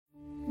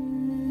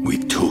We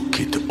took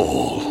it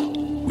all.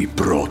 We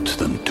brought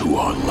them to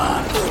our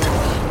land.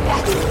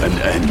 An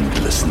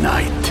endless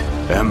night,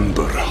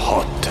 ember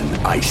hot and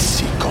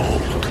icy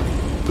cold.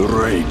 The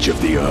rage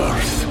of the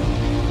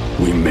earth.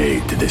 We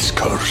made this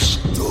curse.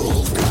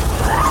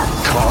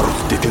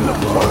 Carved it in the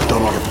blood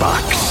on our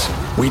backs.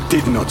 We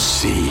did not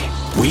see.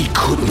 We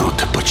could not,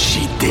 but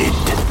she did.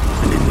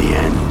 And in the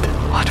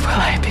end... What will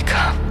I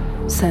become?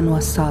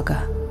 Senua's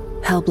Saga.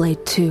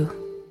 Hellblade 2.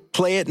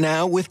 Play it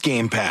now with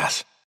Game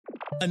Pass.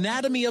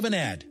 Anatomy of an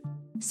ad.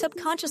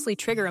 Subconsciously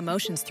trigger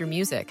emotions through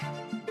music.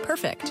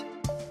 Perfect.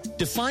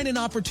 Define an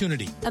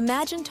opportunity.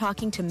 Imagine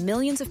talking to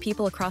millions of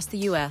people across the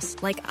U.S.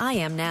 like I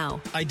am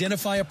now.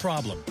 Identify a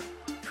problem.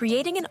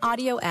 Creating an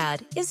audio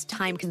ad is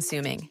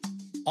time-consuming.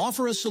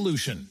 Offer a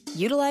solution.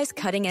 Utilize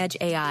cutting-edge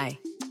AI.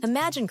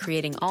 Imagine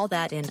creating all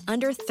that in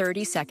under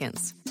 30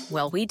 seconds.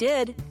 Well, we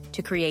did,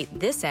 to create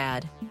this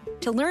ad.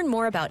 To learn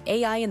more about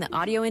AI in the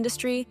audio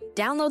industry,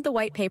 download the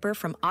white paper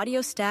from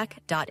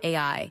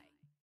audiostack.ai.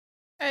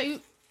 Hey,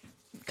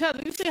 cuz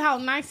you see how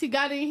nice he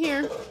got in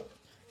here?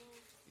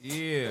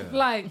 Yeah.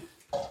 Like,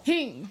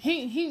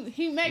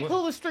 he make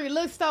Hoover Street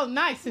look so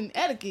nice and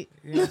etiquette.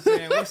 You know what I'm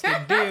saying? What's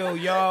the deal,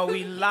 y'all?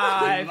 We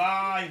live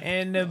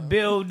in the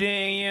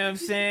building, you know what I'm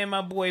saying?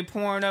 My boy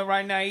pouring up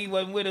right now. He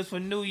wasn't with us for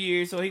New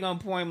Year's, so he gonna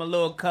pour him a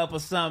little cup or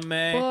something,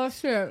 man.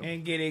 Bullshit.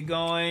 And get it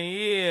going.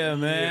 Yeah,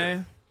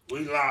 man.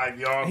 We live,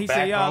 y'all. He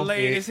said y'all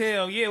late as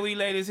hell. Yeah, we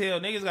late as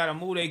hell. Niggas gotta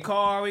move their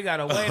car. We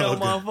gotta wait on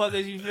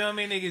motherfuckers. You feel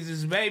me? Niggas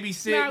is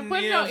babysitting. Now,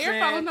 put you know your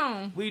what I'm earphones saying?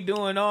 on. We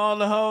doing all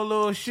the whole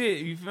little shit.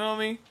 You feel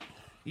me?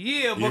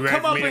 Yeah, but You ready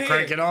come for up me in to here.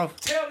 crank it off?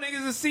 Tell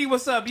niggas to see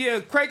what's up. Yeah,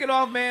 crank it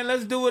off, man.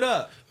 Let's do it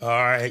up. All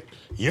right.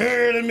 You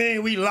heard me?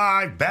 We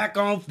live back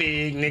on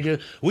Fig,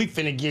 nigga. We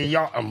finna give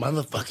y'all a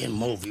motherfucking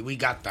movie. We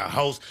got the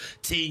host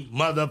T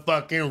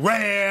motherfucking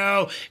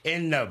Rail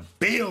in the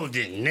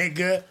building,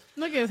 nigga.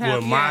 Look at his with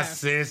happy my ass.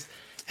 sis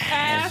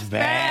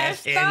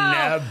AshBash in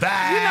the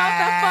back. You know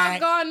what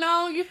the fuck going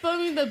on? You feel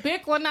me? The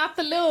big one, not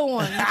the little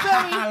one. You feel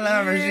me? I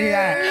love her.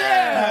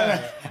 Yeah.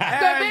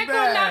 The big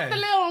one, not the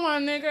little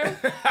one,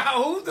 nigga.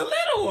 Who's the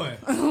little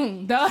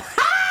one?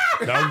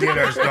 Don't get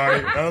her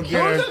started. Don't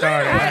get her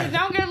started. Hey,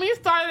 don't get me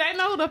started. They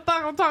know who the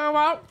fuck I'm talking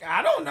about.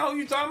 I don't know who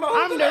you talking about.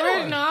 I'm Who's the little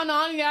original. I'm the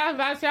only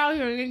AshBash out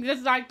here, nigga,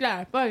 just like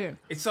that. Fuck it.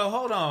 one? So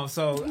hold on.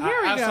 So Here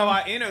we go.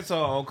 I entered.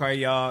 So okay,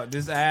 y'all.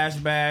 This is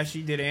AshBash.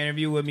 She did an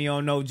interview with me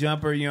on No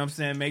Jumper. You know what I'm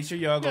saying? Make sure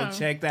y'all go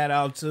check that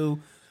out too.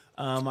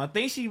 I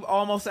think she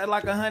almost at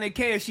like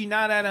 100K. If she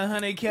not at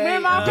 100K,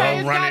 Man, my page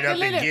Don't run got it up and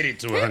deleted. get it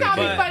to It's gonna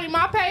be 100K. funny.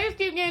 My page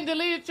keep getting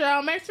deleted,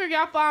 y'all. Make sure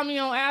y'all follow me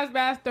on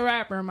AshBash the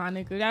Rapper, my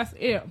nigga. That's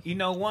it. you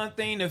know one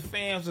thing the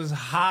fans was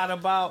hot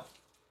about.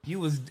 You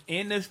was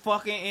in this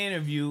fucking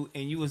interview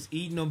and you was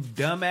eating them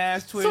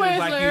dumbass Twizzlers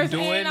like you Twizzlers,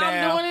 doing and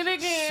now. I'm doing it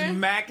again.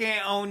 Smacking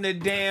on the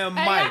damn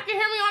Hey, mic. y'all can hear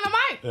me on the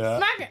mic. Yeah.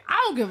 Smacking. I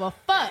don't give a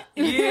fuck.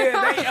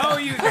 Yeah, they owe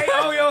you. They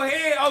owe your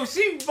head. Oh,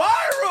 she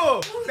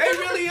viral. They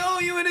really owe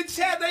you in the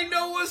chat. They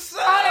know what's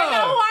up. Oh, they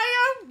know who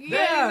I am? They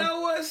Yeah.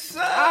 know what's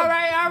up. All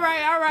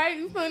right.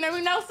 You feel me?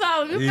 We know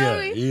so. You feel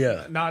me?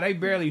 Yeah. No, they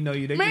barely know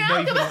you. They Man, just know I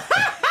you. don't give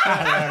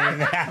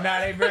a Nah,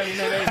 they barely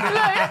know. They it's all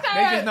just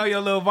right. know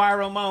your little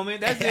viral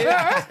moment. That's it.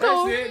 Yeah, it's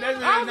cool. That's it. That's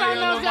it. I They was know on your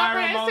No little Jumper.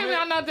 viral They see me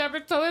on moment. No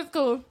Jumper, so it's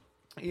cool.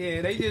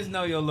 Yeah, they just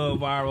know your little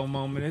viral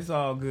moment. It's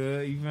all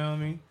good. You feel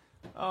me?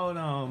 Hold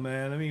on,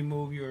 man. Let me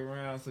move you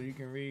around so you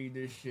can read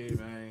this shit,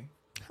 man.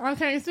 I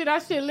can't see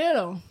that shit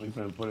little. We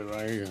finna put it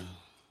right here.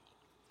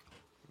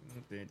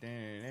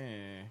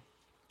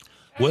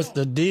 What's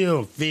the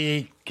deal,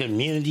 Fig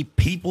community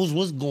peoples?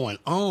 What's going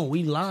on?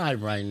 We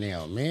live right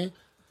now, man.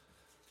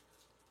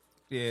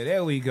 Yeah,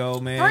 there we go,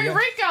 man. Free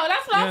Rico,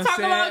 that's what I'm You know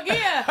talking what I'm about,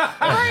 yeah.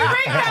 Free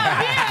Rico,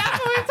 yeah,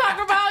 that's what we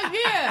talking about,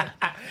 yeah.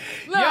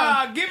 Look.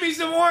 Y'all, give me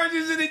some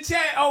oranges in the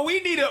chat. Oh,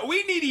 we need an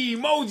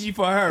emoji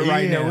for her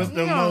right Yeah, now. what's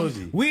the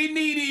emoji? We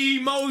need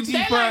an emoji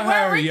They for like,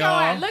 where her, Rico y'all.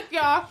 at? Look,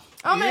 y'all.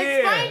 I'm going to Yeah.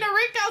 explain the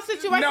Rico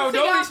situation No, to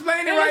y'all don't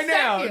explain it in a right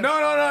now. second.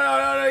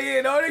 No.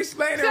 Yeah, don't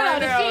explain it Shut right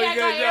up, now. she act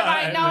like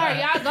everybody know her.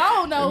 Y'all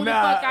don't know who the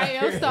fuck I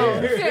am,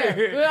 so shit,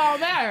 it don't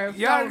matter.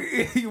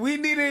 Y'all, we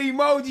need an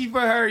emoji for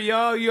her,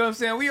 y'all. You know what I'm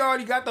saying? We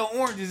already got the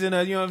oranges in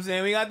us. You know what I'm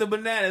saying? We got the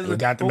bananas. We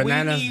got the but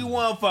bananas. we need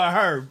one for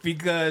her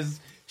because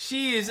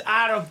she is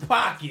out of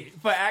pocket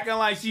for acting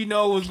like she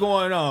know what's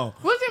going on.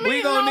 What you mean We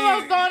you know gonna what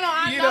was need- going on?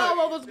 I you know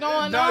what was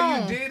going no,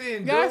 on. you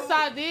didn't, Yes, dude.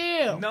 I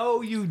did.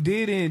 No, you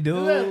didn't, dude.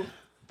 Look,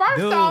 first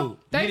Dude, off, you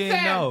they didn't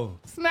said, know.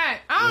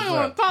 Smack, I don't even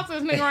want to talk to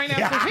this nigga right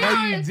now. 'Cause he No,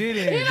 don't you even-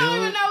 didn't, He don't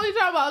dude. even know what he's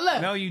talking about.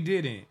 Look, No, you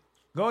didn't.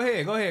 Go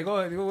ahead. What's your, go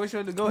ahead. long What's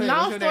your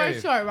story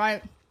narrative? short,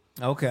 right?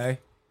 Okay.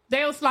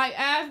 They was like,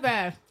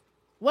 AshBash,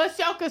 what's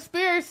your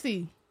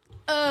conspiracy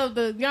of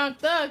the Young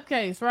Thug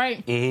case,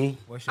 right? Mm-hmm.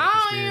 What's your I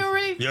don't conspiracy? even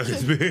really. Your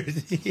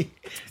conspiracy.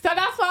 So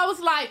that's why I was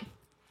like,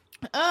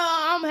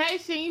 I'm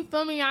Haitian, you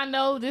feel me? I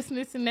know this and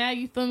this and that,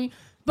 you feel me?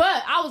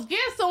 But I was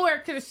getting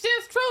somewhere because the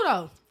shit's true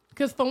though.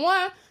 Because for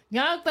one,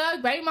 Young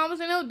Thug, baby mamas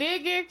and them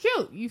did get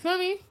killed. You feel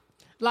me?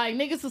 Like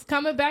niggas was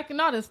coming back and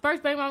all this.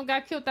 First baby mama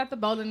got killed at the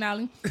bowling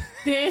alley.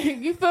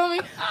 Then you feel me?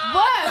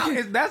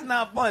 But That's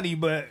not funny,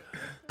 but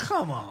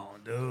Come on,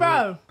 dude.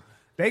 Bro.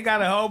 They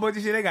got a whole bunch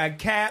of shit. They got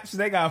caps.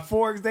 They got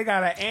forks. They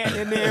got an ant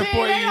in there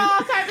for They you.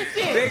 got all type of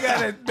shit.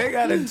 They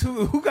got a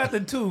tooth. Who got the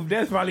tooth?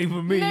 That's probably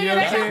for me. Nigga, You know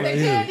they what I'm got the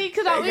saying? candy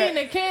because I'm eating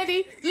the candy.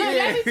 Look,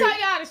 let me tell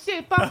y'all the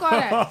shit. Fuck all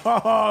that.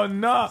 Oh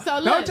no! So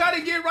look. Don't try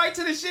to get right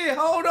to the shit.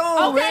 Hold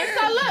on, Okay, man.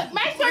 so look,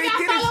 make sure Wait, y'all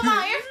get follow it.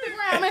 my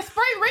Instagram. It's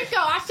Free Rico.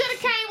 I should have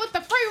came with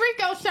the Free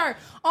Rico shirt.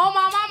 On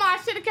my mama, I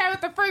should have came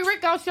with the Free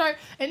Rico shirt,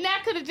 and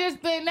that could have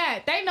just been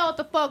that. They know what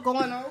the fuck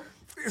going on.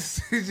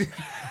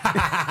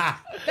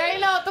 They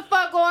know what the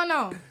fuck going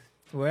on.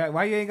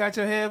 Why you ain't got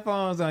your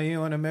headphones on? You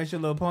don't want to mess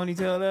your little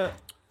ponytail up?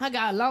 I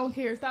got long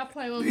hair. Stop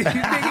playing with me.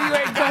 Nigga, you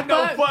ain't got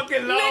no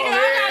fucking long Nigga, hair.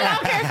 I got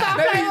long hair. Stop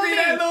Let me playing with see me.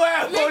 that little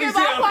ass Nigga,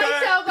 my ponytail,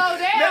 ponytail go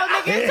down.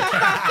 Nigga, it's a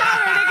fuck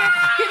shoulder, nigga.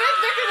 Cause this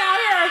bitch is out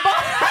here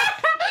bald.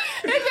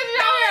 This bitch is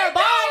out here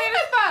bald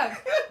as fuck.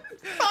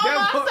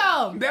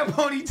 That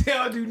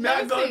ponytail do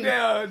not go see.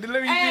 down.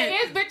 Let me And see.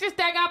 it's bitches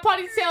that got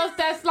ponytails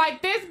that's like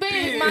this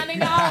big, my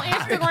nigga, on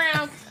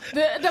Instagram.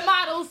 The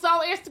models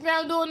on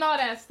Instagram doing all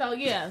that. So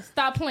yeah,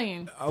 stop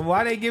playing.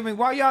 Why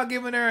y'all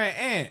giving her an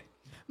ant?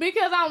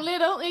 Because I'm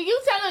little, and you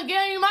telling her give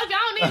me emoji. I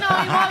don't need no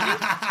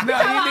emoji. No, I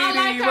you need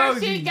like an her.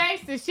 emoji. She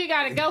gangster. She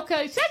gotta go.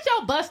 Cause shut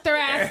your buster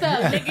ass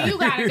up, nigga. You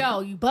gotta go.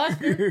 You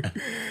buster.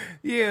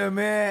 Yeah,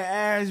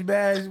 man.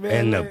 AshBash, man.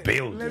 In the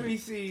building. Let me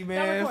see, Don't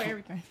man. record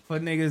everything. For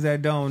niggas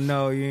that don't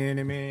know, you know what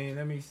I mean?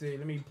 Let me see.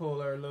 Let me pull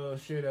her little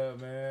shit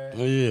up, man.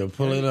 Oh, yeah,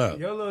 pull it up.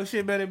 Your little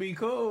shit better be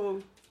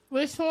cool.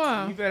 Which You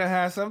one? better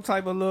have some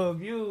type of little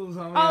views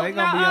on Oh, there. They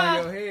gonna be no, on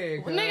your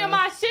head. cuz. Nigga,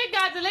 my shit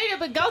got deleted,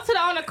 but go to the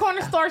on the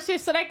corner store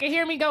shit so they can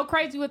hear me go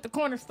crazy with the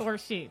corner store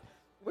shit.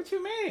 What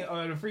you mean?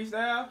 Oh, the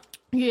freestyle?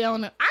 Yeah,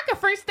 I can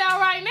freestyle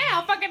right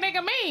now. Fucking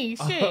nigga mean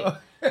shit.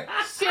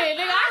 Shit,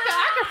 nigga,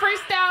 I can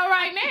freestyle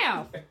right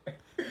now.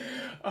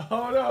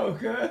 Hold on,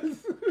 cuz.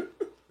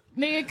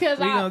 Nigga, cause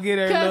We gonna get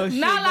her little shit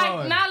not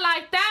going.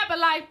 like that, but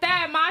like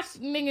that. My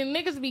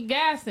niggas be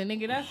gassing,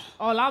 nigga. That's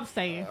all I'm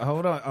saying.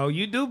 Hold on. Oh,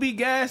 you do be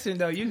gassing,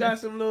 though. You got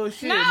some little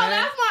shit, No, man.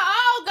 that's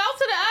my go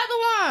to the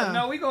other one.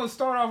 No, we gonna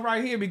start off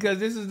right here because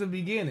this is the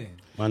beginning.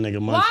 My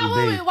nigga why Munchie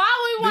would we B.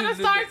 want to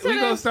start to We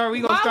gonna start why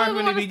from would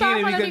the we wanna beginning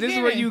start from the because this is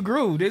where beginning? you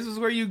grew. This is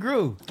where you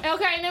grew.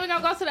 Okay, and then we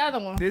gonna go to the other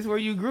one. This is where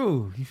you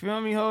grew. You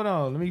feel me? Hold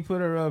on. Let me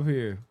put her up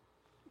here.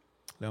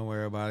 Don't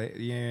worry about it.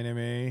 You know what I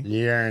mean?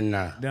 Yeah,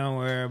 nah. Don't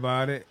worry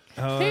about it.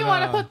 Hold He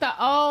want to on. put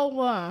the old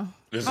one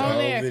This on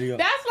old there. video?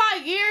 That's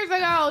like years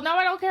ago.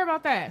 Nobody don't care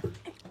about that.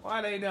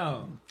 Why they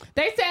don't?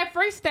 They said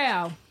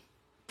freestyle.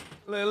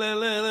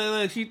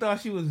 Look. She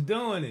thought she was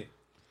doing it.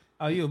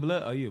 Oh, you a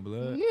blood? Oh, you a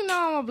blood? You know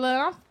I'm a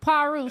blood. I'm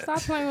Paru. Stop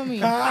playing with me.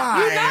 You know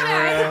Pyro.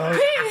 that.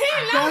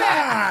 He know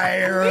that.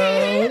 Pyro.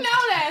 He know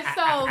that.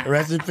 So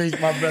Rest in peace,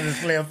 my brother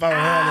Slim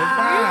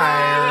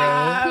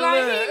 400.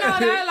 like he know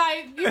that.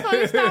 Like you feel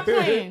me? Stop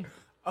playing.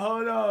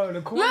 Hold on.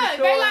 The corner Look,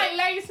 store. they like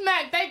Lady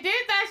Smack. They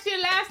did that shit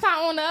last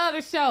time on the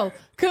other show.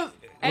 Cause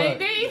AD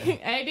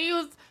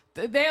was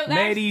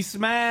Lady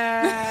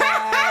Smack.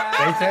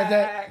 They said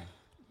that?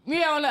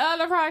 Yeah, on the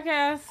other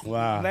podcast.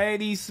 Wow.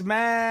 Lady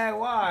Smack.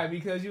 Why?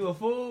 Because you a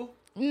fool?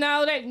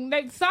 No, they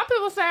some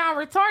people say I'm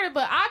retarded,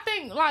 but I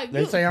think like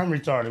They you, say I'm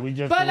retarded. We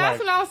just but like, that's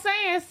what I'm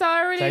saying.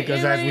 So it take really,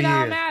 us it as really we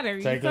don't is. matter.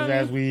 You Take feel us me?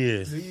 as we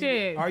is.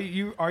 Shit. Are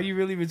you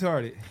really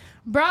really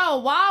Bro,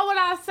 why would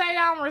I say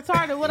that I'm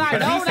retarded? Would I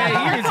know that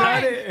I'm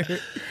retarded?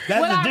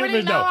 That's Would the I difference,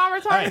 really know though.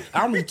 I'm retarded? Hey,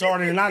 I'm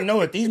retarded and I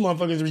know it. These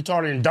motherfuckers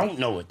retarded and don't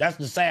know it. That's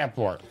the sad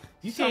part.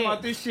 You talking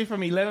about this shit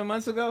from 11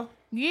 months ago?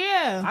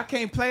 Yeah. I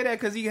can't play that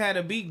because he had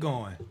a beat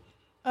going.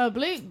 A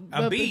beat.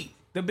 A beat.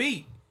 The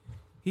beat.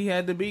 He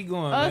had the beat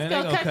going, Let's man. go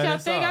They gonna cut cut your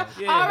us thing off. off.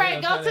 Yeah, All they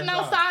right, gonna go cut to us no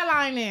off.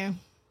 sideline then.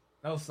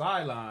 No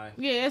sideline.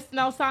 Yeah, it's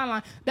no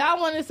sideline. That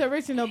one is the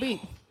original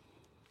beat.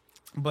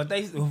 But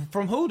they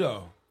from who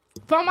though?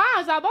 From mine,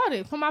 I bought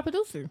it from my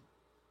producer.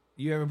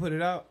 You ever put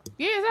it out?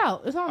 Yeah, it's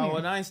out. It's on Oh, there.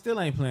 well, I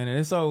still ain't playing it.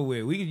 It's over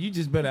with. You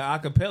just better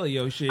acapella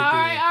your shit. All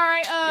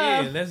right.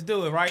 Yeah, let's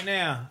do it right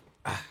now.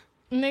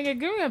 Nigga,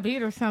 give me a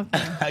beat or something.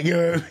 I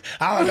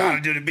don't know how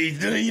to do the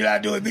beats. You know how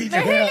to do a beat? He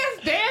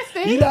just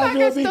dancing. You He's know how to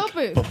do a fucking beat?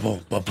 stupid. Ba-boom,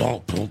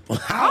 ba-boom, boom, boom.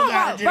 I don't know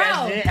how to do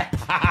that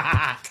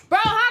shit. Bro,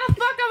 how the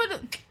fuck I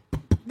would do?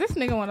 This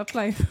nigga want to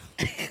play.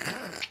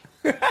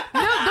 Do a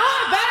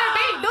better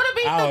beat. Do the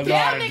beat I the don't know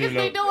how jail to do niggas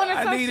no- be doing or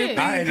I some need a shit. beat.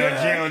 I ain't no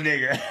jail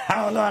nigga. I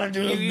don't know how to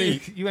do this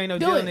beat. You ain't no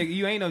Do jail it. nigga.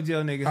 You ain't no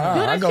jail nigga. Uh, Do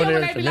I this go shit there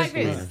when they for be like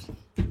this this.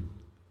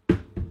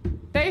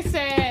 They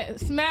said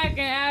Smack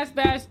and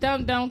AshBash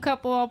dum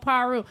couple on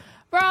Paru.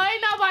 Bro,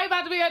 ain't nobody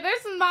about to be here.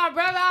 This is my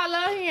brother. I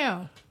love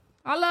him.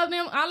 I love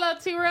them. I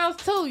love T-Rails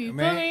too. You feel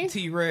Man, me?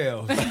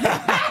 T-Rails.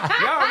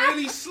 Y'all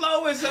really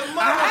slow as a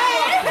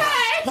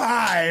motherfucker.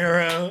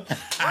 Pyro.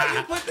 Why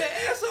you put the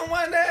S on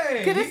one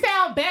day? Cause it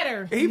sound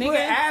better. He nigga. put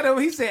Adam.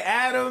 He said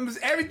Adams.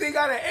 Everything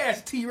got an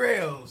S.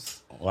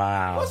 T-Rails.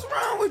 Wow. What's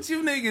wrong with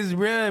you niggas,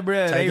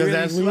 bruh? Take They us really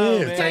as we slow,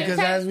 is. man. Take us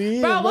as we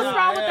is. Bro, what's bro.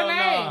 wrong with the Hell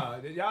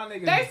name? nah. Y'all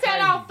niggas They is said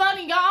crazy. I'm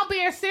funny. Y'all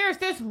being serious.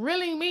 This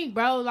really me,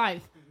 bro.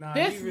 Like, Nah,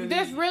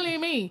 this really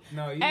me.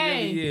 No, he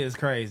really is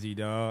crazy,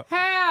 dog.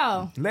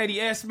 How?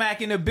 Lady S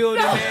Smack in the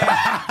building, man.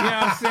 You know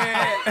what I'm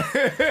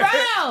saying?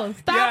 Bro,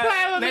 stop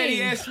playing with Lady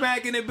me. S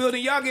Smack in the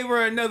building. Y'all give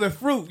her another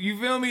fruit. You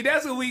feel me?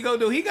 That's what we gonna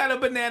do. He got a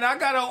banana. I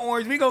got an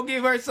orange. We gonna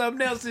give her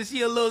something else since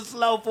she a little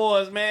slow for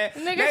us, man.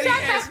 Nigga, Lady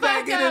shut S the Smack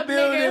fuck in the up,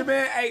 building, nigga.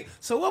 man. Hey,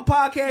 so what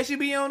podcast you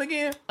be on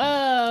again?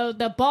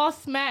 The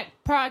Boss Smack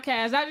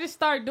podcast. I just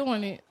started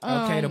doing it.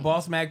 Okay, the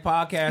Boss Smack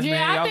podcast, Yeah,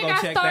 man. I Y'all think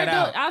go check that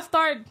out. I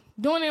started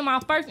doing it. My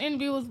first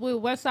interview was with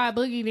Westside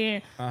Boogie,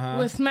 then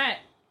with Smack,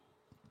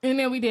 and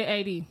then we did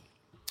AD.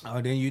 Oh,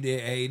 then you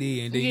did AD,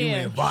 and then you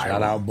Yeah. went viral.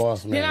 Shout out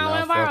Boss Man. Then I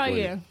went fuck viral, with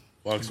yeah. it.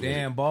 Fucks with it.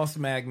 Damn, Boss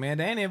Smack, man.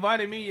 They ain't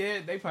invited me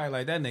yet. They probably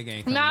like, that nigga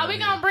ain't coming Nah, out we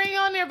here. gonna bring you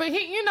on there, but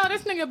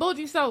this nigga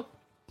bougie, so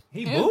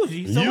He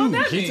bougie. So You. what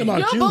that She mean? talking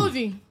about you're you.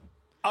 bougie.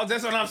 Oh,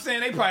 that's what I'm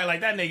saying. They probably like,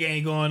 that nigga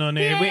ain't going on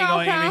there. He We ain't ain't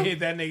gonna gonna even come. hit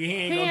that nigga. He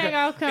ain't He gonna ain't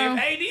come. gonna come.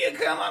 If AD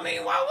would come, I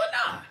mean, why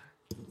would not?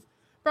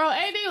 Bro,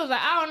 AD was an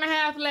hour and a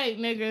half late,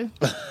 nigga.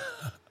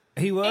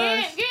 He was?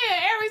 And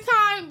yeah, every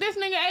time this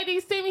nigga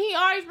AD see me, he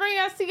always bring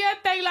us together.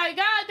 They like,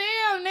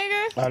 goddamn,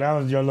 nigga. Oh, that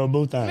was your little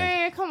boo thing.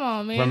 Man, come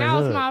on, man. From That his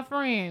was hood. my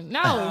friend.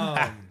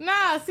 No.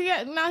 Nah,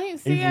 he He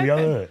from your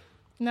hood.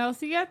 No,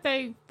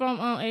 Siete from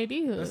AD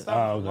hood. Stop.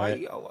 Oh,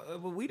 okay.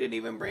 We didn't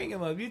even bring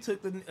him up. You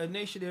took the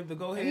initiative to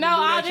go ahead No, and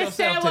do I that just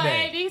said yourself what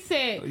today. AD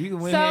said. You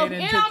went so ahead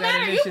and it took don't that matter.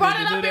 You initiative brought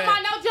to it do up in that.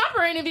 my no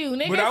jumper interview,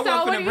 nigga. But I so wasn't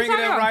what gonna you bring it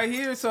talking up about? right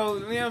here, so, you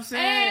know what I'm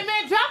saying? Hey,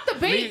 man, drop the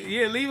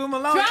beat. Leave him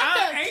alone.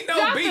 Ain't no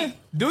drop beat.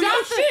 the- Do drop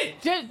your the-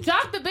 shit. Just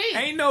drop the beat.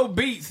 Ain't no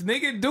beats,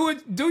 nigga.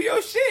 Do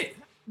your shit.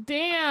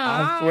 Damn.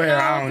 I swear,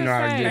 I don't know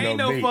how to say. get Ain't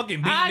no beat.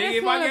 fucking beat, I nigga. just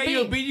If I want a gave you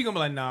a beat. beat, you gonna be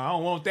like, nah, I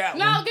don't want that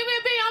No, one. give me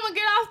a beat. I'm going to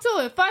get off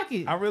to it. Fuck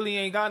it. I really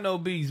ain't got no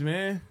beats,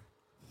 man.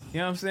 You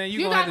know what I'm saying?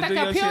 You gonna got have the to do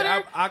your computer.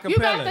 shit. I You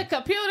got the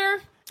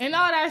computer and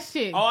all that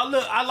shit. Oh,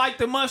 look, I like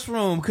the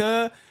mushroom,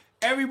 cuz.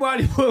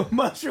 Everybody put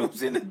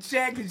mushrooms in the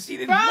chat because she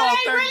didn't Bro, walk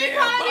they her really damn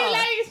calling me bar.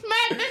 Lady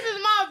Smack. This is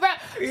my bro.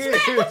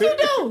 Smack, what you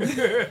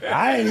do?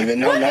 I ain't even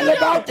know nothing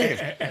about this.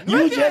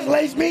 You just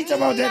laced me talking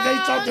about that. They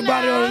talked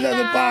about it on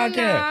another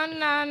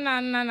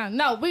podcast.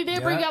 No, we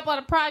did bring you up on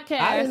a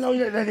podcast. I didn't know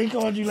that they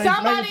called you Lacey.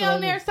 Somebody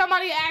on there,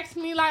 somebody asked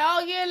me like,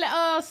 "Oh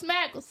yeah,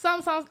 Smack."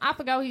 Some I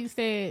forgot what he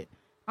said.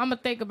 I'm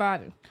gonna think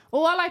about it.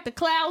 Oh, I like the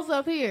clouds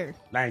up here.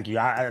 Thank you.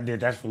 I did.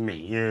 That's for me.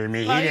 You know what I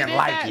mean? Oh, He you didn't did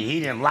like that? it. He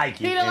didn't like it.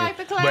 He didn't like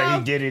the But he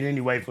clouds? did it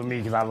anyway for me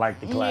because I like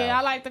the clouds. Yeah,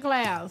 I like the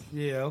clouds.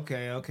 Yeah,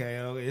 okay.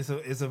 It's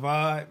a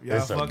vibe. Y'all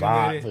It's a fucking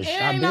vibe with for it. It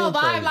sure. ain't no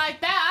vibe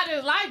like that. I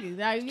just like it.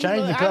 Like,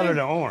 Change the color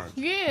to orange.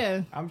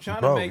 Yeah. I'm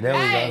trying Bro, to make there we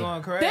that go.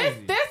 going crazy.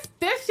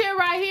 This shit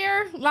right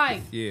here,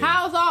 like Yeah.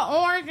 how it's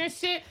all orange and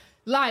shit.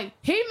 Like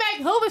he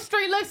make Hoover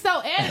Street look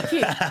so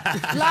etiquette.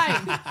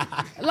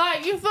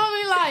 like you feel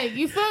me? Like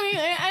you feel me?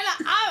 And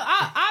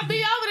I be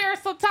over there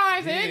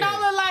sometimes and it Yeah. don't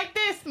look like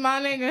this,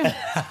 my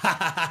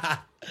nigga.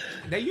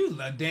 They use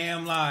a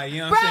damn lie.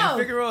 You know what I'm Bro. saying?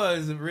 Figueroa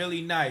is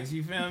really nice.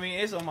 You feel me?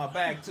 It's on my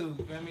back too.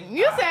 You feel me?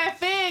 You said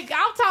Fig.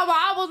 I'm talking about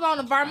I was on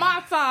the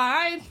Vermont side.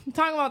 I ain't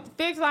talking about the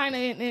Fig line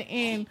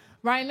and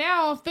right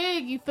now on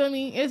Fig, you feel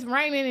me? It's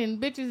raining and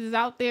bitches is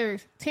out there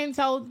 10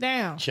 toes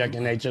down.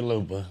 Checking at your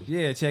looper.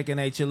 Yeah, checking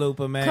a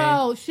chalupa, man.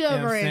 Cold, You know what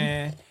I'm shivering.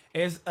 saying?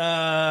 It's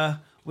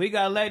we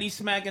got Lady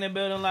Smack in the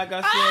building, like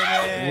I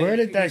said, man. Where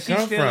did that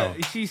come from?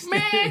 She's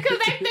Man, because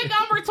they think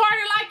I'm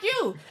retarded like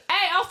you.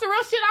 Hey, off the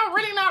real shit, I'm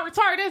really not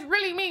retarded. It's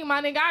really me,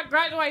 my nigga. I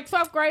graduated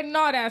 12th grade and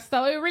all that,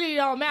 so it really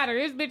don't matter.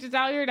 There's bitches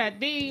out here that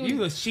D. You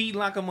was cheating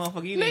like a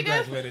motherfucker. You didn't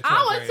Nigga, graduate.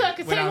 I went to a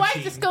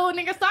continuation school,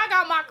 nigga, so I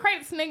got my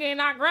credits, nigga,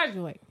 and I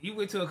graduate. You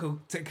went to a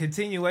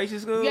continuation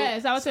school?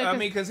 Yes, I went to I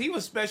mean, because he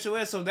was special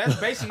ed, so that's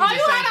basically Oh, the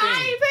you same had an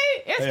thing. IEP?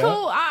 It's Yeah.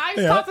 cool. I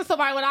Yeah. talked to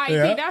somebody with IEP.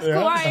 Yeah, That's yeah.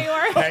 cool. I ain't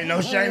worried. Ain't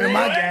no shame in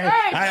my game.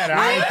 I had an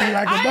IEP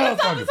like a I ain't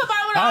talking motherfucker. to somebody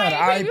with I had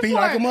IEP an IEP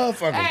before. like a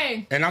motherfucker.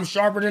 Hey. And I'm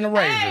sharper than a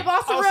razor. Hey,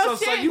 boss, the real Oh,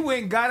 shit. so you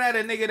went and got at a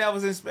nigga that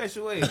was in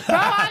special ed. Bro,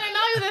 I didn't know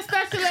you was in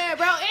special ed,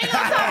 bro. And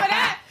on top of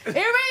that, it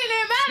really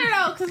didn't matter,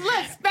 though. Because,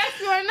 look,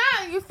 special or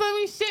not, you feel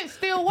me? Shit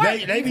still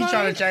works. They be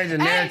trying to change the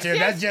narrative.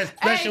 That's just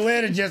special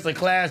ed is just a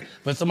class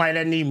for somebody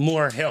that need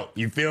more help.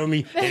 You feel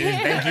me?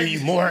 They give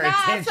you more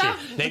attention.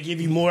 They give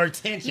you more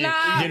attention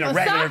than a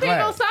regular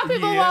class. Some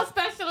people want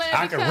special ed.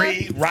 I can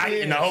read, write,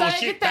 and the whole so they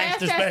shit get thanks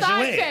to the special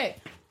SSI ed. check.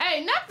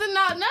 Hey, nothing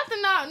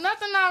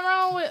not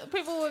wrong with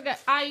people with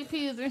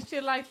IEPs and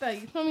shit like that.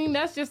 You feel me?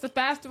 That's just a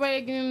faster way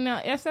of getting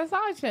an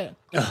SSI check.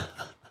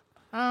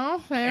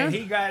 Oh, man. And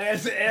he got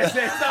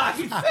SSI.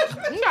 You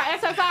got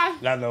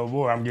SSI? Not no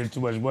more. I'm getting too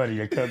much money.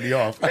 They cut me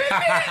off.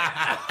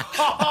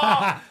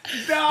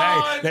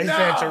 No, They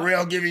said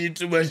Terrell giving you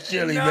too much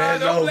chili, man.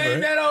 It's don't over. blame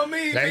that on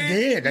me. They man.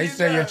 did. They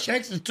said your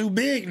checks is too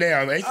big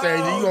now. They said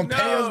you gonna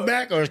pay us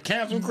back or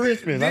cancel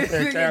Christmas. I This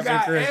said nigga cancel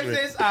got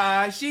Christmas.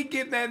 SSI. She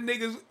get that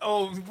nigga's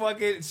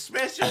fucking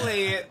special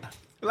ed.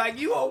 Like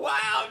you a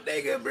wild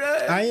nigga, bro.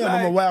 I am.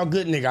 I'm a wild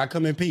good nigga. I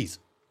come in peace.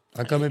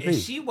 I come in And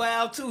peace. she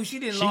wild too. She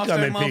didn't She lost come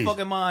her in peace.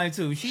 motherfucking mind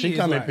too. She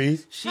come in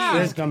peace.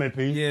 Sis come in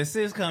peace. Yeah,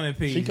 sis come in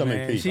peace. She come in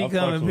man. peace. She I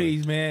come fucks in with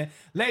peace, man.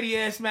 Lady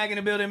ass smack in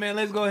the building, man.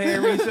 Let's go ahead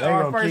and read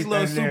our gonna first keep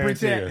little that there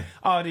super chat. too.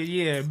 Oh,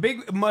 yeah.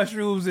 Big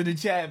mushrooms in the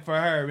chat for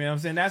her, man. You know what I'm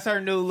saying? That's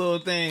her new little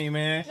thing,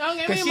 man. Don't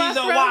give Because me she's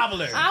a mushroom.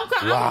 wobbler.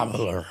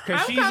 Wobbler.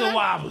 Because I'm she's a coming.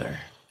 wobbler.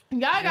 Y'all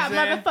got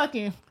saying?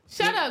 motherfucking.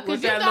 Shut up, With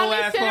because you that got little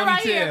me ass sitting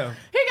right here. ponytail.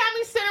 He got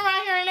me sitting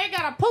right here, and they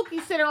got a pookie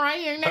sitting right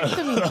here next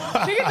to me.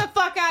 Nigga, get the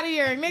fuck out of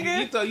here, nigga.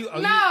 You thought you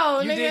no,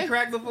 you nigga. did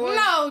crack before?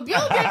 No, you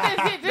did this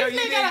shit. No, This you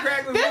nigga, did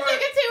crack this before?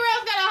 nigga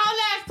T-Rail's got a whole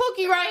ass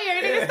pookie right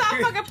here. Nigga, stop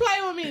fucking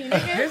playing with me,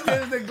 nigga. This is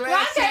the When I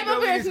glass came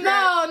up here, here.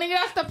 no, nigga,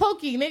 that's the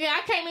pookie. Nigga,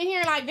 I came in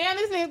here like, damn,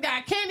 this nigga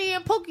got candy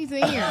and pookies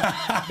in here.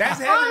 That's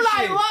heavy I'm like,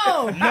 shit.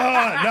 whoa.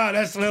 No,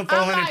 that's Slim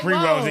 400 like,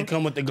 pre-rolls. whoa. They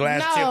come with the glass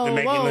No, tip to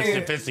make it whoa. look Yeah.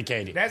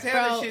 sophisticated. That's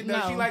heavy Bro, shit, though.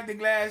 no. She like the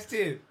glass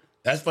tip.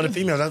 That's for the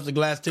females. That's what the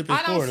glass tip is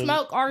I don't for.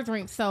 smoke or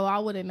drink, so I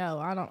wouldn't know.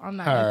 I'm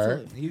not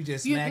Heard. into it. You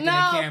just You- smacking no.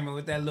 the camera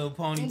with that little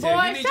ponytail.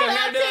 Boy, you need shut your up,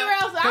 hair done?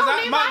 T-Rails. I 'Cause don't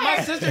need my my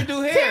hair. sister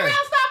do hair. T-Rail,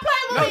 stop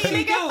playing with No, me, she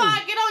nigga. do.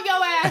 Fuck, get on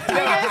your ass, nigga. No,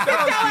 Sit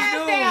your she ass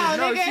do. down,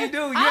 No, nigga. she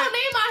do. I don't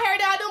need my hair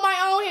done. I do my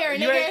own hair,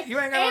 You nigga. ain't- you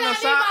ain't got and on no I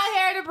socks? need my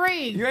hair to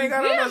breathe. You ain't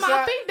got on yeah, no my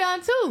socks? feet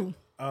done too.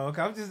 Oh,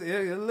 okay. I'm just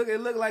it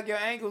look like your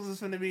ankles is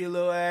finna be a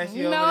little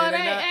ashy. No, over it there.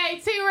 ain't. Hey,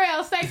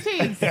 T-Rail, say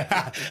cheese.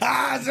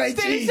 Say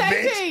cheese, say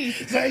bitch. cheese.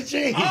 Say cheese.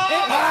 say-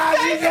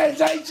 She said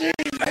say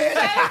cheese, man.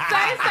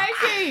 say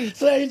cheese.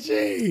 Say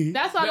cheese.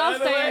 That's what I'm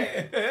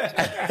saying.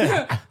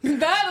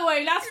 The other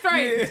way, not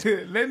straight.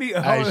 Let me.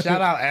 Hey,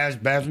 shout out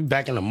AshBash. We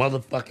back in the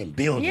motherfucking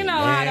building, You know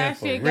man. how that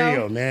for shit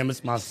real, go. man.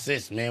 It's my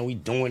sis, man. We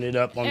doing it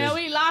up on And this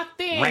we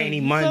locked in. rainy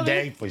You feel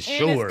Monday me? for And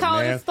sure, it's cold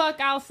man. as fuck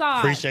outside.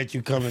 Appreciate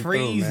you coming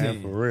through, man.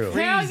 Freezing. For real.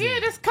 Free- Hell freezing. yeah,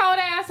 this cold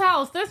ass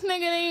house. This nigga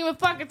didn't even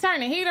fucking turn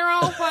the heater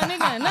on for a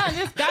nigga. Nothing.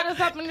 Just got us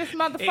up in this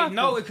motherfucker.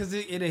 No, because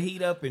it'll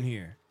heat up in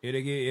here.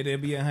 It'll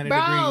be 100 Bro,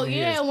 degrees in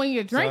yeah, here. when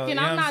you're drinking, you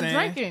know I'm what not saying?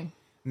 drinking.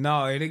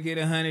 No, it'll get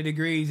 100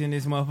 degrees in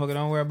this motherfucker.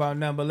 Don't worry about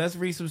nothing. But let's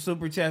read some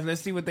super chats.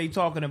 Let's see what they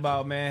talking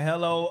about, man.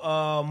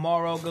 Hello,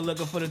 Morrow. Good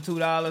looking for the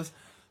 $2.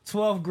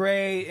 12th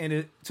grade, and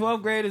the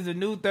 12th grade is the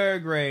new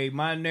 3rd grade.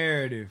 My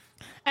narrative.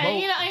 And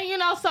you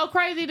know, so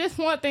crazy. This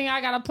one thing I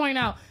gotta point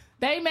out.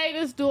 They made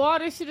us do all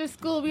this shit at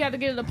school. We had to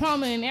get a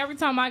diploma, and every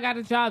time I got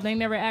a job, they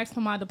never asked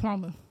for my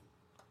diploma.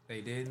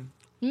 They didn't?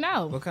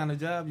 No. What kind of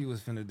job you was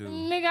finna do?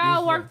 Nigga,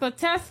 I worked for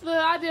Tesla.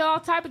 I did all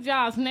type of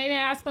jobs, and they didn't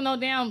ask for no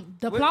damn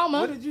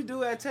diploma. What did you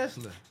do at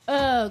Tesla?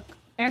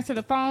 Answer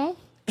the phone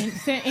and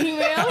send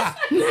emails.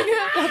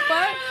 Nigga, the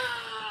fuck?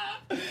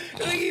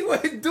 You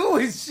wasn't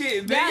doing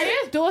shit, man.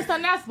 That is doing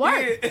something that's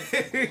work.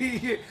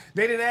 Yeah.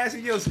 They didn't ask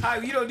you your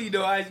time. You don't need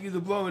no high school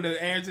diploma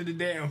to answer the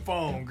damn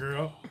phone,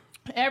 girl.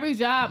 Every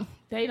job,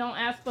 they don't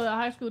ask for a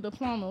high school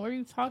diploma. What are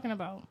you talking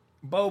about?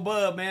 Bo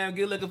Bub, man.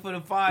 Good looking for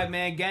the 5,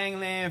 man.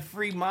 Gangland,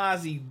 Free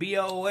Mozzie,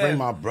 BOF. Free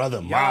my brother,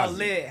 Y'all Mozzie.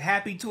 lit.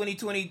 Happy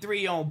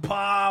 2023 on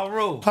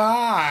Pyro.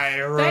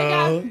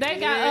 Pyro. They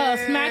got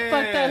Smack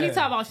fucked up. He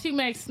talking about she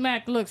makes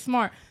Smack look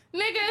smart.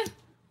 Nigga,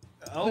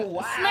 Oh,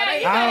 wow. Smack, you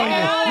They-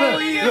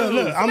 better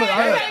Look,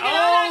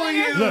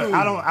 Look,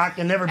 I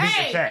can never beat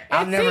the chat.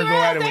 I'll and never go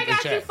T-Rail, at it they with the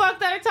got you chat.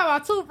 fucked up. They talking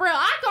about too real.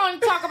 I can only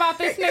talk about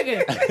this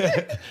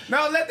nigga.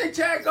 No, let the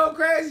chat go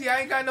crazy. I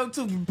ain't got no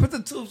tooth. Put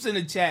the tooths in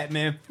the chat,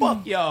 man.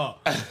 Fuck y'all.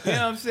 You know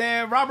what I'm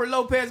saying? Robert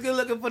Lopez, good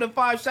looking for the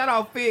 5. Shout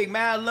out Fig.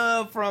 Mad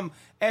love from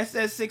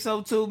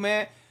SS602,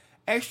 man.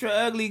 Extra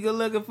ugly, good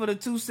looking for the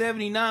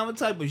 279. What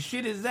type of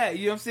shit is that?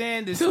 You know what I'm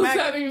saying? The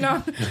Smack-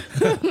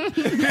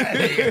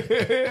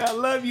 279. I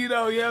love you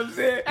though, you know what I'm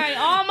saying? Hey,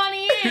 all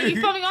money in.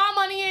 You feel me? All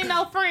money in,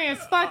 no friends.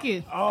 Fuck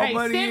it. All hey,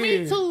 money send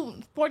in. me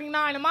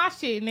 249 of my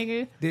shit,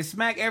 nigga. Did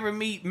Smack ever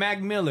meet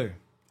Mac Miller?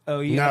 Oh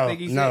yeah, I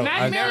think he said. no.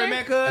 Mac You never Miller?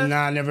 met cuz?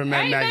 Nah, I never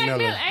met Mac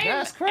Miller.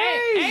 That's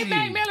Hey, crazy.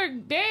 Mac Miller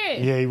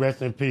dead. Yeah, he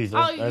rest in peace.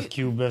 That's, Oh, that's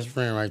Q's best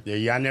friend right there.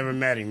 Yeah, I never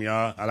met him,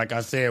 y'all. Like I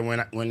said, when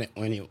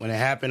it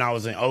happened, I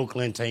was in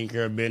Oakland taking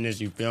care of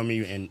business. You feel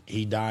me? And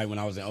he died when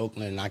I was in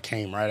Oakland, and I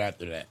came right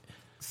after that.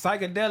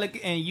 Psychedelic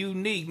and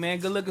unique, man.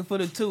 Good looking for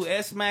the 2.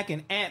 S-Mac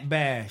and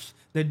AshBash.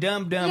 The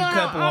dumb No,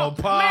 couple on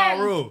man,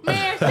 Pyro.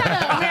 Man, shut up.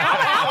 Man,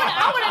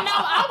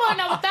 I want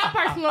to know what that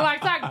person look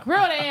like so I can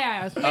grill their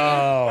ass. Man.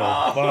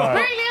 Oh, fuck.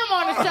 Bring him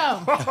on the show.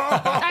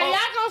 Hey,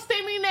 y'all gonna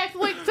see me next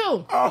week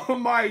too. Oh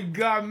my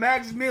God,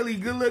 Max Millie,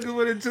 good looking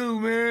for the 2,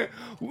 man.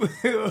 we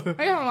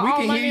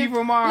can hear you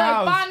from our Look,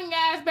 house. Bonnie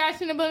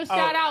AshBash in the building.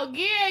 Shout out.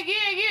 Yeah.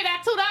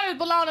 That $2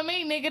 belong to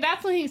me, nigga.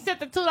 That's when he sent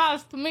the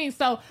 $2 to me.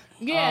 So,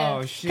 yeah.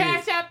 Oh, shit.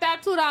 Cash out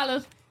that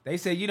 $2. They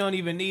said you don't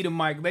even need a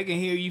mic. They can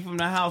hear you from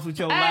the house with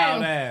your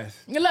loud ass.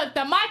 Look,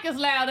 the mic is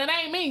loud. It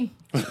ain't me.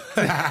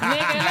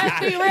 Nigga, let's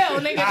be real,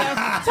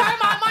 nigga. Turn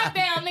my mic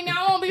down, nigga.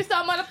 I won't be so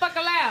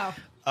motherfucking loud.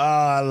 Oh,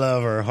 I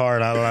love her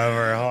heart.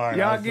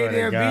 Y'all get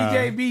there,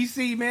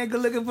 BJBC, man.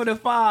 Good looking for the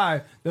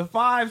 5. The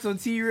 5 so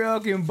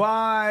T-Rail can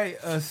buy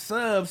a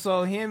sub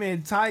so him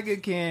and Tiger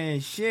can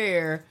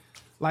share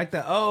like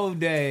the old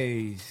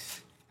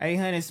days.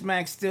 800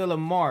 Smack still a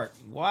mark.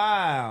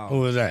 Wow. Who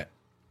was that?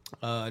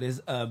 This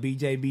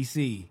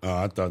BJBC. Oh,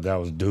 I thought that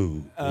was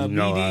dude.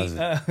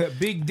 BD,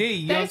 Big D.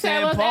 You know what They I'm said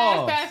saying? what's the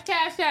Pause. AshBash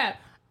Cash App.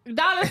 $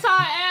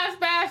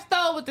 AshBash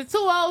stole with the 2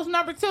 O's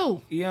number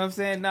 2. You know what I'm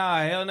saying?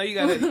 Nah, hell no. You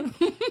gotta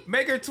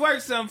make her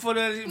twerk something for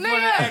the. Nigga,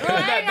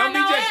 I ain't Don't got be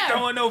no just ass.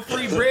 throwing no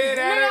free bread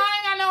Nigga, at her. I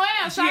ain't got no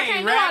ass, so I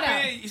can't do all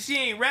that. rapping. She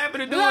ain't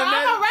rapping or doing Look,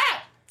 nothing.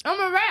 I'm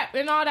a rap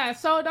and all that,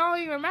 so it don't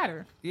even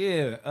matter.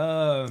 Yeah.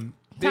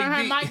 Turn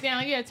her mic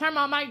down. Yeah, turn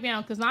my mic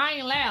down, because I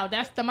ain't loud.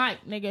 That's the mic,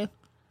 nigga.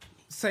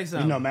 Say You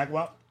something. know Mac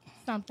Wop?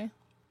 Something.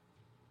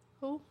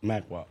 Who?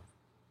 Mac Wop.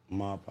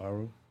 Ma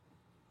Paru.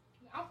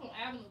 I'm from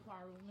Avenue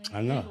Paru, nigga.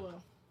 I know. Anyway.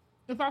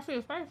 If I see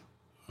his face.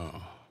 Uh-uh.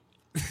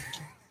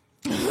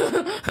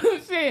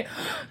 Shit.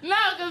 No,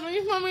 because when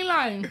you put me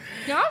like,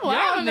 yeah, I'm Y'all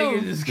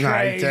Avenue. niggas is Nah,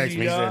 crazy. he text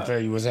me. He dog. said, tell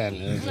you what's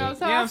happening. That's No, it.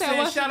 so You know what I I'm said, saying?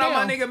 what's Shout the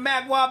out my deal? nigga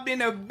Mac Wop in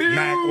the building.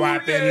 Mac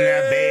Wop in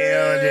the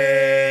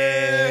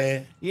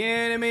building. You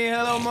know what I mean?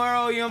 Hello,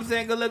 Murrow. You know what I'm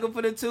saying? Good looking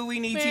for the 2. We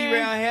need Man.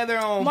 T-Rail and Heather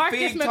on Marcus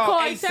Fig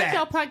Talk McCoy, shut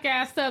your ASAP. punk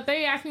ass up.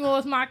 They asked me what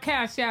was my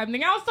cash app.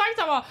 Nigga, I was talking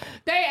about,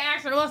 they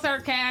asked her what's her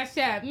cash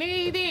app. Nigga,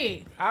 he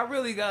did. I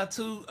really got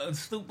 2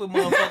 stupid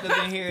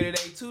motherfuckers in here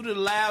today. 2 of the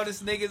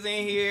loudest niggas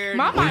in here.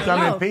 My We mic come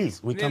low. in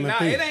peace. We come in Nah,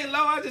 peace. it ain't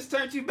low. I just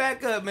turned you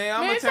back up, man.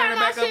 I'm Man, gonna turn her turn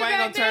my back up. shit I ain't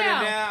gonna back turn her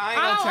down. down. I ain't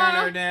I gonna don't turn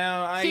wanna- her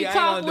down. I She ain't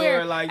talk gonna do weird.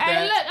 her like Hey,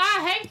 that. look,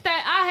 I hate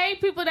that. I hate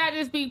people that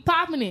just be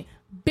popping it.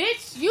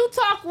 Bitch, you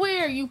talk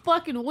weird, you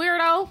fucking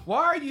weirdo. Why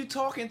are you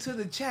talking to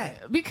the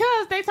chat?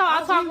 Because they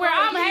talk, I Oh, talk we weird.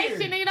 right I'm here.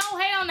 Haitian, nigga.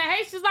 Don't hate on the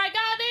Haitians like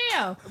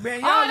goddamn.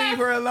 Man, All y'all that- leave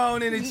her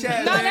alone in the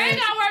chat, No, man. they ain't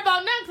gotta worry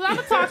about nothing, because I'm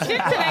gonna talk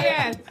shit to their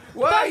ass.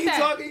 Why Fuck are you that.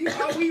 talking?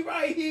 Oh, we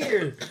right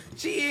here.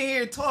 She in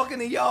here talking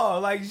to y'all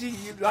like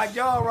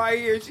y'all right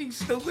here. She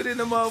stupid in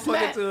the motherfucker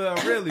Smack. to her,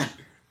 really.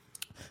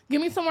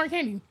 Give me some more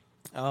candy.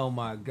 Oh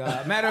my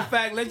God. Matter of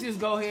fact, let's just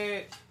go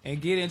ahead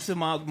and get into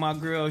my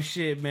girl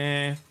shit,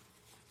 man.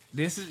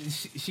 This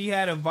is she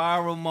had a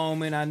viral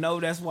moment. I know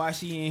that's why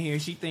she in here.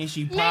 She thinks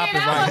she popping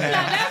that right was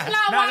now. not- that's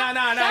not No. why-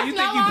 You that's think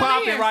not you why I'm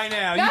popping here. right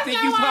now. You That's think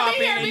not you why I'm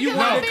popping here, and you because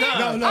want I'm to being-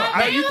 come. No, I'm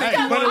hey, being hey,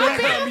 because for the I'm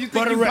record, being- You for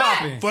think the you record,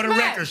 popping. for the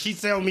Smack. record, she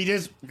told me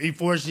this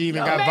before she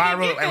even got Let me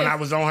viral, get and when this. I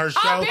was on her I'm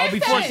show. being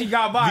Before said. she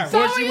got viral.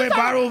 Before So she when went you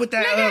talk- viral with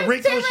that Nigga,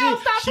 Rico T-Rail, shit,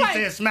 stop she playing.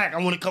 said, "Smack, I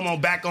want to come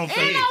on back on Ain't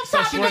Fig." no So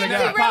popping swear to that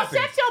God. T-Rail.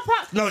 popping. Shut your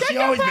pop. No, shut she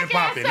your always been punk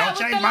ass popping. up Don't with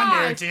change the my lies.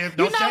 narrative.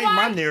 Don't You know change why?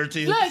 my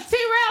narrative. Look,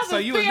 T-Rail So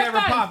you was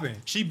never popping.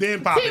 She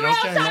been popping. T-Rail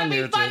Don't change my trying to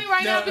be funny narrative.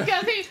 right now No.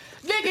 because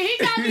he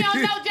got me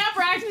on no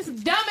jumper asking some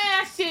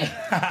dumbass shit.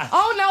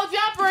 On no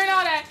jumper and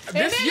all that. And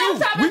This then you. I'm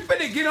talking We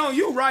finna get on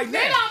you right it now.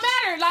 don't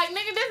matter. Like,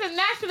 nigga, this is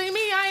naturally me.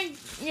 I ain't,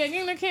 yeah,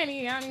 give me the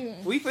candy. I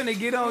ain't. We finna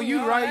get on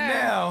you Oh, right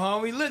yeah. now,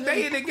 homie. Look,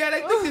 they in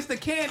together. They think it's the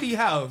candy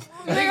house.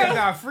 Nigga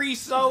got free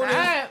sodas,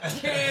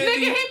 Nigga, candy.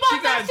 he She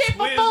bought that got shit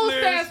for food Twizzlers.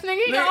 stamps,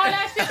 nigga. He got all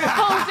that shit for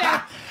food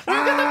stamps.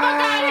 Nigga, get the fuck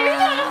out of here. He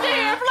gonna sit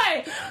here and play.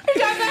 He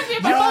got that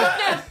shit for food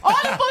stamps.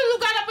 All the food you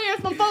got up here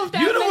is from food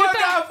stamps. You the nigga. one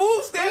got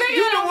food stamps. Nigga,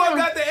 You the one no.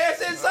 got the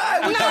SSI.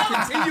 We No. got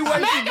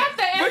continuation. Man got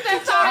the What you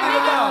SSI, talking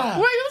nigga. about?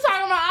 What you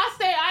talking about?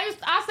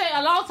 I said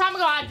a long time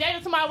ago I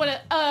dated somebody with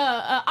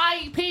a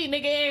IEP,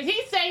 nigga, and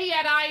he said he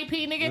had an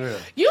IEP, nigga. Yeah.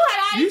 You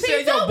had IEP You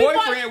said too your before-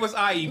 boyfriend was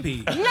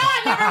IEP. No,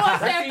 I never was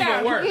That's said even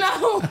that. worse.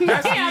 No,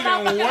 That's he a even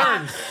motherfucking lie.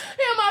 worse.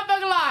 He a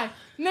motherfucking lie,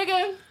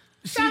 nigga.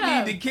 She Shut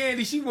up. need the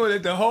candy. She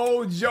wanted the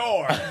whole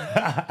jar.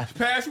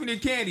 Pass me the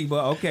candy,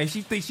 but okay.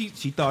 She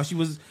thought she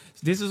was.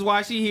 This is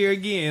why she here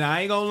again.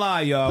 I ain't gonna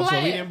lie, y'all. Play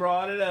So we it. didn't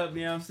brought it up.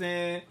 You know what I'm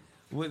saying?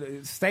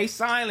 Stay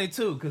silent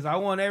too, cause I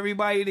want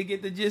everybody to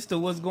get the gist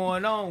of what's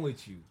going on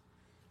with you.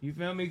 You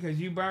feel me? Cause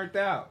you burnt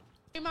out.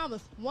 Baby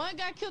mamas. One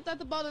got killed at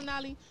the bowling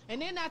alley,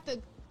 and then at the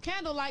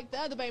candlelight, the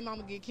other baby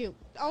mama get killed.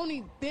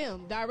 Only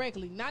them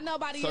directly, not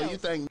nobody else. So you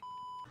think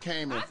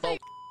came I and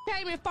think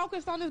came and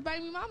focused on this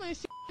baby mama and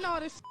shit, and all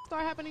this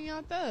start happening to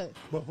Young Thug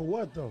But for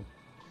what though?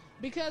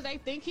 because they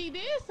think he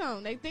did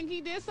something. They think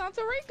he did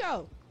something to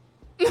Rico.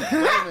 wait a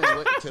minute,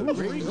 wait, to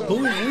Rico?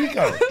 Who is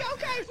Rico? Okay,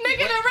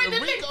 Nigga,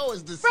 the Rico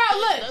is the Bro,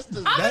 look. That's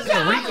the That's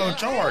a Rico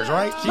charge,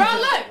 right? She- Bro,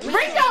 look,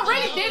 Rico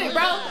really did it,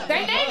 bro.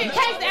 They named the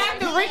case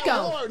after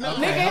Rico.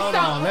 Nigga, hold so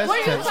on, let's what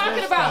are you let's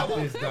talking stop about?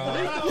 this,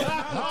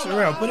 dog.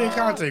 Terrell, put it in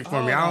context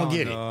for me. I don't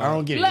get it. I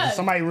don't get it. Look. Is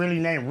somebody really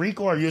named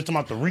Rico, or you talking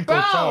about the Rico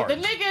Bro, charge? the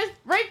niggas,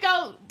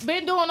 Rico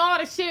been doing all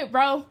the shit,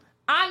 bro.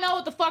 I know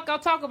what the fuck I'm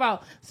talking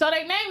about. So they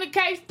named the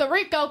case the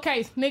Rico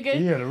case, nigga.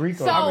 Yeah, the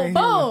Rico. So, I'm in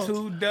here with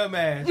boom. two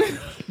dumbass.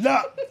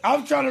 No,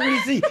 I'm trying to really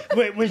see.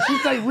 Wait, when she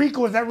say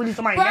Rico, is that really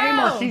somebody's Bro. name,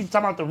 or she's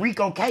talking about the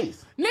Rico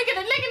case? Nigga,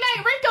 the nigga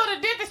named Rico that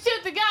did the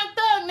shit to Young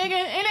Thug, nigga.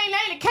 And they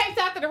named the case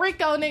after the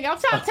Rico, nigga. I'm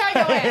trying to tell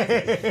your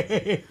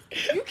ass.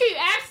 You keep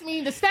asking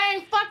me the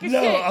same fucking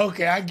No, shit.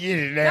 okay, I get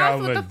it now.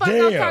 That's what the but fuck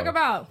damn. I'm talking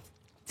about.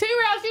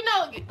 T-Rails, you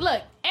know,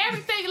 look,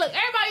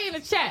 everybody in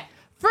the chat,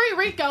 free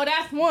Rico,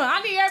 that's one.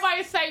 I need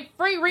everybody to say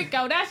free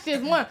Rico, that's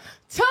just one.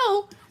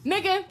 Two,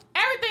 nigga,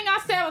 everything I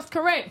said was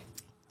correct.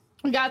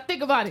 You gotta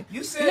think about it.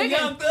 You said Nigga,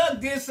 Young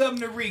Thug did something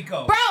to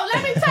Rico. Bro,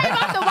 let me tell you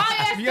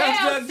about the Young YSL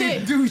Thug shit.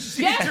 didn't do shit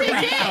Yes, to he Rico.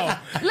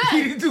 did. Look,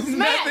 He didn't do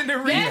Smack, nothing to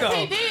Rico. Yes,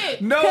 he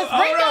did. No, because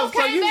hold Rico on, so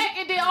came you- back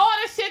and did all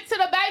the shit to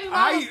the baby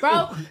mamas,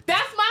 bro.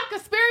 That's my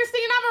conspiracy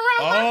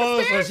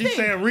Oh, so conspiracy. she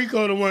saying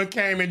Rico the one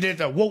came and did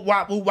the whoop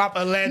wop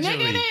allegedly.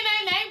 Nigga, then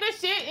they named the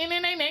shit, and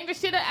then they named the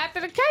shit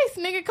after the case.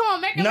 Nigga, come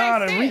on, make it No,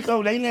 make the sense.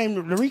 Rico, they named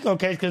the Rico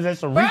case because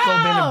that's a Rico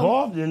been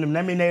involved in them.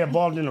 That mean they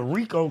involved in a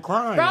Rico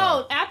crime.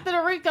 Bro, after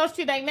the Rico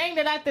shit, they named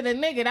it after the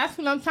nigga. That's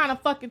what I'm trying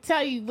to fucking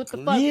tell you what the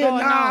fuck Yeah,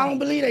 going on. I don't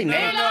believe they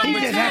named No, it. He but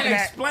just you happened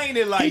to explain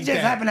it like He just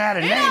that. happened to have a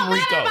It name don't matter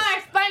Rico. if I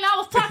explain. I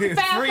was talking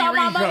fast Free on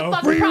my Rico.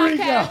 motherfucking Free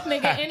podcast, Rico.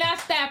 nigga. And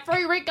that's that.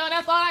 Free Rico.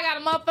 That's all I got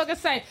to motherfucker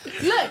say.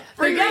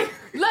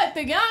 Look,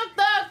 the Young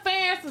Thug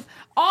fans is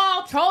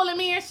all trolling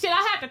me and shit.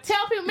 I had to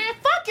tell people, man,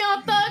 fuck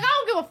Young Thug. I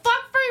don't give a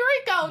fuck. Free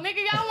Rico,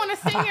 nigga. Y'all want to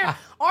sit here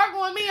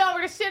arguing me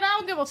over the shit? I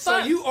don't give a So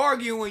fuck. you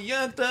arguing with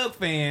Young Thug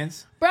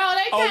fans Bro,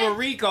 they can't. over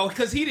Rico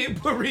because he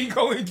didn't put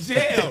Rico in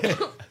jail.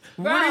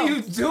 What are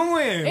you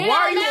doing? It Why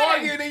are don't you matter.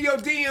 arguing in your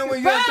DM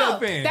with Bro, Young Thug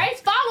fans? they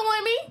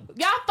following me.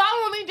 Y'all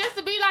following me just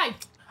to be like,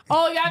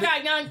 oh, y'all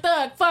got Young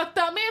Thug fucked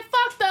up. Man,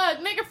 fuck Thug.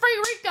 Nigga,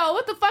 free Rico.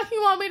 What the fuck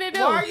you want me to do?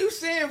 Why are you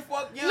saying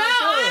fuck Young No, Thug?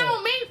 I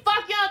don't mean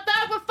fuck Young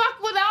Thug, but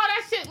fuck with all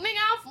that shit.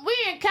 Nigga, we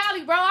in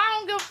Cali, bro. I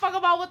don't give a fuck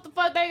about what the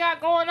fuck they got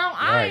going on.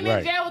 I ain't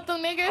in jail with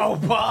them niggas. Oh,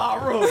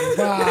 Baru.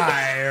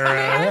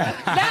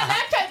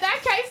 That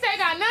case ain't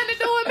got nothing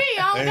to do with me.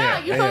 Oh,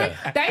 God. You feel me?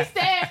 They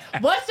said,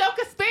 what's your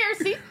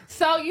conspiracy?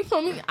 So, you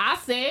feel me? I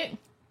said,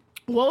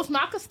 what was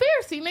my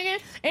conspiracy, nigga?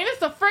 And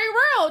it's a free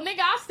world, nigga.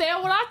 I said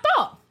what I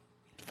thought.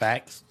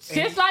 Facts.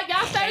 Just like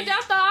y'all said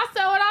y'all thought, I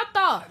said what I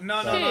thought. No,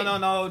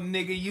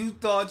 nigga. You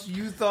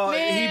thought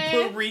Man.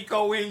 he put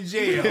Rico in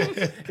jail.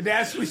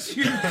 That's what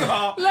you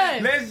thought.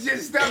 Look. Let's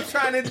just stop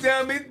trying to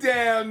dumb it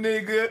down,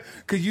 nigga.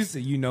 Cause you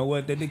said, you know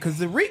what? Because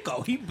the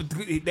Rico, they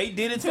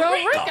did it to Real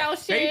Rico. Rico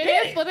shit, They it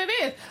did. is what it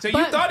is. So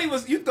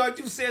But- you thought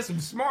you said some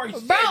smart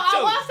shit. Bro, too.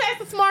 I was saying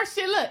some smart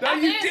shit. Look, No, at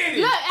the you end-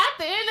 didn't. Look, at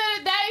the end of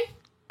the day,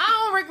 I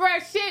don't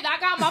regret shit. I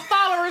got my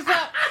followers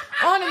up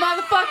on the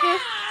motherfucking.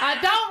 I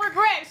don't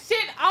regret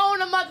shit on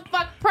the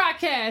motherfucking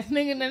podcast,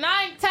 nigga. And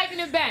I ain't taking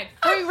it back.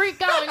 Free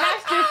Rico, and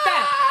that's just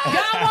that.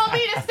 Y'all want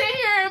me to sit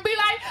here and be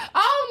like,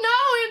 oh no,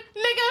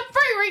 and nigga,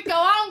 free Rico.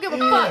 I don't give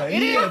a fuck. It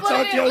is what talk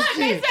it is. your Look,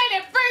 they shit. say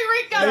that free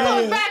Rico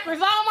goes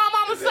backwards. All my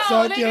mama's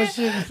soul, Talk your nigga.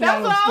 shit and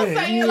That's what follow I'm fit.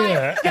 saying.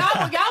 Yeah.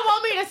 Like, y'all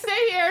want me to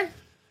sit here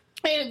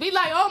and be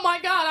like, oh my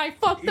God, I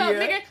fucked up, Yeah.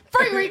 nigga.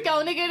 Free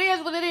Rico, nigga. It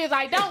is what it is.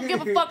 I don't give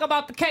a fuck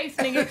about the case,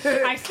 nigga.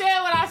 I said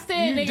what I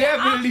said, You nigga.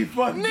 definitely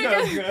fucked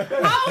nigga, up,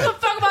 I don't give a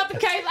fuck about the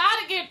case.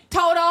 I'd get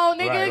told on,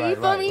 nigga. Right, you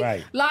feel right, me?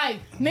 right. Like,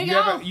 nigga,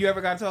 I don't- You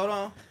ever got told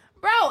on?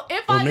 bro,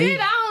 if I me? did,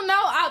 I don't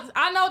know.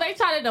 I know they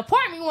tried to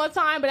deport me one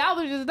time, but that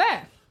was just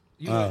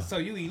that. So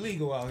you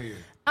illegal out here?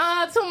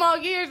 2 more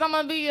years, I'm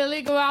gonna be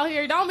illegal out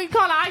here. Don't be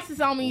calling ISIS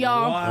on me,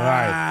 y'all.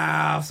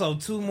 Wow. So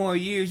 2 more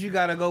years, you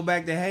gotta go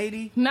back to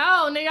Haiti?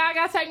 No, nigga, I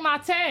gotta take my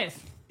test.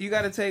 You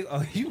gotta take.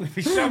 Oh, you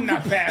sure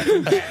not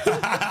passing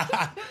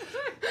that.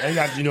 They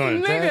got you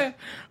doing a Nigga, test.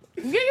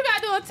 you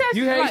gotta do a test.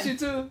 You like- Haitian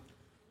too?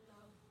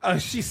 Oh,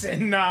 she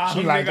said nah.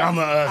 She like, nigga, I'm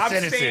a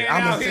citizen. staying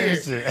I'm a out here.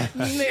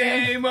 citizen.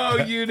 Shame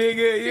on you,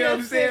 nigga. You know what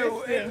I'm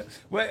saying? Citizen.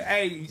 What?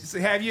 Hey, so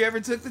have you ever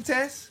took the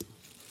test?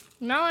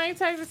 No, I ain't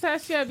taking the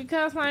test yet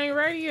because I ain't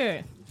ready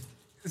yet.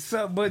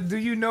 So, but do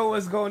you know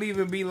what's gonna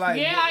even be like?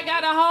 Yeah, I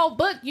got a whole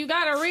book. You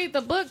gotta read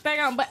the book.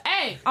 But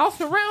hey, on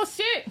some real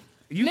shit,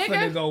 You nigga.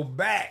 finna go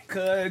back,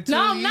 cuz 2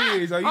 No, I'm not.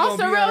 years, or you On gonna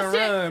some be on real a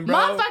shit. run, bro.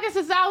 Motherfuckers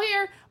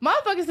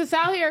is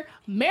out here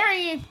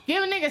marrying,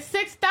 giving niggas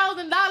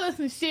 $6,000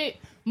 and shit,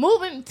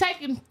 moving,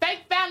 taking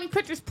fake family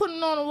pictures,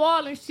 putting on the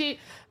wall and shit,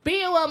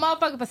 being with a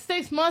motherfucker for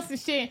 6 months and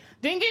shit,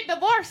 then get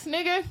divorced,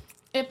 nigga.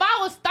 If I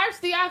was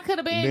thirsty, I could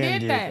have been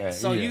did that.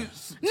 So Yeah. you,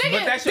 Nigga,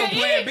 but that's your the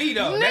plan B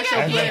though. That's your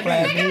Nigga, plan B.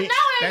 plan Nigga, B. no, ain't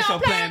That's no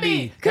your plan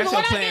B. 'Cause That's your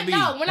when I plan get- B.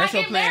 No, when That's I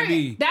your get plan married,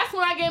 B. that's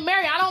when I get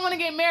married. I don't want to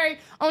get married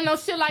on no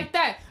shit like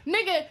that.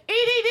 Nigga,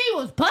 EDD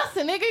was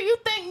busting, nigga. You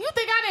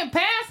think I didn't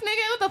pass,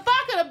 nigga? What the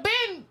fuck could have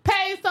been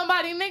paid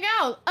somebody, nigga?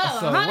 I was up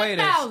So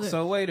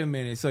 $100,000. wait a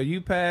minute. So you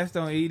passed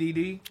on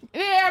EDD?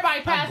 Yeah, everybody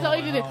passed on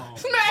EDD. home.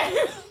 Smack.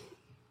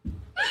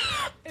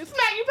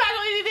 Smack, you passed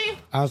on EDD?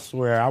 I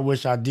swear, I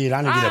wish I did.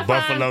 I didn't get a I'm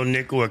Buffalo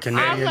nickel or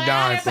Canadian I'm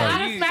dime fine. for I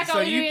you. done smack So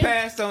on you EDD.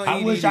 passed on EDD?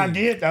 I wish I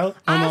did though. On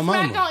I my done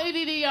smack mama. on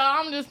EDD, y'all.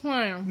 I'm just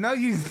playing. No,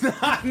 you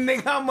not,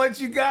 nigga. How much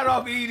you got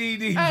off EDD?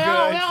 Hey,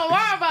 don't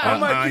worry about How it.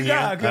 much you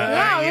got, cuz? No,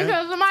 Yeah.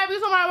 because there might be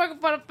somebody working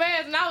for the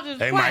feds, and I was just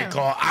They playing. might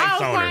call I ICE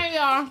was on her. playing,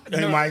 y'all.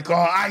 They might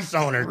call ICE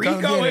on her. Come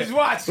Rico get is it.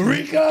 watching.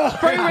 Rico.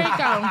 Free Rico.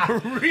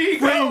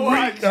 Rico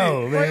watching.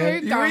 Rico, man. Free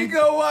Rico.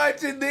 Rico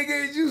watching,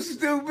 nigga. You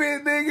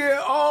stupid nigga.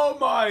 Oh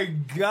my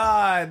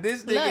God.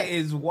 This nigga Look.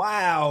 is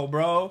wild,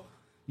 bro.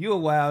 You a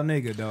wild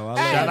nigga, though. I love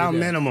Hey. Shout you out guys.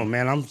 Minimal,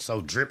 man. I'm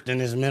so dripped in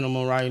this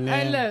Minimal right now.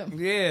 Hey, look.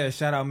 Yeah,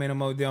 shout out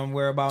Minimal. Don't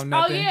worry about Oh,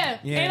 nothing. yeah.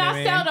 You And know what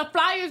I sell the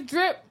flyers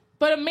drip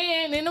for the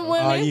men and the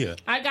women. Oh, yeah.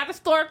 I got a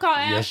store called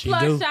Yes, you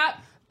AshBash do. Shop.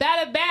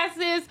 Battle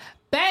Basses,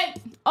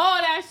 all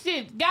that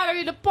shit.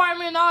 Gallery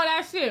department, all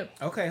that shit.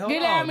 Okay, hold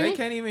Get at on. me. They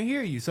can't even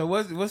hear you. So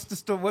what's the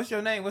store? What's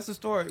your name? What's the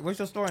store? What's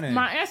your store name?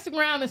 My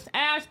Instagram is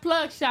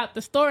AshPlugShop,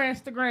 the store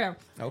Instagram.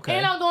 Okay.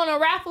 And I'm doing a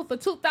raffle for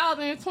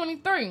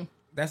 2023.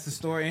 That's the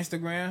store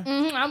Instagram.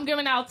 I'm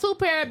giving out 2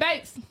 pair of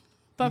baits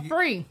for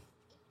free.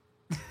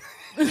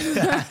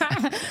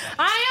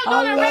 I am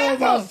doing a I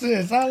love raffle. my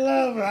sis. I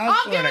love her.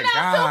 I'm giving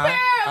out superheroes.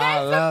 They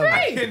I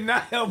for free.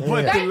 cannot help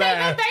but They to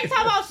laugh. think they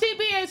talk about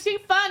she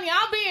funny.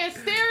 I'm being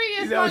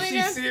serious, No, my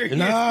she's nigga. serious.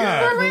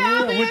 Nah, For real,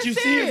 I'm being what you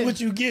see serious. is what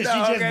you get. No, She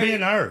just okay.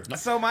 being her.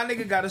 So my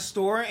nigga got a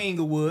store in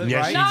Inglewood, Yeah,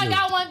 right? she No, I do.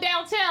 got one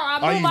downtown. I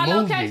Oh, moved you my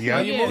moved it, location. yeah.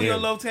 Oh, you moved Yeah. your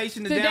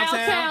location to To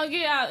downtown?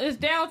 yeah, it's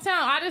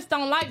downtown. I just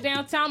don't like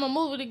downtown. I'm gonna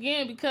move it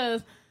again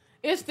because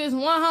it's this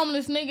one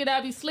homeless nigga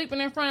that be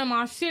sleeping in front of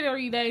my shit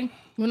every day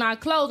when I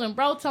close. And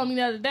bro told me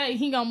the other day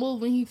he gonna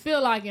move when he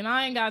feel like it. And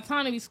I ain't got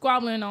time to be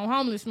squabbling on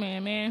homeless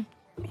man.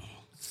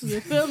 You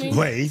feel me?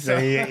 Wait, he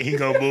say he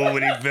gonna move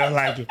when he feel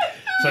like it.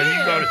 So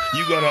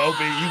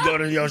you go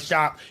to your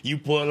shop, you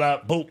pull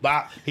up, boop,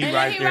 bop, he And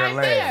right then he there right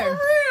laying. there.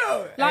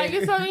 Real. Like,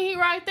 you feel me? He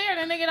right there.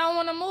 The nigga don't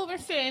want to move and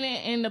shit.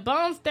 And the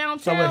bums downtown,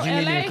 So what, you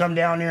need LA. to come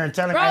down there and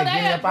tell him, Bro, hey, they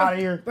get me up out of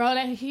here? Bro,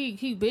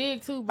 he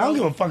big too, bro. I don't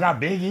give a fuck how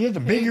big he is. The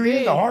bigger he is,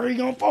 big. the harder he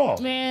gonna fall.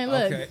 Man,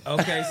 look.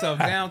 Okay. So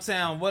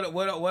downtown, what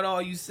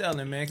all you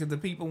selling, man? Because the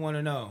people want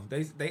to know.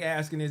 They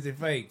asking, is it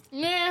fake?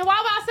 Man, why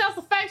would I sell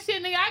some fake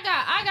shit, nigga?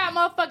 I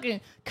got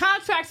motherfucking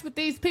contracts with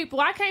these people.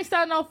 I can't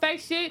sell no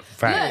fake shit.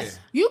 Facts. Look,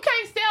 you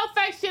can't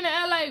sell fake shit in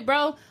LA,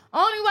 bro.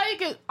 Only way you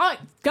can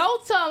go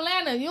to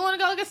Atlanta. You want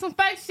to go get some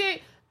fake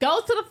shit? Go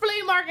to the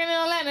flea market in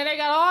Atlanta. They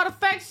got all the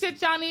fake shit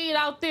y'all need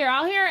out there.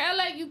 Out here in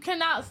LA, you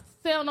cannot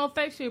sell no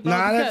fake shit, bro.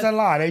 Nah, because- that's a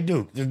lie. They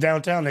do. Just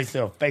downtown, they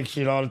sell fake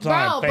shit all the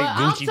time. Bro, Fake but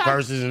I'm Gucci talking-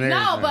 purses and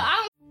everything. No, but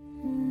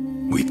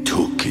I'm We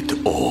took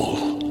it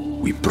all.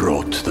 We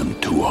brought them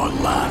to our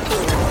land.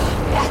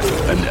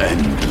 An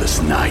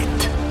endless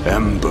night,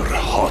 ember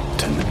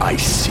hot and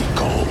icy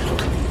cold.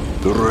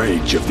 The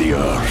rage of the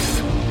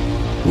earth.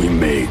 We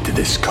made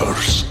this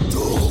curse.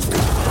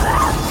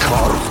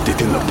 Carved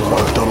it in the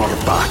blood on our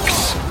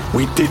backs.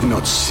 We did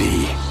not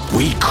see.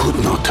 We could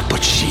not,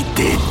 but she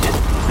did.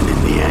 And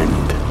in the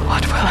end,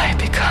 What will I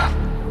become?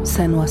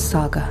 Senwa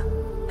Saga.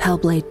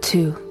 Hellblade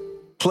 2.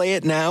 Play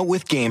it now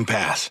with Game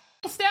Pass.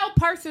 don't sell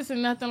purses or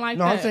nothing like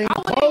No, that. I'm saying I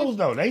wouldn't clothes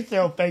though. They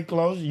sell fake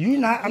clothes.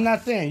 I'm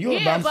not saying you.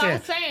 Yeah, but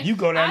I'm saying you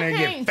go down I there and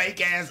get can't-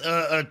 fake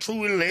ass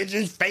True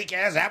Religions, fake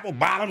ass apple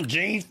bottom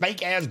jeans,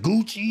 fake ass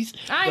Gucci's.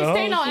 I the ain't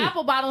seen whole no shit.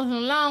 apple bottles in a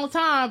long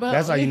time, but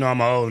That's how you know I'm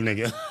an old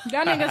nigga.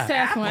 that nigga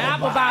said some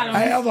apple bottoms.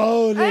 I am an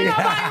old Ain't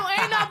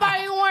nigga.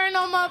 nobody wearing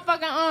no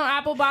motherfucking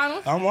apple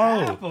bottoms. I'm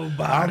old. Apple I'm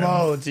bottoms.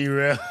 old,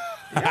 T-Real.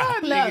 Y'all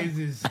niggas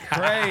is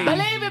crazy.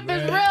 Believe if it's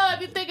man. real, if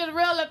you think it's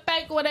real or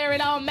fake or whatever, it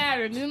don't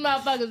matter. These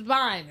motherfuckers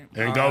buying it.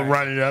 And go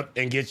run it up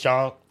and get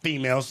y'all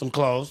females some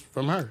clothes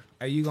from her.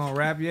 Are you gonna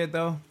rap yet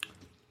though?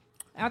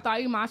 I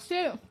thought you my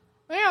shit.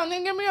 Damn,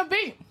 nigga, give me a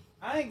beat.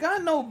 I ain't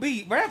got no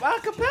beat. Rap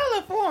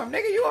acapella for him,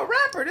 nigga. You a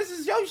rapper. This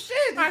is your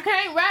shit. I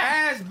can't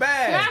rap.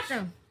 AshBash. Smack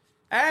him.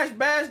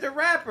 AshBash the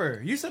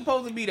rapper. You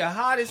supposed to be the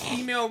hottest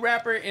female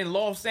rapper in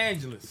Los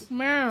Angeles.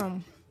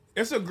 Man.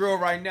 It's a girl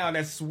right now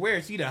that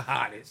swears she the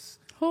hottest.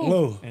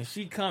 Who? And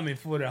she coming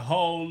for the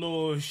whole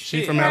little shit.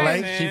 She from you know LA? what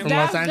I'm She saying? from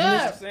That's Los good.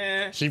 Angeles?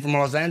 Saying? She from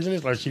Los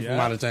Angeles or she from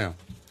Yeah. out of town?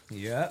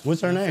 Yeah.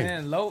 What's her You know name?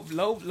 what I'm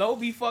saying? Low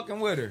be fucking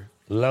with her.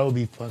 Low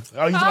be fucked.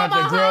 Oh, you talking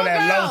about the girl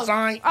that Low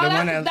signed? Oh, The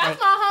one that's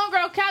my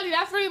homegirl, Kelly.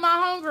 That's really my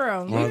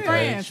homegirl. We Okay.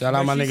 friends. Shout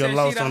out my But she nigga said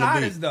Los she the on the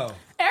hottest beat. though.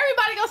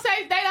 Everybody gonna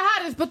say they the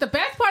hottest, but the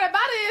best part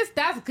about it is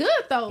that's good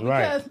though.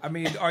 Right. Because I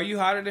mean, are you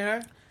hotter than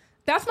her?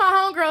 that's my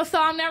homegirl,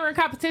 so I'm never in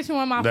competition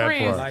with my That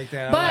friends. part. Like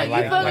that. But I you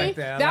like feel that. I me? like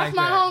that. I That's like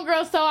my that.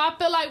 homegirl, so I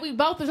feel like we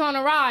both is on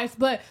the rise.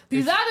 But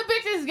these other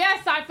bitches,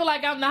 yes, I feel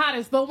like I'm the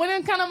hottest. But when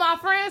it comes to my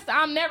friends,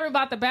 I'm never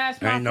about to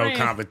bash my Ain't no friends.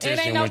 competition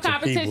It ain't no with your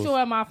competition peoples.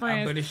 with my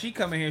friends. But if she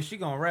come in here, she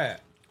gonna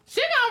rap. She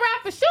gonna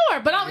rap for sure,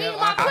 but I'm Yeah, eating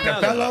my acapella.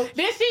 Twizzlers.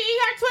 Did she eat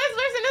her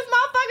Twizzlers in this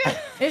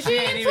motherfucker? Is she She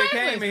ain't eating even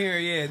came in Twizzlers? here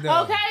yet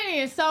though. Okay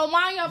then, so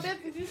mind your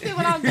business. You see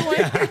what I'm doing?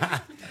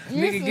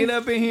 Nigga, get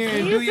up in here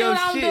and You do see your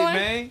what I'm shit, doing?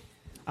 man.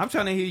 I'm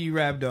trying to hear you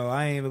rap though.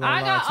 I ain't even gonna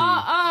I lie got to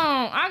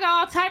you. I got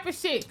all type of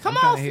shit. Come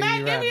I'm on, tryna hear Smack,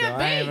 you give rap, me a though.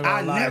 I ain't beat. even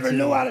I lie never to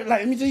knew you. how to, like,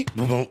 let me see.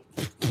 Boom, boom.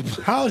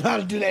 I don't know how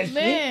to do that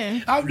Man.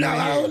 shit. I don't know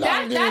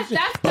how to do that shit.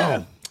 That's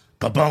Boom,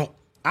 ba-boom.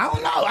 I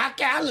don't know. I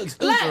can't look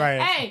stupid Look, right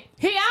now. hey,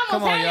 he Come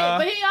almost on, had y'all.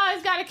 it, but he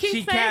always got to keep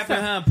She saying capping,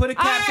 something. huh? Put a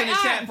caps in the All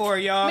right, chat for her,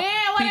 y'all. Man,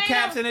 what He ain't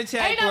caps no- in the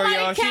chat ain't for her, nobody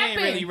y'all. She ain't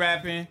capping. really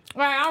rapping.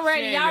 All right, I'm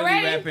ready. She ain't Y'all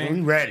really ready? rapping.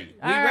 We ready.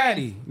 We All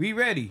ready. We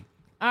ready.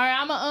 All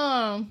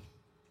right,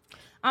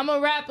 I'ma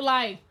rap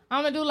like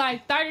I'ma do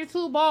like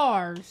 32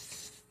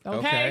 bars.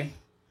 Okay.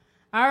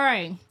 All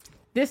right.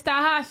 This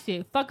that hot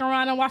shit. Fuck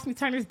around and watch me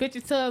turn this bitch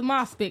into a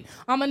mop stick.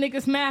 All my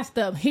niggas masked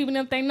up, even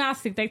if they not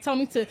sick. They told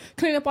me to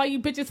clean up all you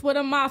bitches with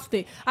a mop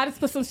stick. I just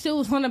put some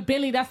shoes on a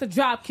Bentley, that's a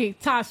drop kick,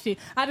 top shit.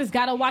 I just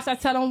gotta watch, I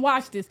tell them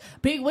watch this.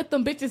 Big with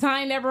them bitches,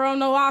 I ain't never on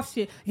no off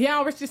shit. Yeah,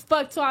 I'm rich as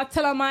fuck, so I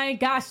tell them I ain't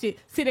got shit.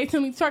 See, they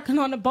tell me twerking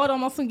on the boat,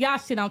 I'm on some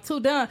yacht shit. I'm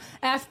too done.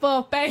 Ask for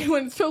a fade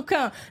when the truth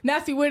come.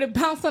 Nasty with a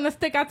bounce on the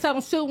stick, I tell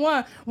them shoot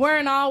one.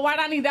 Wearing all white,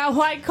 I need that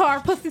white car.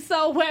 Pussy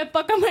so wet,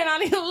 fuck them in, I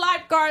need a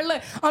lifeguard.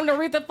 Look, I'm the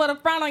reason for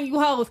the frown on you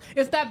hoes.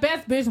 It's that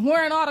best bitch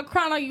wearing all the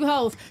crown on you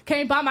hoes.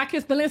 Can't buy my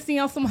kiss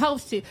Balenciaga on some hoe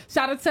shit.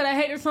 Shout out to the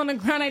haters on the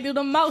ground, they do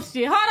the most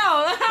shit.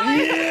 Hold on.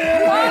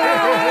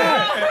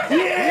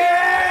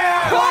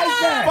 Yeah! I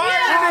like that.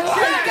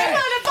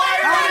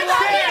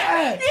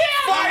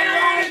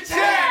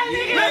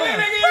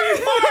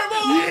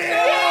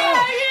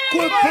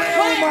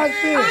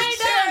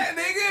 Chat,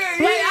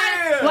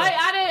 nigga.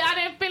 I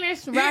didn't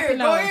finish rapping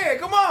go ahead.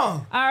 Come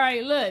on. All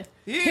right, look.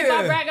 Keep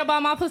on bragging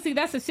about my pussy.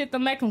 That's the shit that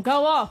make them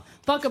go off.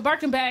 Fuck a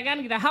Birkin bag. I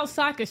need a house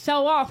so I can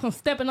show off. I'm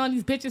stepping on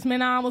these bitches,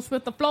 man. I almost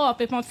ripped the floor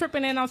up. If I'm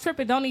tripping, then I'm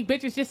tripping. Don't need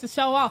bitches just to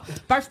show off.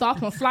 First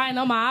off, I'm sliding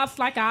on my ops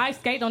like an ice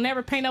skate. Don't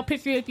ever paint no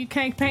picture if you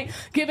can't paint.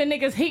 Giving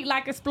niggas heat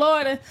like it's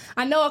Florida.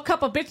 I know a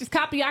couple bitches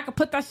copy. I can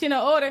put that shit in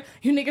order.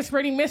 You niggas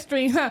pretty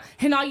mystery, huh?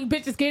 And all you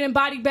bitches getting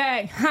body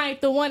bag. I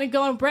ain't the one to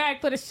go and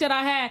brag for the shit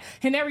I had.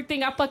 And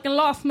everything I fucking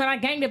lost, man. I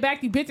gained it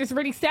back. These bitches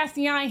really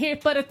sassy. I ain't here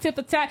for the tip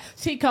attack.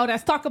 Chico,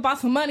 that's talk about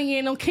some money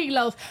and them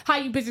kilos. How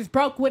you bitches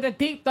broke with a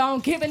deep thong.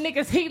 Giving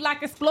niggas heat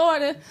like it's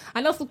Florida.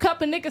 I know some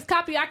couple niggas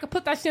copy. I could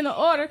put that shit in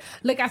order.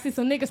 Look, I see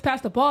some niggas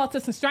pass the ball to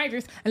some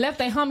strangers and left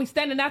their homies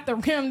standing at the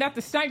rim. At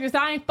the strangers,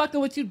 I ain't fucking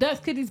with you,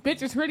 Dust, cause these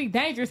bitches really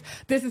dangerous.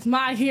 This is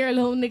my here,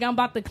 little nigga. I'm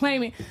about to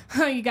claim it.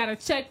 You gotta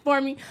check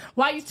for me.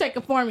 Why you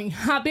checking for me?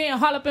 I been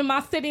haul up in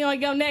my city on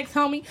your next,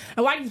 homie.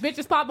 And why these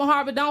bitches popping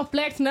hard but don't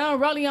flex? None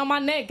rolling on my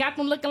neck. Got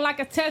them looking like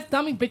a test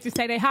dummy. Bitches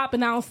say they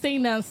hopping. I don't see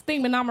nothing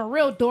steaming. I'm a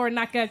real door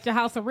knock at your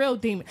house, a real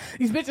demon.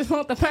 These bitches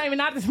want the fame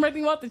and I just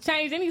really want the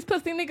change. And these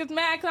pussy niggas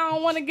mad cause I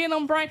don't want to get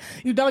them brain.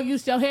 You don't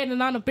use your head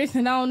and I'm a bitch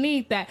and I don't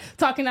need that.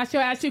 Talking out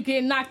your ass, you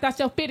get knocked out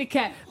your fitty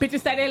cat.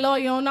 Bitches say they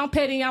loyal and I'm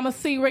petty. I'ma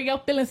see where your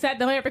feelings at.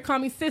 Don't ever call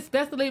me sis.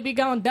 Best believe we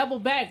gon' double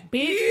back,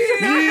 bitch.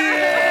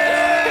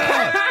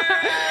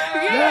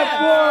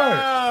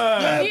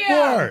 That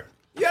part.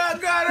 Y'all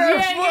got her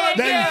fucked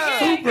up.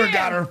 Super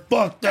got her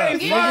fucked up.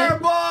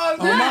 Fireballs.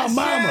 On my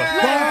mama.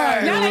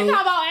 Fire. Now they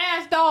talk about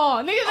ass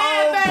dog. Niggas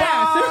ass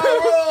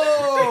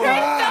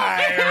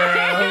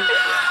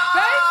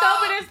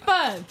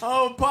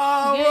Oh,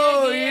 Paul,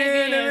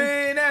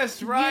 yeah.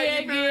 That's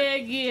right.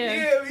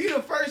 Yeah. You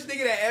the first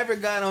nigga that ever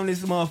got on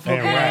this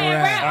motherfucker.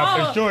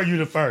 Rap. For sure, you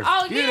the first.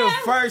 Oh, you the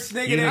first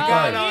nigga that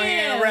got on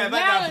here and rap.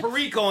 I got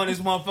Perico on this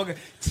motherfucker.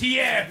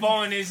 TF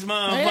on this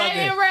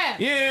motherfucker. Rap.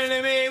 You know what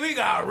I mean? We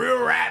got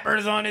real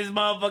rappers on this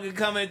motherfucker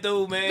coming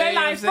through, man. They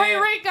like Free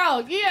Rico.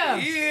 Yeah.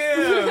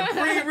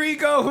 Free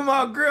Rico for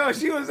my girl.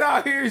 She was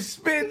out here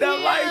spitting up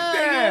like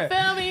that. You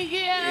feel me?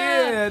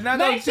 Yeah. Now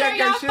go check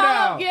that shit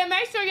out. Yeah,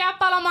 make sure y'all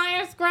follow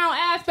my Instagram,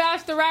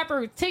 AshBash the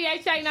rapper.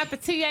 THA, not the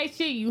THE.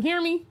 You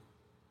hear me?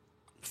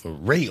 For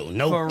real.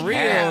 No For real.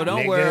 cap,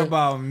 Don't nigga. worry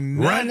about nothing.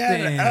 Run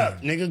that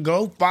up, nigga.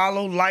 Go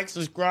follow, like,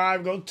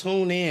 subscribe. Go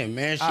tune in,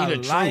 man. She the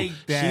truth.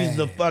 She's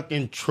the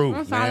fucking truth,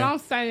 That's man. all I'm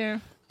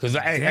saying. Cause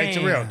hey,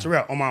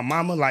 Terrell, on my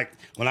mama, like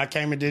when I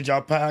came and did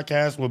y'all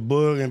podcast with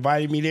Bug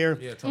invited me there,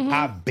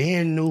 I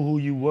been knew who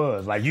you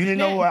was. Like you didn't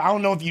know. I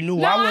don't know if you knew.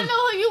 No, I knew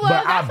who you was.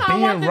 But That's how I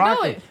wanted to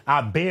do it.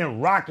 I been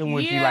rocking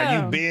with you. Like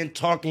you been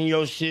talking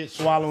your shit,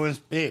 swallowing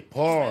spit.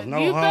 Pause. No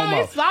you homo. Feel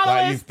me? Swallowing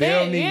Like you feel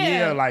spit, me?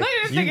 Yeah. Like look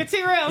at this nigga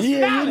Terrell.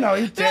 Yeah, you know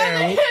he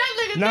terrible.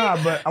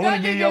 Nah, but I want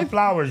to give you your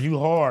flowers. You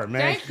hard,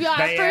 man. Thank you.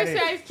 I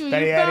appreciate you.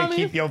 Stay You at feel it. me?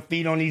 Keep your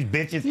feet on these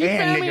bitches You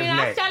and feel me? niggas' And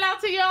I neck. shout out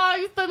to y'all.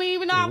 You feel me?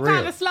 Even though I'm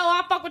kind of slow,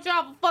 I fuck with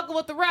y'all for fucking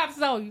with the rap.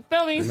 So you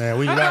feel me? Man,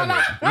 we love it.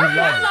 That's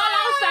all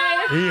I'm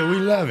saying. Yeah, we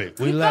love it.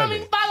 We love feel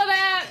me? it. Follow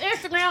that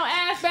Instagram,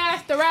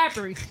 AshBash the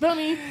rapper. You feel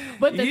me?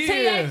 But the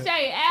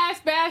THA,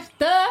 AshBash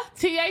the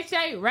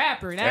THA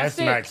rapper. That's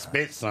it. Like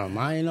spit something.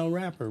 I ain't no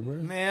rapper, bro.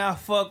 Man, I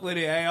fuck with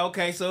it. Hey,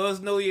 okay, so it's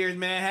New Year's,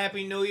 man.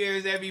 Happy New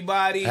Year's,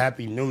 everybody.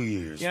 Happy New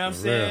Year's. You know what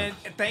I'm saying?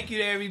 Thank you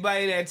to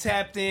everybody that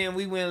tapped in.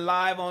 We went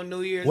live on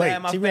New Year's. Wait, I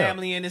had my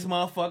family in this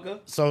motherfucker.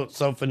 So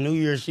for New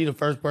Year's, she the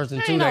first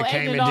person too that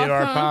came and did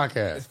our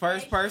podcast. It's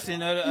first person.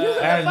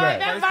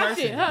 That's my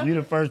shit, huh? You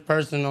the first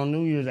person on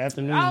New Year's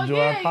after New Year's to do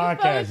our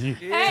podcast.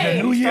 Hey,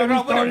 the New Year we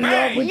started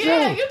off with you.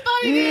 Yeah, you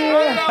feel me?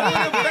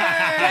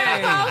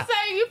 That's all I'm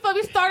saying. You feel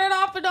me? Started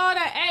off and all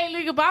that. Hey,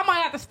 nigga, but I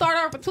might have to start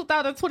over for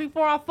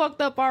 2024. I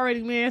fucked up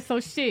already, man. So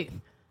shit,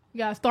 you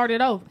gotta start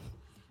it over.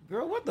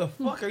 Girl, what the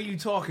fuck are you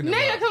talking about?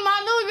 Nigga, cause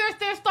my New Year's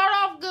didn't start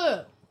off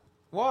good.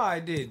 Why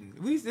didn't?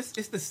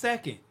 It's the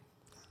second.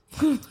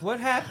 What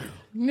happened?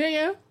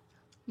 Nigga,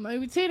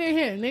 maybe T in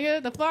here.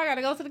 Nigga, the fuck, I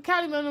gotta go to the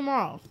county building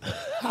tomorrow.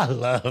 I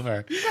love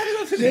her. You gotta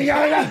go to the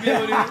county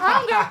building. I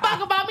don't give a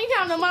fuck about me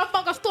having the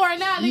motherfucker store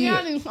now. Nigga,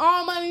 I need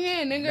all money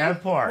in, nigga.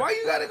 That part. Why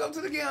you gotta go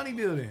to the county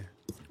building?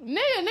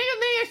 Nigga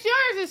need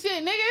insurance and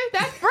shit, nigga.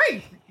 That's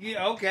free.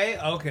 Yeah,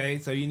 okay.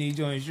 So you need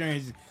your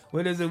insurance.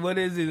 What is it? What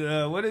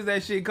is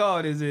that shit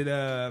called? Is it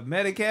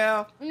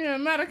Medi-Cal? Yeah,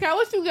 Medi-Cal.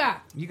 What you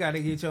got? You gotta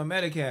get your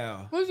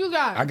Medi-Cal. What you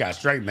got? I got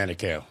straight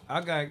Medi-Cal.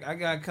 I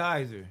got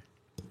Kaiser.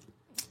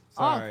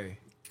 Sorry.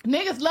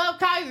 Niggas love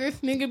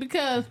Kaisers, nigga,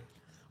 because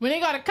when they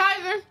go to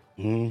Kaiser,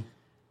 and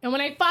when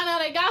they find out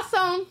they got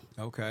something,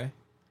 okay,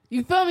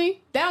 you feel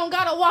me? They don't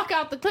gotta walk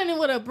out the clinic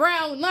with a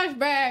brown lunch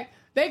bag.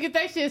 They get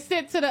that shit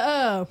sent to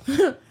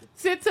the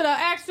sent to the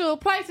actual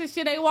place and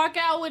shit. They walk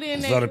out with it.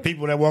 And So the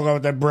people that walk out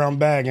with that brown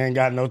bag ain't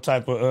got no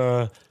type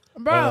of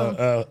they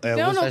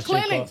don't know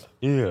clinics.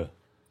 Yeah.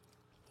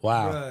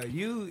 Wow.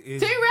 T-Rail used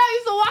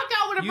to walk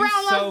out with a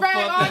brown lunch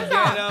bag all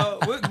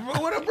the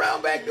time. What a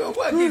brown bag doing?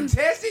 What? Getting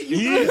tested? You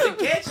used to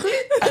catch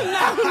shit?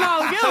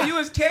 No, So you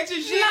was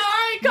catching shit? No,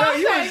 I ain't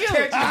catching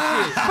shit.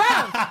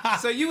 Bro,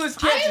 So you was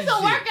I catching used to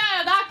shit. work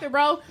at a doctor,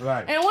 bro.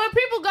 Right. And when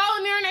people go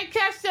in there and they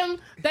catch them,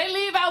 they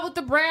leave out with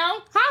the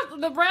brown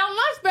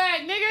lunch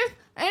bag, niggas.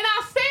 And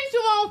I seen you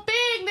on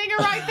Fig, nigga,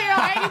 right there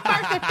on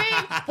 81st and Fig,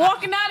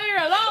 walking out of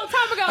there a long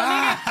time ago,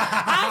 nigga.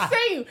 I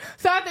see you.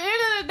 So at the end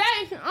of the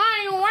day,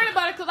 I ain't even worried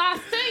about it because I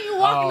seen you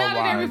walking out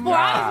of there before.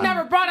 I just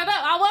never brought it up.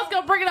 I was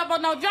going to bring it up on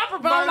no jumper,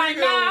 but I'm like,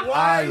 nah.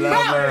 I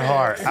love her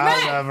heart.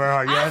 I love her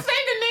heart. I Yes.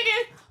 seen the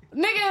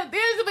nigga,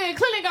 there used to be a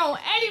clinic on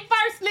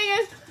 81st,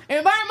 niggas,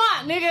 in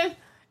Vermont, niggas,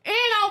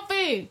 and on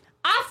Fig.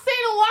 I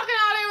seen him walking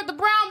out there with the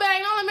brown bag.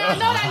 And only man I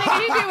know that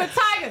nigga, he be with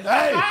Tigers.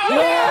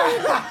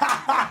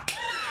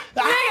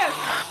 Nigga,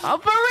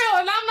 for real,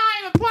 and I'm not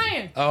even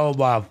playing. Oh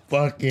my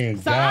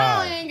fucking So I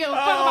God. don't even give a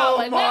fuck about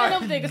what none of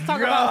them niggas talk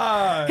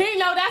about. He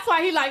know that's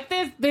why he like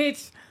this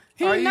bitch.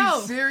 He Are know.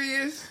 you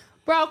serious?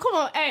 Bro, come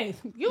on, hey,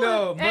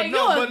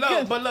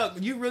 But look,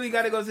 you really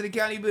got to go to the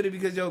county building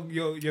because your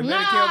Medicare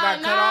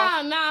got cut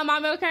off. Nah, my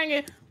Medicare ain't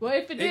get. Well,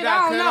 if it did, got I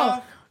don't cut know.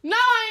 off? No,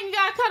 I ain't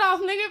got cut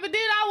off, nigga. If it did,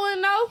 I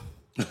wouldn't know.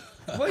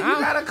 Well, you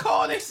gotta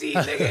call and see,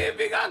 nigga, if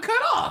it got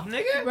cut off,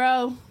 nigga.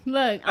 Bro,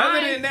 look.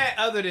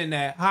 Other than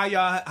that, how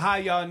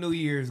y'all New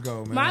Year's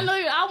go, man? My New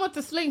Year, I went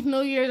to sleep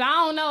New Year's. I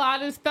don't know. I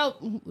just felt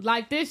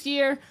like this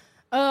year,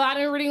 I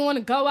didn't really want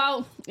to go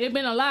out. It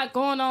been a lot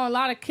going on, a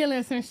lot of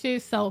killings and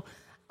shit. So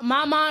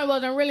my mind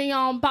wasn't really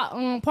on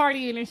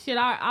partying and shit.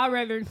 I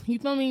rather, you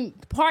feel me?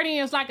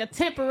 Partying is like a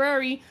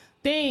temporary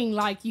thing,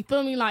 like, you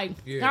feel me? Like,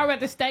 I'd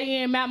rather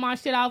stay in, map my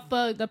shit out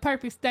for the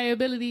perfect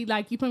stability,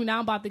 like, you feel me, that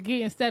I'm about to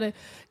get, instead of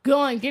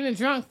getting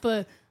drunk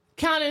for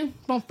counting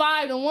from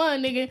 5 to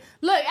 1, nigga.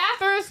 Look,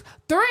 after it's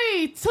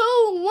 3,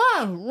 2,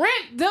 1,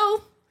 rent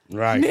due.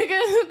 Right. Nigga,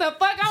 the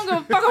fuck, I don't give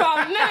a fuck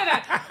about none of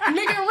that.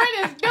 Nigga,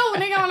 rent is due,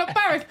 nigga, on the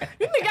 1st.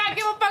 You think I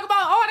give a fuck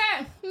about all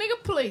that?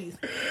 Nigga, please.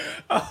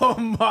 Oh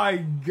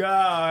my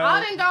God. I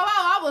didn't go out,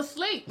 I was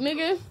asleep,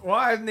 nigga.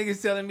 Why is niggas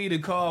telling me to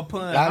call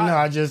Pun? I know,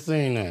 I just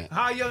seen that.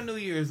 How your New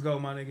Year's go,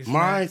 my nigga?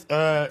 Mine,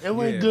 it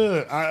went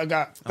good. I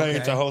got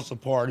paid to host a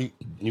party.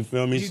 You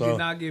feel me? You did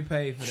not get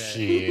paid for that.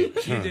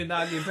 Shit. You did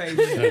not get paid for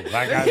that.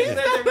 Like I said.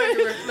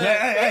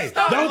 Hey,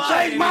 don't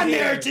change my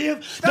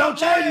narrative. Don't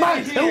change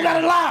my. Who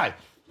got to lie?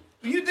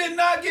 You did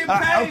not get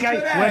paid for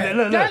that. Wait,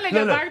 look. He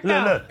did not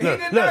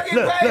get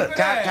paid for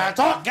that. Can I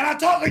talk? Can I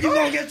talk or you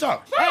gonna get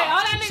talk? Hey,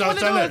 all that nigga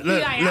wanna do is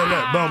be like,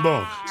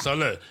 boom.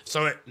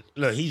 So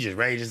look, he just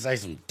ready to say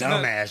some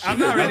dumbass shit. I'm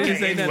not ready to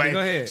say nothing.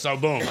 Go ahead. So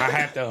boom, I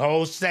had the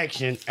whole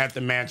section at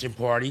the mansion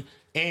party,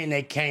 and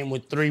they came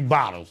with 3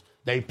 bottles.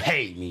 They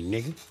paid me,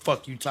 nigga.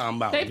 Fuck you talking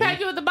about? They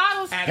paid you with the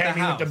bottles? At Paid the me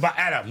house. with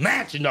at a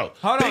mansion though.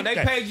 Hold on, they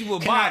paid you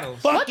with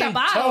bottles. What the Fucking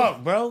bottles?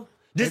 talk, bro.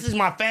 This is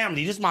my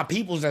family. This is my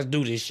peoples that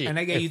do this shit. And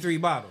they gave you 3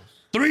 bottles.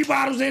 3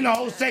 bottles in the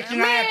whole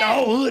section. I had the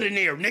whole hood in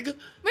there, nigga. Man,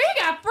 he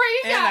got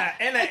free.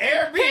 And an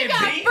Airbnb. He got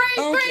free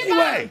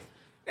bottles.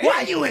 Wait.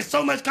 Why you in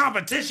so much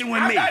competition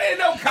with me? I'm not in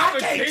no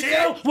competition. I can't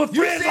tell. With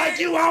friends like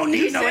you, I don't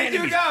need no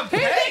enemies. You got He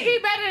think paid. he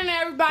better than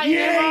everybody.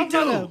 Yeah, he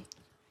motherfucker. do.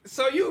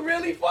 So you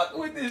really fucking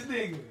with this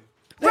nigga?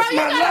 That's Bro,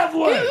 my loved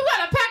one. You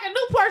got a pack of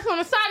Newports on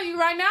the side of you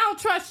right now. I don't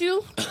trust you.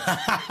 Look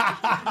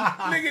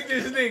at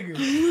this nigga.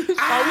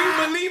 Are we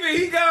believing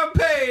he got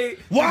paid?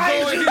 Why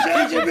is you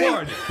judging me?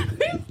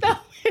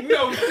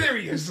 No,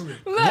 seriously.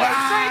 Look,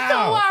 straight to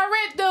our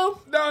rent, dude.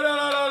 No.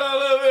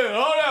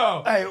 Hold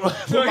on. Hey,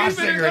 put my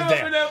cigarettes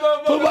down.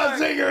 Put my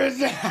cigarettes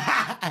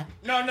down.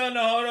 No.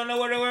 Hold on.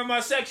 Where my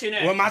section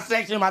at? Where my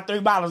section, my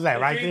 3 bottles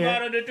at, right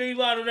there. The 3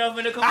 bottles up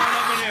in the come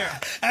up in there.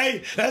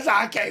 Hey, that's how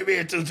I came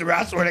in too, Terrell.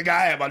 I swear to God,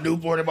 I had my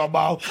Newport in my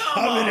mouth.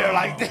 I'm in there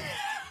like that.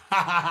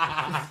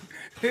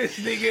 This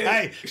nigga.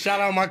 Hey, shout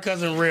out my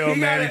cousin Real,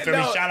 man. You feel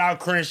me? Shout out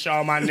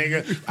Crenshaw, my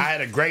nigga. I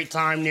had a great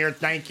time there.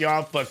 Thank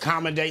y'all for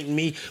accommodating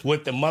me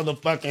with the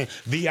motherfucking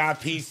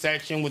VIP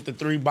section with the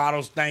 3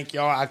 bottles. Thank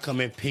y'all. I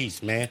come in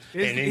peace, man.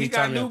 He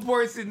got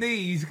Newports and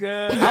these, cuz.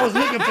 I was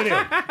looking for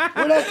them.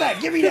 Where that's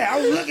at? Give me that. I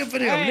was looking for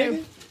them,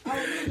 nigga.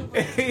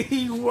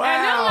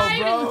 Wow,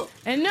 bro.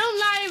 And them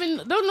not even,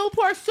 them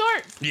Newport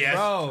shorts. Yes.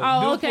 Bro,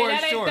 Oh, okay, Newport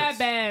that ain't shorts. that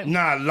bad.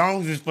 Nah, long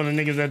as it's for the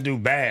niggas that do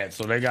bad,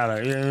 so they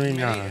gotta. You don't need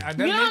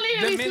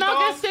to be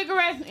smoking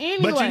cigarettes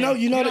anyway. But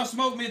you know don't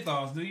smoke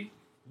menthols, do you?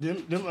 Them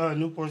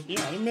Newports,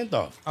 yeah, them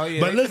menthol. Oh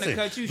yeah, but they listen, finna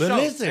cut you but short.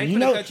 listen, They you finna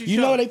know, cut you you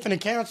know short. they finna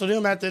cancel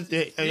them at this.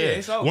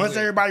 it's over Once with.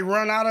 everybody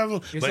run out of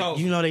them, It's but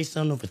over. you know they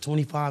selling them for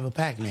 $25 a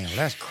pack now.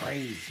 That's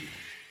crazy.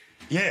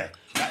 Yeah.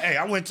 Hey,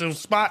 I went to the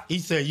spot. He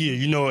said, "Yeah,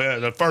 you know,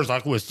 at first I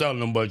quit selling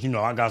them, but you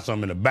know, I got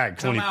some in the back,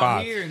 Come 25."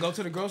 out here and go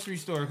to the grocery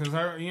store, cause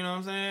you know what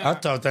I'm saying. I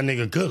told that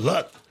nigga, "Good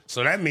luck."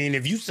 So that mean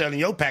if you selling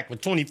your pack for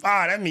 $25,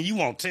 that mean you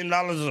want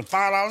 $10 and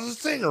 $5 a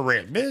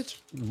cigarette, bitch.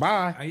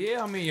 Bye.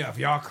 Yeah, I mean, if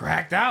y'all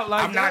cracked out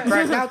like I'm that. not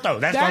cracked out though.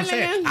 That's what I'm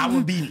saying. I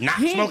would be not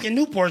smoking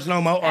Newports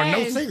no more or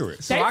no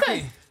cigarettes. So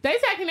they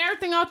taking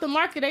everything off the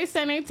market. They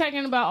saying they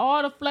taking about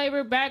all the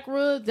flavor,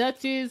 Backwoods,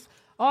 Dutchess,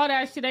 all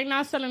that shit. They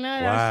not selling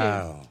none of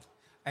that shit.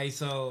 Hey,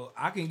 so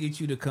I can get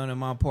you to come to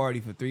my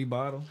party for 3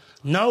 bottles?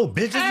 No,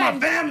 bitch, it's my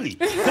family.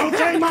 Don't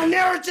change my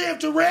narrative,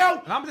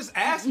 Terrell. I'm just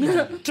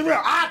asking.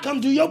 Terrell, I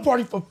come to your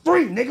party for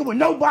free, nigga, with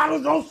no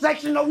bottles, no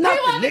section, no nothing,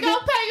 He want to nigga. go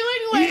pay you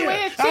anyway. came with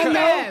his I cheap know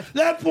ass.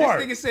 that part.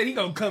 This nigga said he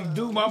gonna come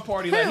do my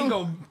party like he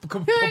gonna He ain't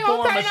perform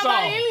gonna a take song.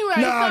 nobody anyway.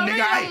 No, so nigga, it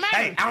don't matter.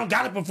 hey, I don't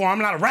gotta perform. I'm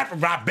not a rapper,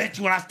 but I bet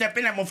you when I step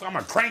in that motherfucker, I'm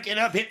gonna crank it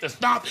up, hit the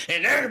stomp,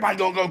 and everybody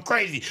gonna go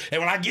crazy.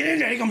 And when I get in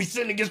there, they gonna be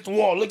sitting against the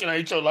wall looking at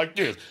each other like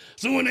this.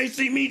 So when they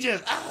see me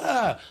just,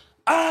 they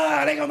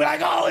gonna be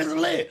like, oh, it's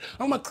lit.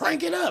 I'm gonna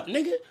crank it up,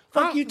 nigga.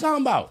 Fuck you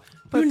talking about?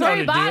 For You know 3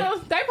 the bottles,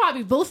 deal. they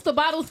probably booster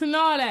bottles and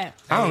all that.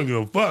 I don't give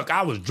a fuck.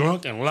 I was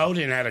drunk and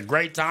loaded and had a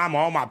great time.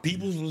 All my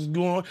peoples was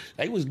going.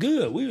 They was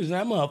good. We was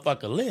that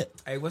motherfucker lit.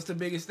 Hey, what's the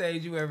biggest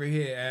stage you ever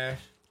hit, Ash?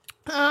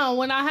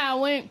 When I had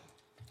went,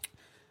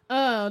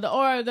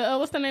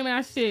 what's the name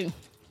of that shit?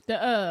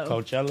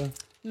 Coachella?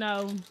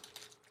 No.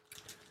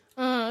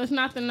 It's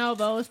not the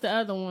Novo. It's the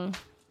other one.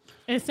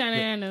 It's Santa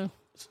Ana.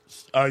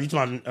 You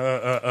talking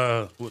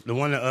the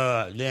one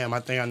that damn, I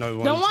think I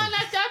know The one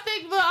that I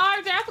think the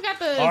RJ, I forgot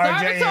the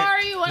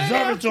Observatory.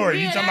 Observatory.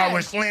 You talking about that.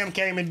 when Slim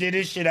came and did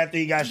his shit after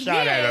he got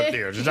shot at up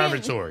there?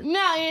 Observatory.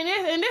 No,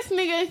 and this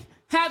nigga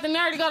had the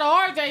nerve to go to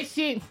RJ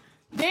shit.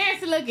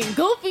 Dancing looking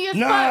goofy as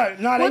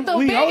fuck. With the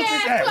we big hosted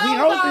ass that. We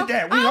clothes hosted on.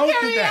 that. We I don't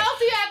care hosted if he that. else,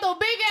 he had the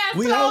big ass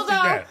We clothes hosted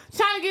on, that.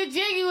 trying to get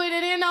jiggy with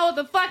it. Didn't know what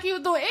the fuck he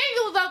was doing.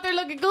 Eagle was up there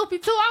looking goofy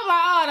too. I'm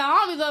like, oh,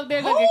 the homies up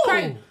there looking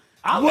crazy.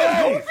 Y'all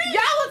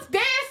was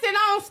dancing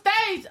on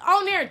stage,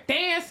 on there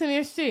dancing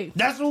and shit.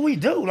 That's what we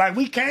do. Like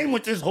we came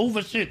with this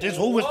Hoover shit, this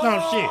Hoover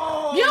stump shit.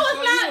 You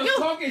was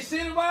talking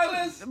shit about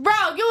us, bro.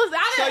 I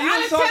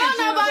didn't tell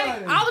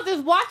nobody. I was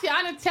just watching.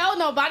 I didn't tell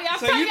nobody. I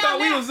So tell you y'all thought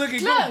we now. was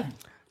looking Look, good?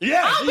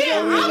 Yeah, I'm being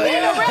a real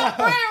friend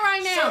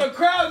right now. So the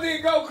crowd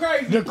didn't go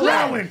crazy. The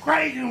crowd went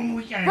crazy when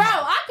we came. Bro,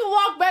 I can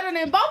walk better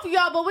than both of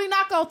y'all, but we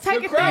not gonna take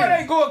The it crowd there.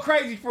 ain't going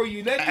crazy for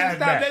you. Let's just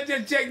stop. Ash, Let's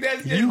just check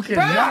that. You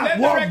cannot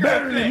walk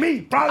better than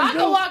me. Probably I do.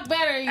 can walk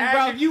better than you, Ash,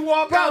 bro. if you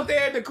walk out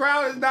there, the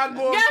crowd is not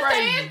going Yes,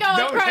 crazy. they is going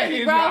No, crazy,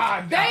 they bro.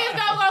 not. They is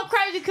gonna go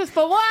crazy because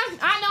for one,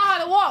 I know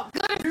how to walk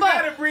good as You fuck.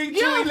 gotta bring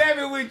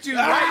 211 with you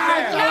right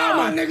now. Yeah,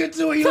 my nigga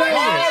 211.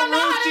 don't know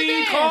how to Ruchi,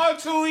 dance. call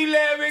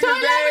 211 because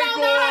they 211 ain't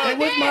don't know how Hey, to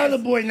what's my dance.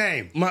 other boy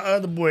name? My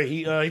other boy,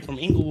 he from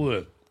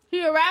Inglewood. He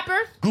a rapper?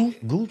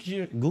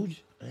 Gucci.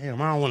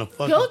 Damn, I don't want to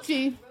fuck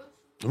Gucci.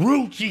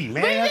 Ruchi,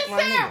 man. We That's just my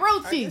said nigga.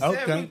 Ruchi.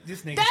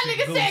 Okay. That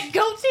nigga said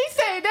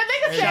Gucci. That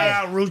nigga said. Shout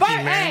out Ruchi,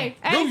 but, man.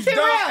 Hey, Goose T-Real.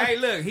 dog. Hey,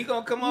 look, he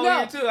gonna come over No.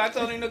 here too. I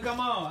told him to come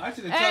on. I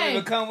should have told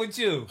him to come with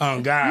you. Oh,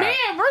 God. Me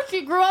and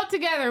Ruchi grew up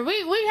together.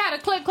 We had a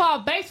clique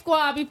called Base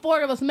Squad before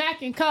there was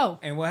Mac and Co.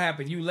 And what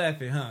happened? You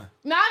left it, huh?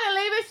 No, I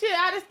didn't leave this shit.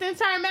 I just didn't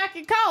turn Mac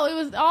and Co. It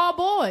was all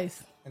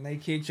boys. And they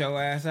kicked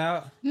your ass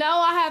out? No,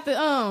 I had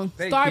to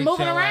They start kicked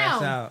moving your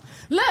ass around. out.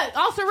 Look,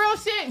 on some real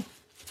shit.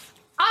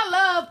 I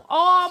love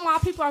all my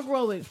people I grew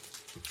up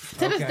with.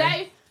 To this Okay.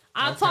 day,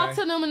 I talk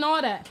to them and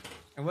all that.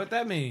 And what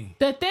that mean?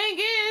 The thing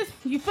is,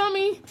 you feel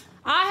me?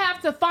 I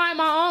have to find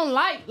my own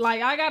light.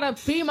 Like, I gotta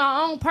be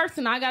my own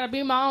person. I gotta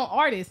be my own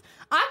artist.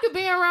 I could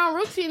be around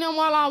Ruchi and them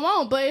while I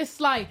want, but it's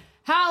like,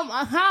 how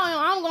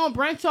I'm gonna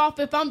branch off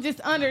if I'm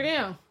just under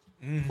them?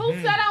 Mm-hmm. Who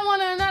said I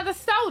wanted another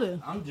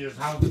soda? I'm just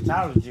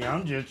hospitality.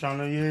 I'm just trying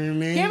to, you know what I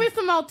mean? Give me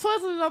some more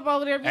Twizzlers up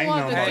over there if you Ain't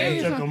want no to. more. They Give me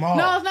took some. them all.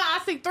 No, it's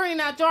not. I see 3 in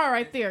that jar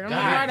right there. I'm God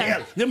right damn,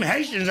 there. them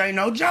Haitians ain't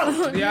no joke.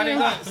 Y'all didn't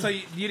go, so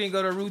you didn't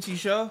go to Ruchi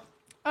show?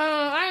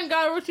 I ain't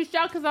got a Ruchi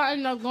show because I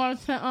ended up going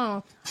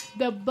to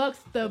the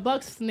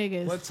Bucks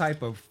niggas. What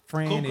type of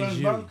friend is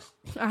you?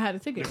 I had a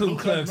ticket. Ku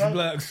Klux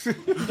Bloods. You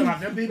talking about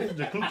them people?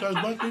 The Ku Klux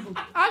Bucks people?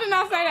 I did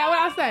not say that.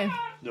 What I say?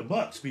 The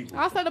Bucks people.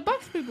 I said the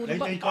Bucks people. The They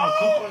Bucks. think called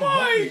Ku Klux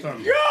Bucks or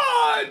something.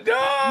 God,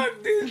 dog.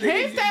 These He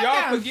niggas, said y'all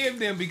that. forgive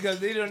them because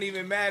they don't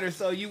even matter.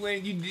 So you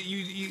went,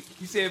 you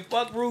said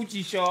fuck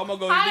Ruchi show. I'm gonna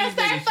go to I these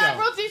didn't say niggas fuck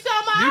show. Ruchi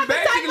show. You I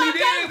basically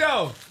did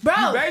though,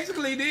 Bro, You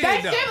basically did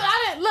That though. shit,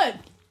 I didn't look.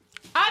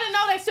 I didn't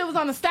know that shit was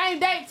on the same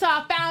date till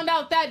I found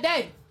out that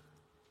day.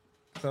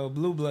 So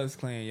Blue Bloods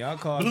clan, y'all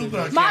called Blue them-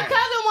 Bloods. My cousin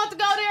wanted to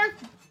go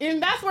there,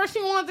 and that's where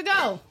she wanted to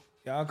go.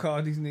 Y'all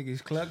call these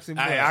niggas Klux and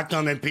Hey, I Bloods.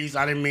 come in peace.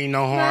 I didn't mean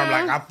no harm. Nah.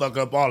 Like, I fuck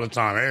up all the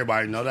time.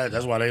 Everybody know that.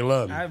 That's why they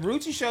love me.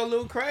 Ruchi show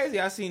look crazy.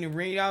 I seen the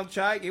ring out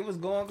Chike. It was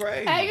going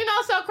crazy. Hey, you know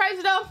what's so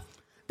crazy though?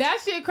 That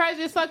shit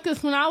crazy as fuck.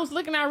 Cause when I was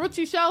looking at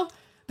Ruchi show,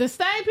 the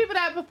same people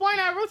that performed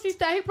at Ruchi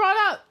that he brought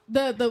out,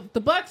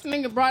 the Bucks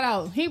nigga brought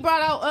out. He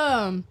brought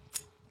out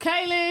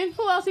Kaylin.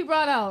 Who else he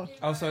brought out?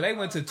 Oh, so they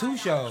went to 2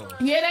 shows.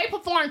 Yeah, they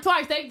performed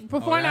twice. They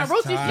performed at that's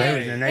Ruchi tight. shit They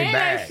was in they and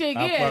bag. that shit.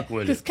 I Yeah, fuck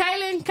with because it.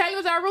 Kaylin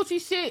was at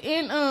Ruchi shit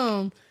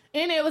and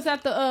it was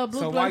at the Blue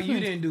So Blood why you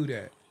shit. didn't do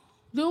that?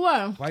 Do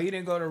what? Why you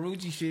didn't go to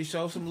Ruchi shit,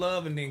 show some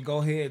love, and then go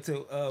ahead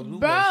to Blue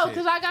Bro, Blood shit?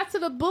 because I got to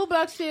the Blue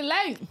Blood shit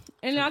late,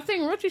 and I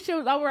think Ruchi shit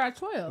was over at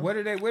 12. Where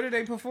did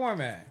they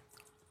perform at?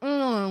 Where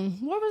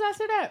was I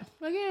said that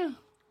again?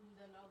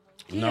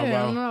 Novo.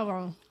 Yeah,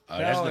 Novo. Oh,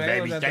 that's No, the they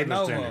Baby was at the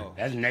Staples Novo. Center.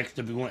 That's next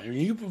to be one. When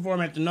you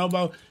perform at the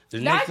Novo, the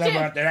That next level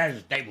shit- after that is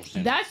the Staples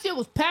Center. That shit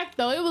was packed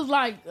though. It was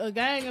like a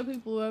gang of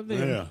people up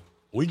there. Yeah.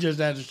 We just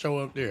had to show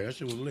up there. That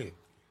shit was lit.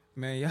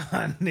 Man, y'all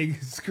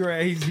niggas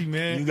crazy,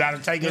 man. You gotta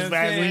take us what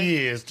back I'm where saying?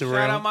 he is, Terrell.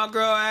 Shout out my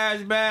girl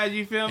AshBash,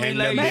 you feel me? In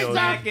the Lady building.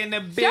 Smack in the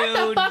Shut building.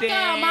 the fuck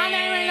up. My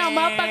name ain't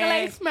no motherfucking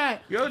Lady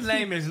Smack. Your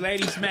name is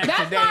Lady Smack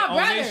That's today my on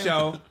this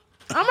brother. show.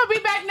 I'm gonna be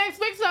back next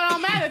week, so it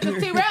don't matter.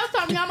 Because T-Rail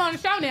told me I'm on the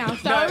show now,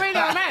 so it really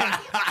don't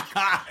matter.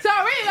 So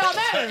it really don't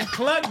matter.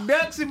 Cluck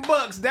ducks and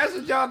bucks. That's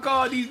what y'all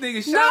call these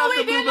niggas. Shout No, out we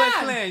to Blue did Blood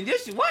not. Clan.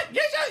 Yes, what?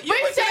 Yes, you We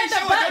went to said their the show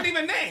and Bucks. don't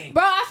even name.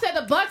 Bro, I said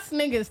the Bucks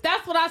niggas.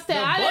 That's what I said.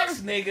 The I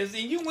Bucks never. niggas,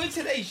 and you went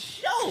to their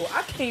show.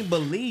 I can't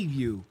believe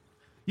you.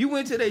 You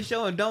went to their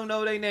show and don't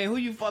know their name. Who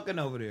you fucking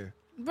over there?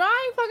 Bro,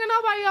 I ain't fucking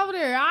nobody over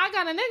there. I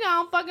got a nigga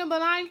I'm fucking,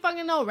 but I ain't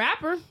fucking no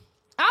rapper.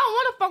 I don't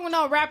want to fuck with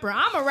no rapper.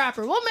 I'm a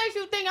rapper. What makes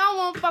you think I don't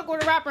want to fuck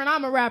with a rapper and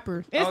I'm a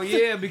rapper? Oh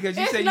yeah, because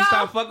you said you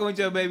stopped fucking with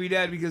your baby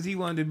daddy because he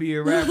wanted to be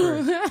a rapper.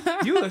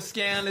 You a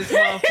scandalous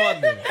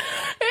motherfucker.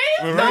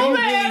 He's You stupid really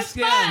as fuck.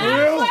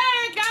 scandalous. I'm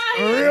playing, guy.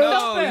 He's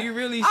No, stupid. you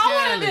really I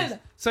wanna scandalous.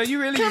 just So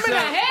you really trim in the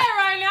hair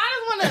right now. I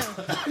just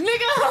want to,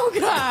 nigga, oh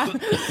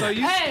God. So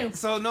you, Hey,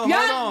 so no, y'all,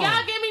 hold on.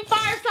 y'all give me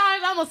fire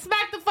signs. I'm going to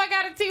smack the fuck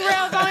out of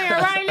T-Rails on here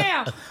right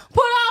now.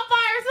 Put all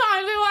fire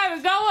signs. We want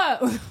to go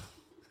up.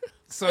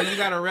 So you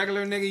got a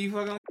regular nigga you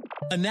fucking?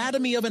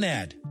 Anatomy of an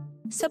ad.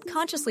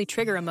 Subconsciously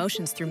trigger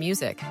emotions through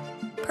music.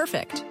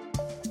 Perfect.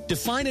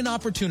 Define an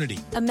opportunity.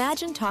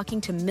 Imagine talking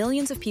to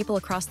millions of people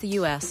across the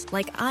U.S.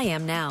 like I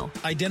am now.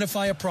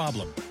 Identify a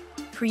problem.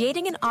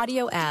 Creating an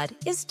audio ad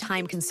is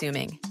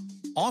time-consuming.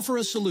 Offer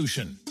a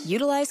solution.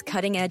 Utilize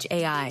cutting-edge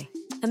AI.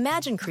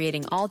 Imagine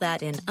creating all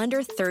that in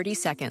under 30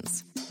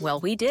 seconds. Well,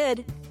 we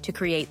did to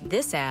create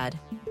this ad.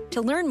 To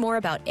learn more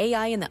about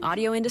AI in the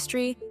audio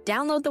industry,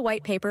 download the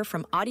white paper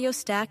from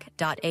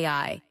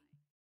audiostack.ai.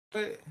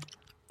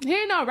 He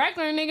ain't no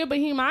regular nigga, but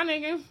he my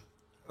nigga.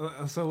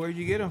 So where'd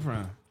you get him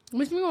from?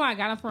 Which mean where I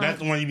got him from? That's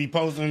the one you be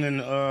posting in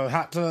the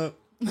hot tub?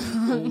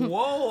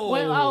 Whoa.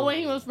 When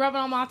he was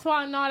rubbing on my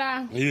twat and all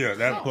that. Yeah,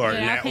 that part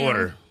in Yeah, that that's him.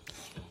 order.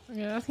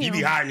 Yeah, that's You him.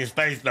 be hiding his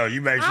face, though.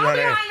 You make I sure don't be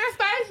that... hiding his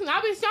face.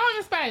 I be showing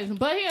his face.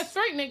 But he a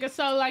street nigga,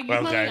 so like you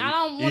Okay. I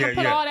don't want to Yeah,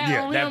 put yeah, all that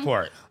yeah, on that him.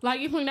 part. Like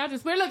you put that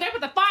just weird. Look, they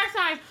put the fire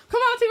signs. Come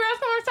on, T-Rex,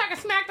 come on, so I can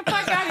smack the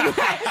fuck out of you.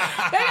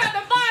 They got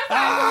the fire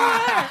signs over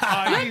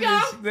there. Look,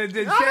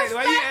 y'all.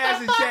 Why you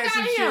asking chat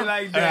some shit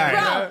like that?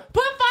 Bro, Huh?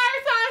 put fire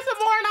signs some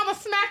more and I'ma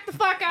smack the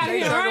fuck out of They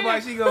you. talk Right about now.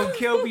 she gonna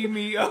kill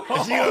me.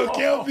 She gonna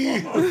kill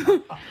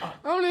me.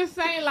 I'm just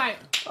saying, like,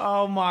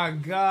 Oh my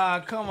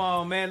God! Come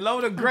on, man.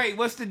 Load of Great.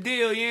 What's the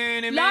deal? You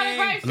hearing it, Loaded man?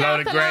 Great, shout out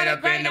to Great Loaded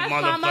up Great. in the That's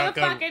my motherfucker.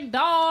 motherfucking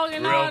dog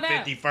and all Real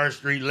that. 51st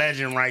Street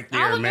legend right I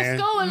there, went man.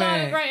 to school with Man.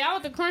 Loaded Great. I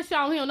went to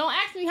Crenshaw with him. Don't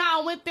ask me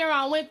how I went there.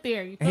 I went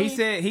there. You feel He me?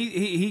 said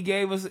he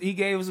gave us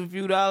a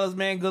few dollars,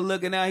 man. Good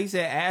looking out. He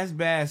said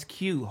AshBash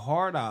cute,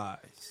 hard eyes.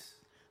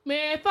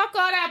 Man, fuck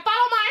all that.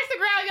 Follow my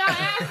Instagram, y'all.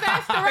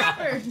 AshBash the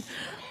rapper.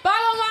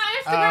 Follow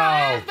my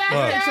Instagram, AshBash the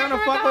You ain't trying to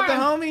fuck with the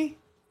rapper. homie?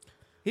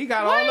 He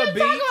got What all are the you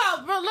talking beats.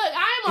 about, bro? Look,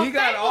 I am a He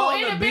got faithful all the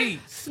independent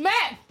beats.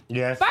 smack.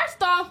 Yes.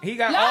 First off, He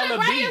got Loaded all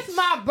the Great beats. is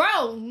my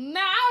bro. Now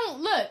I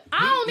don't look. I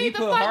don't he need to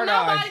put fuck hard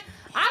nobody. eyes.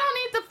 I don't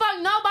need to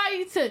fuck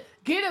nobody to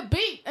get a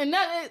beat. And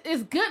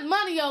it's good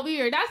money over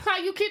here. That's how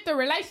you keep the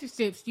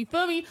relationships. You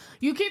feel me?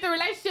 You keep the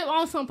relationship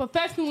on some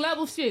professional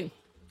level shit,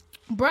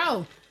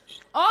 bro.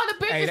 All the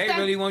bitches Hey, they that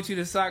really want you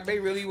to sock. They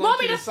really want want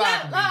me you to to sock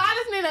slap. me.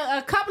 I just need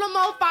a couple of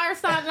more fire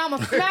signs and I'm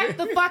gonna smack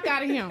the fuck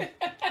out of him.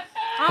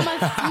 I'm gonna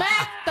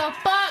smack the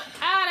fuck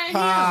out of him.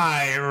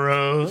 Hi,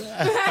 Rose.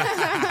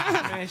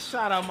 Man,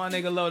 shout out my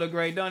nigga Loaded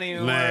Great. Don't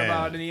even worry Man.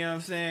 about it. You know what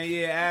I'm saying?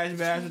 Yeah,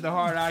 AshBash with the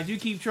hard eyes. You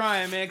keep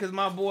trying, man, because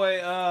my boy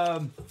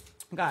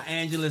got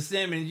Angela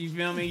Simmons. You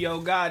feel me?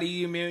 Yo, Gotti.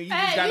 You mean you just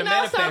Hey, gotta you know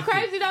what's so manifest it.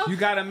 crazy, though? You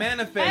gotta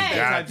manifest Hey,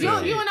 that type Got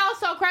of to. you shit. know what's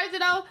so crazy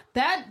though?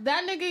 That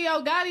nigga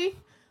Yo Gotti,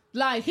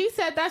 like he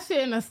said that shit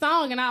in a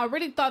song, and I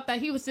really thought that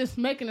he was just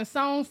making a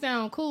song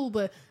sound cool,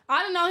 but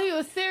I didn't know he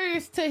was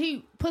serious till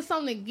he put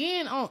something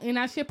again on, and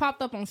that shit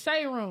popped up on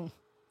Shade Room.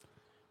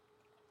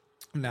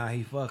 Nah,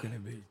 he fucking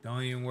it, bitch.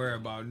 Don't even worry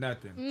about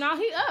nothing. Now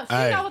he up. She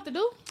Hey. know what to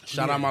do.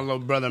 Shout out my little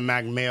brother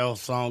Mac Mel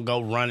song,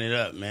 Go Run It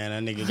Up,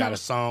 man. That nigga got a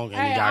song and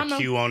Hey, he got I'm a-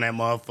 Q on that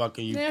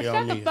motherfucker. You Man, feel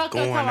shut me? the It's fuck up.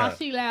 going Talking about up.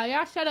 she loud.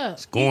 Y'all shut up.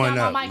 It's going He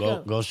got my up.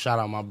 mic Go shout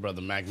out my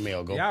brother Mac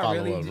Mel. Go Y'all follow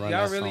really, us. Run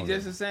y'all that really song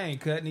just up. the same,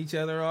 cutting each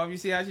other off. You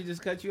see how she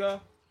just cut you off?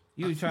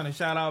 You was trying to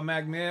shout out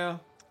Mac Mill.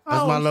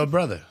 That's my little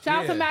brother. Shout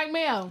out Yeah. to Mac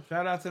Mill.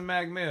 Shout out to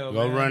Mac Mill.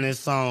 Go man. run this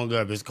song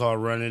up. It's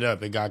called Run It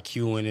Up. It got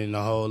Q in it and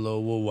the whole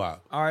little woo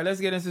wop. All right, let's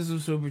get into some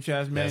super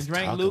chats, man. Let's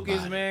Drink talk Lucas,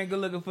 about it. man. Good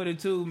looking for the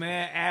two,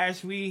 man.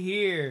 Ash, we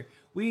here.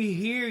 We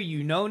hear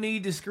you. No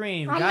need to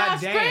scream. I'm God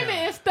not damn.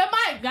 screaming. It's the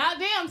mic.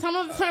 Goddamn. Tell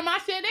them to turn my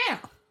shit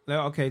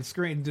down. Okay,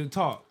 scream. Do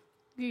talk.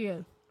 Yeah.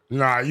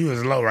 Nah, you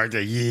was low right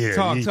there. Yeah.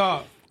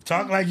 Talk.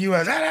 Talk like you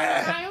was.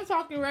 I am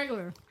talking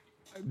regular.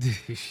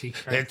 She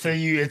until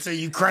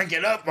you crank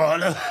it up on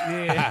her.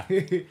 Yeah.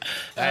 Hey,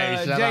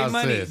 shout J out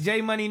Money, sis.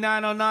 J Money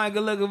 909.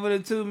 Good looking for the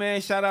two,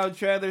 man. Shout out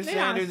Trevor They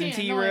Sanders and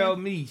honestly T-Rail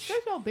annoying. Meach.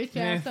 Shut your bitch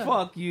Man, ass up.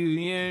 fuck you.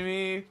 You know what I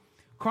mean?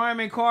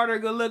 Carmen Carter,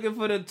 good looking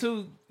for the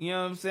two. You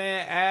know what I'm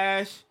saying?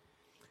 Ash.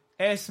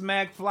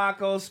 S-Mac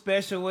Flacco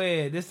Special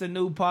Ed. This is a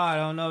new pod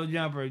on No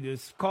Jumper.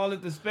 Just call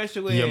it the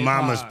Special Ed. Your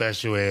mama's pod.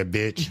 special ed,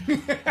 bitch.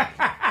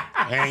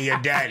 And your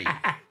daddy.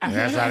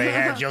 That's how they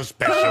had your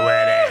special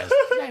ed ass.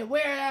 Hey,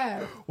 wear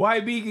that.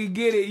 White B can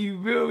get it.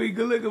 You feel me?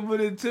 Good looking for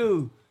it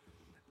too.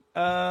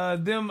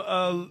 Them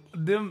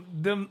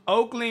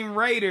Oakland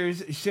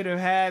Raiders should have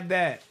had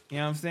that. You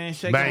know what I'm saying?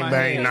 Shaking Bang, my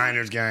bang, head.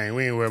 Niners game.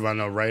 We ain't worried about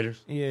no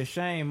Raiders. Yeah,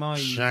 shame on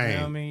you. Shame. You know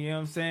what I mean? You know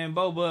what I'm saying?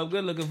 Bo Bub,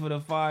 good looking for the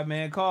 5,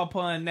 man. Call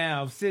pun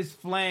now. Sis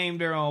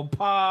flamed her on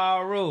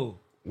Paru.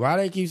 Why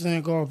they keep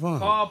saying call pun?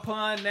 Call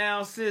pun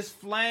now. Sis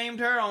flamed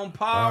her on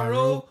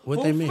Paru. What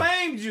Who they mean?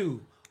 flamed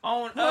you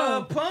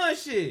on pun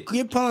shit?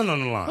 Get pun on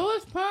the line. Who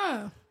is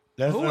Pun?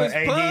 That's Who the is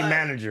AD Pun?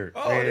 manager.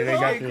 Oh, They this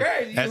got shit the-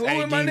 crazy. That's Who AD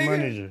is my nigga?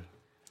 manager.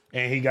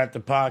 And he got the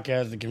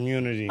podcast, the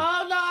community.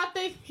 Oh no, I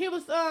think he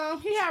was.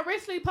 He had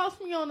recently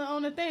posted me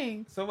on the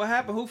thing. So what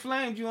happened? Who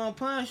flamed you on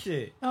pun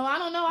shit? Oh, I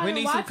don't know. I We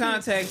didn't need some watch it.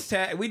 context,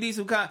 chat. We need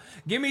some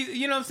give me,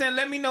 you know what I'm saying?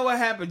 Let me know what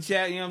happened,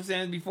 chat. You know what I'm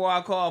saying? Before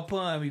I call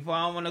pun, before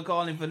I don't want to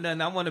call him for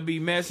nothing. I want to be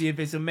messy if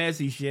it's some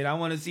messy shit. I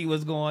want to see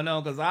what's going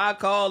on because I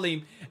call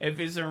him if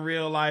it's some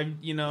real life,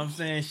 you know what I'm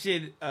saying,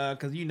 shit.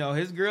 Because, you know,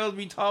 his girls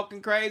be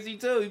talking crazy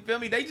too. You feel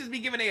me? They just be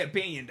giving their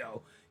opinion,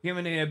 though.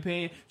 Giving their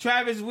opinion.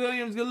 Travis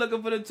Williams, good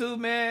looking for the 2,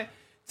 man.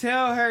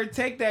 Tell her,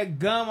 take that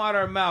gum out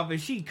her mouth.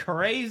 Is she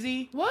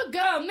crazy? What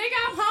gum? Nigga,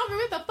 I'm hungry.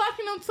 What the fuck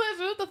in them Twizzlers?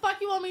 What the fuck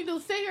you want me to do?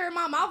 Sit here in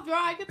my mouth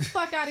dry? Get the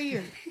fuck out of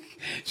here.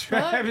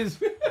 Travis.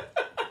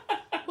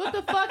 What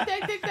the fuck they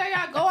think they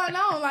got going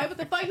on? Like, what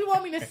the fuck you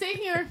want me to sit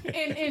here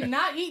and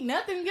not eat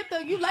nothing?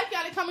 You like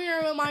y'all to come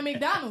here with my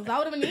McDonald's. I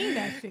would have been eating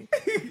that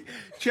shit.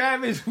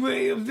 Travis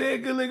Williams, there,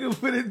 good looking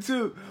for the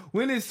 2.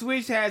 When is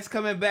Switch Hats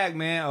coming back,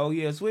 man? Oh,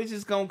 yeah, Switch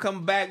is going to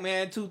come back,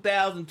 man,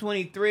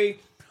 2023.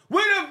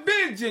 With a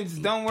vengeance.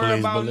 Don't worry Please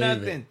about believe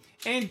nothing.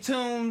 In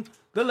tune.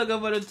 Good looking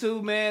for the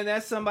 2, man.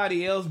 That's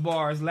somebody else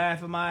bars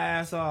laughing my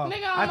ass off.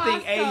 Nigga, on I my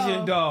think soul.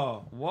 Asian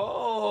Doll.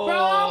 Whoa. Bro,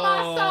 on my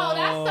soul.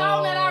 That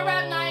song that I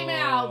rap not even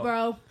out,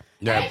 bro.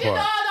 That Asian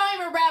part. Doll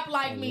don't even rap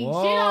like me.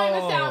 Whoa. She don't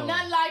even sound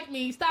nothing like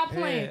me. Stop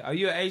playing. Yeah. Are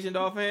you an Asian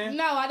Doll fan?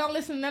 No, I don't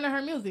listen to none of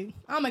her music.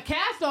 I'm a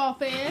Cash Doll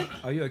fan.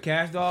 Are you a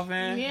Cash Doll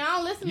fan? Yeah, I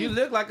don't listen You to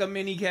look like a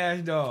mini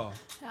Cash Doll.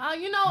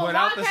 you know,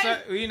 Without the, why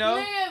can't- you know,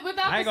 nigga,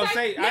 without I ain't the gonna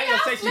say, I ain't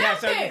gonna say she has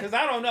certain because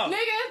I don't know.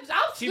 Nigga,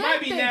 I'm She might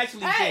be slipping.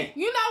 naturally Hey, thick.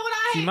 you know what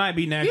I hate? She might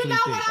be naturally You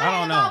know thick. what I I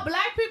don't hate know. about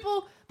black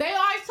people? They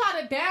always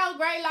try to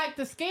downgrade like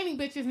the skinny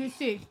bitches and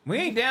shit. We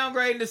ain't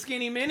downgrading the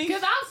skinny minis.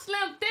 Cause I'm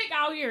slim thick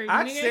out here.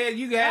 I nigga. said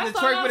you had to That's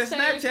all twerk I'm with a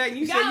saying. Snapchat and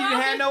you said Y'all you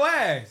didn't have no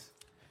ass.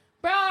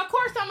 Bro, of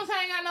course I'm saying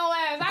I got no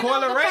ass. I know Cola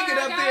what the Ray fuck get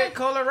I up got. there.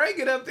 Cola Ray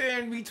get up there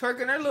and be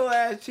twerking her little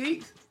ass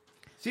cheeks.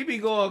 She be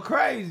going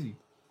crazy.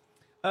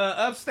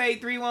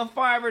 Upstate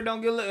 315er,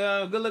 don't get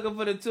good looking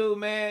for the 2,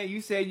 man.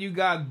 You said you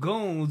got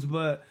goons,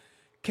 but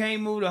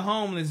can't move the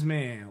homeless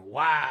man.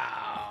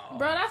 Wow.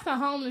 Bro, that's a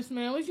homeless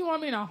man. What you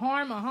want me to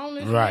harm a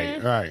homeless Right,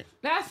 man? right.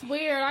 That's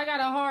weird. I got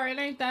a heart. It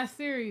ain't that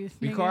serious.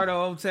 Nigga.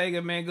 Ricardo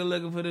Ortega, man, good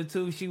looking for the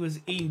 2. She was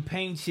eating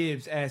paint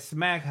chips at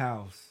Smack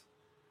House.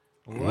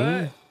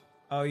 What?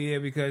 Oh, yeah,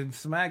 because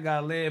Smack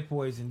got lead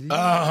poison. Did you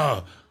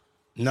Oh,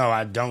 no,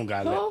 I don't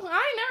got Who? that. I ain't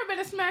never been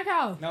to Smack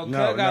House. No, No,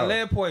 Cub got no.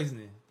 lead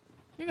poisoning.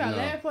 You got No,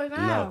 lead poison no.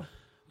 how?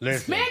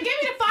 Listen, Man, give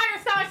me the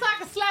fire starter so I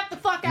can slap the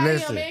fuck out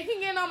Listen. of him, man. He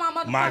getting on my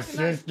motherfucking my nerves.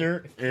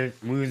 sister,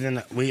 we was in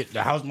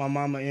the house my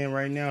mama in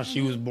right now. She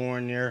was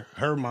born there.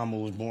 Her mama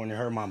was born in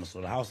her mama,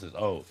 so the house is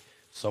old.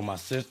 So my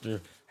sister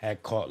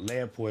had caught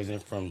lead poison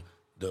from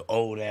the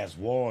old ass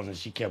walls, and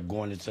she kept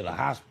going into the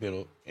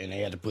hospital, and they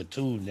had to put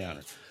tubes down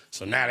her.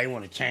 So now they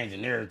want to change the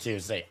narrative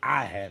and say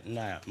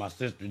my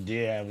sister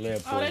did have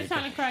lead poison. Oh, they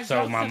trying to crack so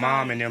jokes my about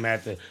mom it. and them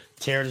had to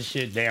tear the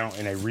shit down,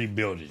 and they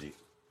rebuilt it.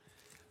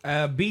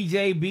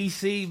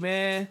 BJBC,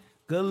 man.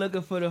 Good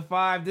looking for the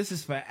 5. This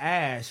is for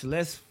Ash.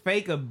 Let's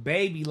fake a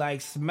baby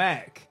like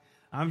Smack.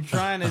 I'm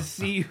trying to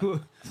see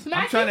what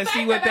Smack, I'm trying you to see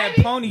fake what a that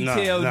baby?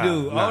 ponytail No,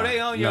 do. no, Oh, they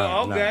on your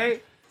no, okay.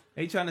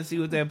 They trying to see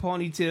what that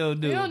ponytail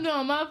do. You don't do a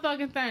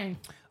motherfucking thing.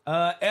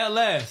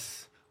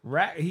 LS.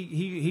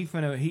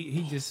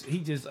 He just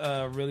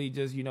really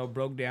just, you know,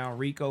 broke down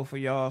RICO for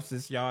y'all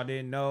since y'all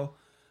didn't know.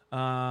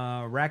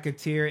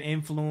 Racketeer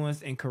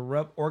Influence and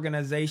Corrupt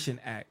Organization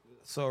Act.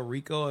 So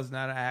RICO is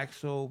not an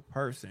actual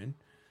person.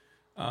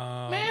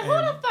 Man, who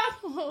the fuck?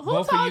 Who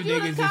both of told you you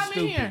to niggas is come in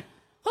stupid. here?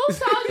 Who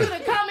told you to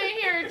come in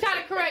here and try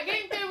to correct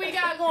anything we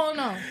got going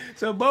on?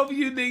 So both of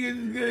you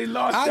niggas really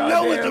lost I y'all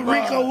know what the damn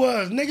RICO mind.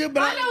 was, nigga,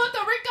 but I know what the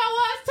RICO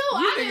was too.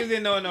 You I niggas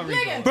didn't know no RICO.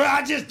 Nigga. But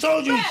I just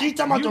told you, she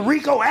talking about the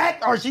RICO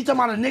Act, or she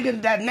talking about a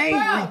nigga that named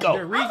Bro, Rico.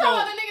 The I'm RICO. talking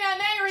about the nigga that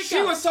named Rico.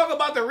 She was talking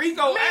about the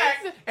RICO Man,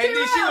 Act, and then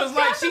she T-Rob, was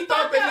like, shut she the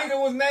thought the fuck up.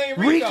 nigga was named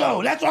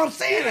Rico, that's what I'm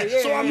saying.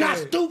 Yeah, so I'm not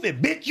yeah.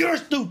 stupid, bitch. You're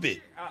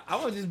stupid. I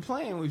was just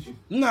playing with you.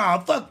 Nah,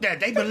 fuck that.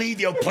 They believe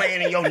your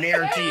plan and your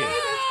narrative.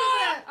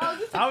 Oh,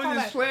 this is I was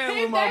just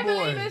playing with my They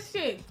believe boy. this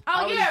shit.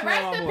 I Oh was yeah, just playing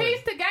rest with in my boy.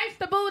 peace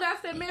to Gangsta Boo.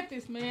 That's in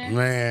Memphis, man.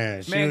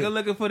 Man, Man, good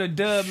looking for the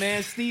dub,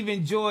 man.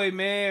 Stephen Joy,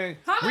 man.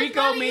 How much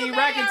Rico money mean you made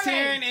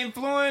racketeering, already?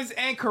 influence,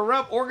 and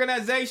corrupt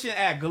organization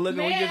act. Good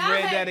looking. We Man, just I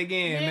read had- that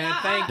again, man, man.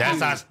 I- Thank That's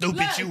you. how stupid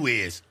Look. you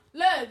is.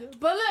 Look,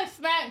 but look,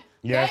 Smack.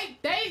 Yes.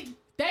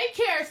 They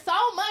care so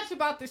much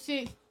about the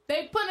shit.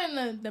 They put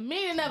in the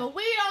meaning of it.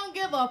 We don't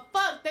give a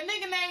fuck. The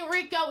nigga named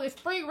Rico is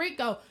free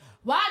Rico.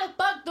 Why the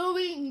fuck do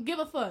we give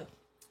a fuck?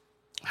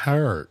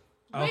 Heard.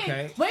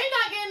 Okay. We ain't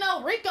not getting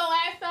no Rico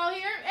ass out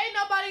here. Ain't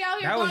nobody out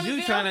here That going was you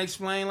to trying to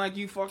explain like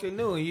you fucking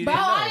knew and you Bro,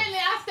 didn't know. I didn't.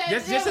 I said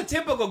That's just a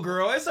typical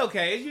girl. It's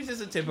okay. It's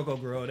just a typical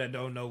girl that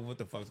don't know what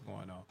the fuck's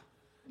going on.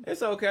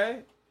 It's okay.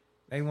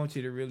 They want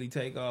you to really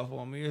take off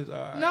on me. It's all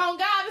right. No,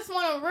 God, I just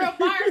want a real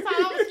fire sign.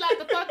 I'm gonna slap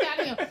the fuck out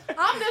of him.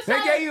 I'm just They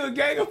trying gave you a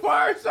gang of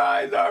fire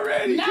signs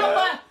already. No, cuz.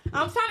 but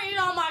I'm trying to eat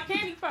all my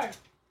candy first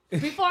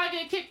before I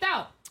get kicked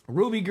out.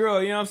 Ruby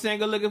girl, you know what I'm saying?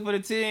 Good looking for the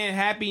 10.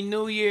 Happy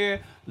New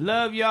Year.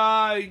 Love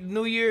y'all.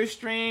 New Year's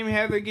stream.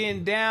 Heather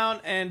getting down.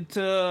 And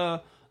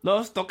to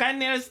Los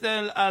Tocanes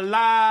de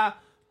la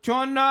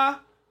Chona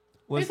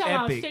was He's talking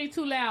about epic. shit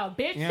too loud.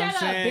 Bitch, You know shut what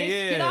up, I'm saying?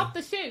 bitch. Yeah. Get off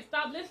the shit.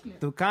 Stop listening.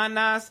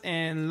 Tucanas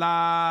and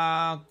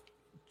La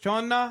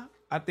Chona.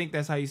 I think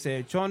that's how you say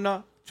it.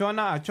 Chona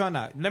or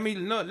Chona. Let me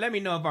know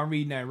if I'm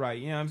reading that right.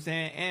 You know what I'm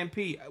saying? And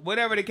P.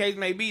 Whatever the case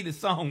may be, the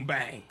song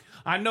bang.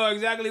 I know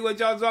exactly what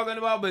y'all talking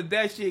about, but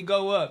that shit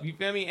go up. You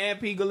feel me? And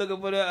P, good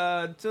looking for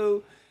the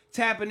 2.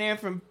 Tapping in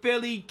from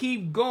Philly.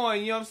 Keep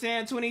going. You know what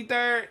I'm saying?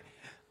 23rd.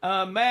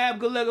 Mab,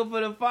 good looking for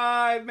the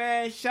 5,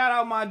 man. Shout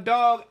out my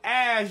dog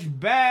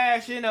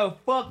AshBash in the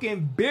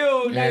fucking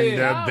building. In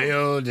the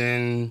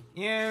building.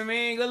 You know what I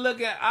mean? Good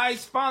looking.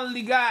 Ice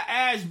finally got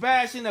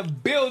AshBash in the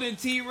building,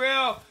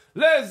 T-Rail.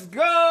 Let's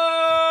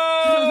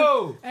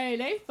go! Hey,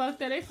 they fucked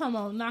that. They come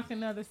on knocking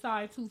the other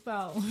side tooth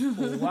out.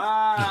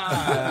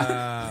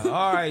 Wow.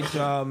 All right,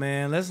 y'all,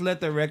 man. Let's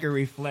let the record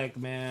reflect,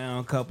 man, on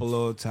a couple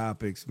little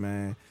topics,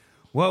 man.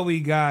 What we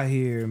got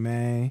here,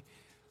 man?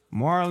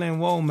 Marlon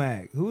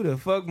Womack. Who the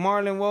fuck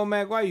Marlon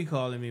Womack? Why you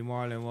calling me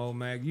Marlon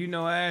Womack? You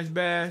know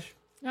AshBash?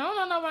 I don't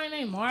know nobody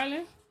named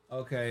Marlon.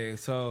 Okay,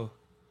 so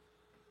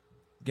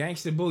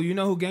Gangsta Boo. You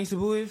know who Gangsta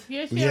Boo is?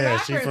 Yeah, she a Yeah,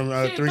 rapper. she from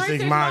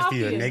 36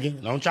 Mafia,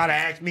 nigga. Don't try to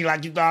ask me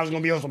like you thought I was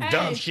gonna be on some Hey,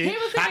 dumb he shit.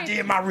 was I in-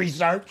 did my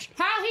research.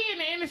 How he in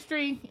the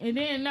industry and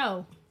didn't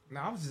know? No,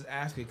 I was just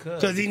asking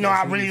cuz. Cause he know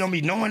I really don't be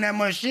knowing that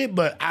much shit,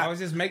 but I was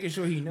just making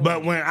sure he knew.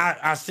 But when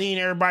I seen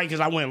everybody, because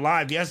I went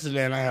live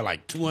yesterday and I had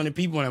like 200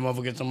 people in that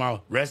motherfucker talking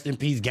about rest in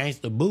peace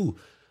Gangsta Boo.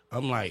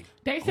 I'm like,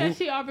 They said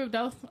she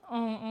overdosed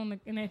and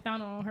they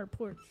found her on her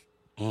porch.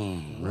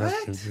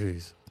 rest in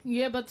peace.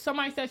 Yeah, but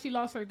somebody said she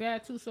lost her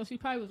dad too, so she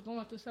probably was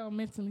going through something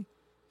mentally.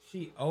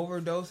 She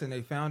overdosed and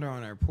they found her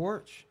on her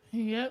porch?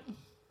 Yep.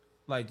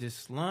 Like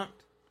just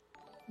slumped?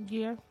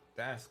 Yeah.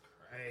 That's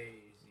crazy.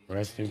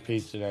 Rest in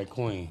peace to that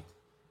queen.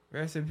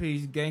 Rest in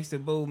peace,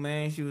 Gangsta Boo,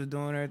 man. She was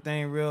doing her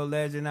thing, real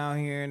legend out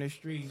here in the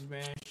streets,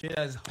 man. Shit,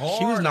 that's hard.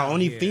 She was the out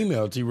only here.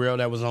 female T-Rail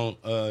that was on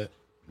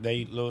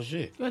they little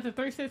shit. What, the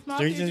 36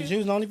 Mafia? She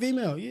was the only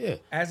female, yeah.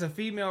 As a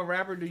female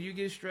rapper, do you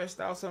get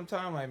stressed out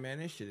sometime? Like, man,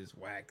 this shit is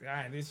whack.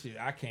 This shit,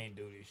 I can't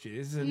do this shit.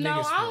 This is a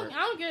No, nigga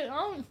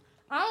sport.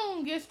 I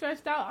don't get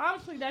stressed out.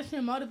 Honestly, that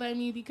shit motivate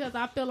me because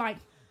I feel like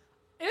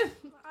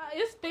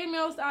it's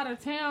females out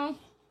of town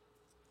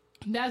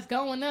that's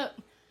going up.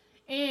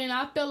 And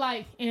I feel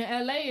like in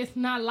LA it's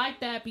not like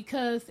that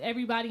because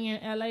everybody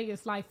in LA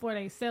is like for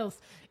themselves.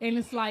 And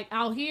it's like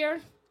out here,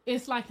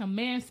 it's like a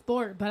man's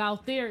sport, but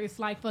out there it's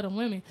like for the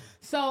women.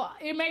 So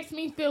it makes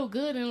me feel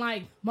good and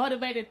like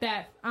motivated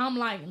that I'm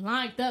like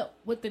lined up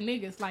with the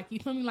niggas. Like, you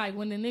feel me? Like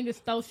when the niggas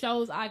throw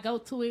shows, I go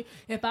to it.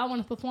 If I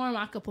want to perform,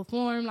 I could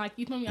perform. Like,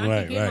 you feel me?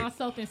 I can get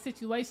myself in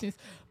situations.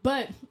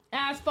 But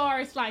as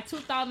far as like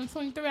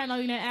 2023, I know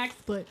you didn't ask,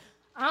 but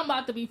I'm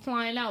about to be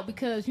flying out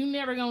because you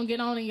never gonna get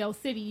on in your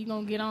city. You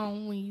gonna get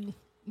on when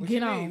you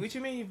get on. What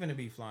you mean you finna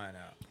be flying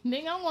out?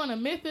 Nigga, I'm going to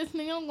Memphis.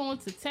 Nigga, I'm going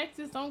to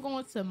Texas. I'm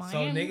going to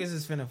Miami. So niggas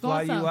is finna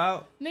fly you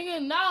out?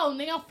 Nigga, no.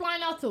 Nigga, I'm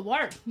flying out to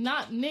work,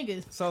 not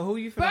niggas. So who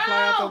you finna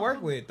fly out to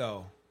work with,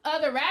 though?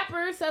 Other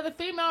rappers, other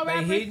female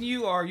rappers. They hitting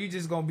you, or you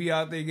just gonna be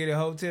out there, get a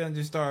hotel, and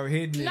just start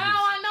hitting niggas? No,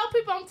 I know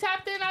people. I'm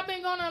tapped in. I've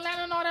been going to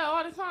Atlanta and all that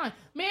all the time.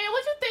 Man,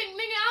 what you think,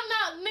 nigga?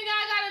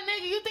 I got a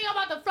nigga. You think I'm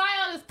about to fly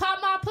out and pop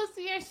my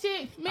pussy and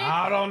shit? Man,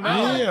 I don't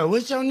know. Yeah,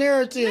 what's your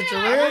narrative,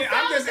 Terrell?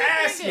 I'm just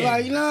asking.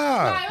 Like,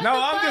 nah. Like, No, what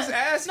the I'm fuck? just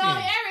asking. No,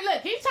 Eric,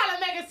 look, he's trying to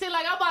make it seem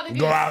like I'm about to get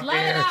Go out slutted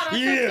there. out or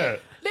Yeah.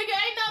 something. Nigga,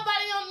 ain't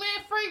nobody on man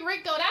free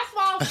Rico. That's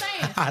what I'm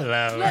saying. I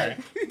love Look, her.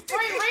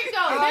 free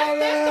Rico.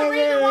 That's the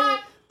reason why.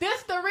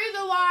 This the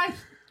reason why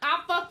I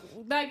fuck.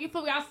 Like, you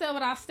feel me? I said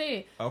what I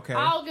said. Okay.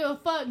 I don't give a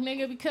fuck,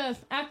 nigga, because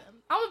I'm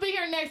gonna be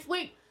here next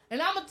week.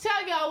 And I'm gonna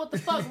tell y'all what the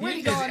fuck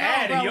really going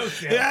on, bro.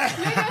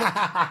 Nigga,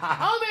 I'm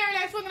gonna be here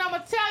next week and I'm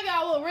gonna tell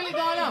y'all what really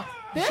going on.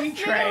 This She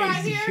nigga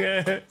right crazy.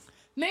 here,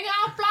 Nigga,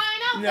 I'm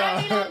flying out.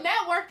 That mean I'm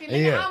networking.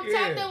 Nigga, I'm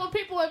tapped in with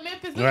people in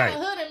Memphis. We got a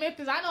hood in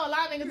Memphis. I know a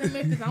lot of niggas in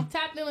Memphis. I'm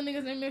tapped in with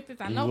niggas in Memphis.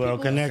 I know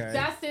people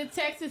that's in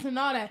Texas and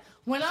all that.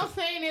 What I'm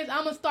saying is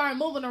I'm going to start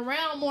moving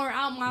around more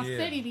out my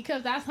city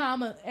because that's how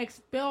I'm going to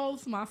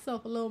expose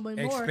myself a little bit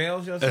more.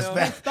 Expel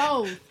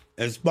yourself?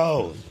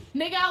 Exposed.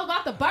 Nigga, I was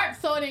about to burp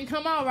so it didn't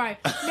come out right.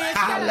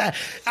 Man,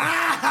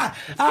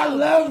 I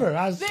love her.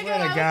 I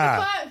swear to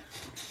God.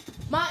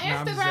 My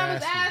Instagram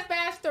is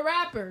AshBash the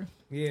rapper.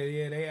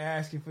 Yeah, they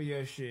asking for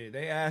your shit.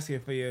 They asking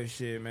for your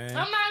shit, man.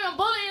 I'm not even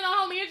bullying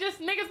on homie. It's just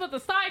niggas with the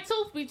side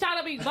tooth be trying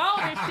to be bold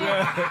and shit.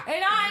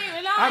 And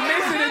I'm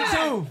missing the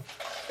tooth.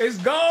 It's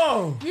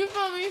gone. You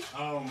feel me?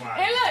 Oh my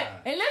And look,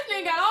 and this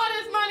nigga got all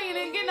this money and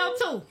didn't get no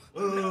tooth.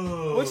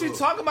 Ooh. What you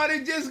talking about?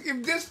 It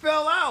just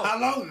fell out. How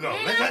long ago?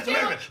 Let's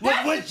remember.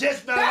 What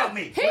just fell out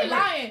me? He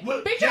lying.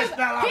 Because he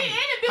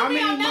interviewed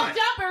me on No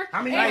Jumper.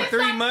 How many like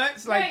 3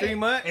 months? Like 3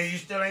 months? And you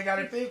still ain't got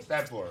it fixed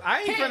that for?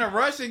 I ain't finna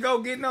rush and go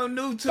get no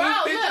new tooth. Bro,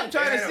 bitch, I'm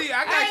trying to see.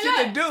 I got shit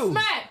to do.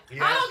 Smack.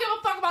 Yeah. I don't give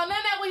a fuck about none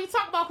of that what you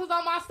talk about because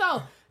on my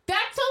soul.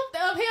 That tooth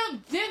of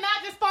him did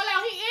not just fall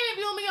out. He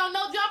interviewed me on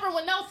No Jumper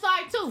with no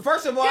side tooth.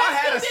 First of all, I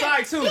had a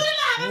side tooth. You did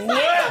not have a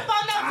side tooth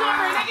on No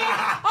Jumper, nigga.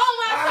 On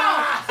my soul.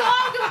 So I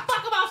don't give a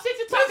fuck about shit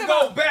you talking about.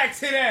 Let's go back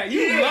to that.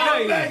 You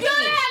lying. You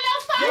didn't have no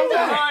side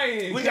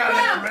tooth. We got to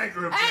make a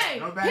record. Hey,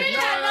 he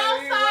had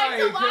no side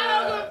tooth. I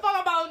don't give a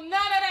fuck about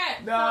none of that.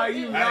 Nah,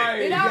 you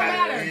lying. It don't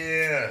matter.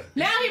 Yeah.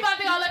 Now he about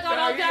to go look on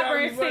No Jumper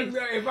and see.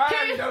 If I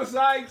had no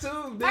side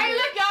tooth, hey,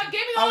 look, y'all,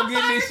 give me all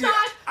fire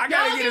signs. I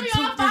gotta get a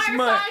tooth this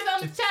month. Signs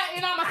on the chat,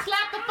 and I'ma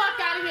slap the fuck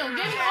out of him.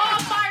 Give me all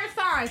fire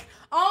signs.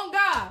 On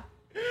God.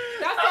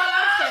 That's all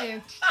I'm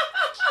saying.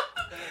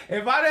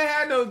 If I didn't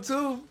have no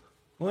tooth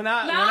when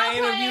I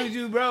interviewed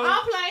you, bro.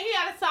 I'm playing. He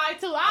had a side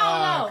tooth.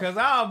 I don't know. Cause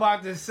I was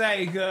about to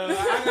say, cause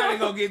I gotta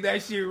go get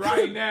that shit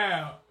right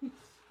now.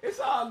 It's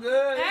all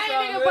good. Hey,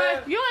 nigga,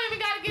 but you ain't even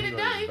gotta get it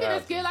done. You can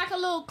just get like a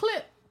little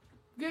clip.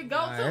 Good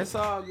go-to. It's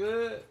all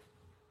good.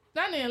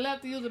 That nigga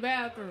left to use the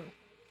bathroom.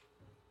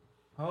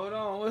 Hold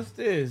on, what's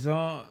this?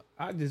 I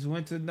just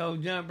went to No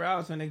Jumper. I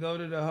was finna go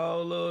to the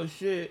whole little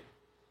shit.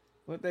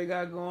 What they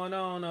got going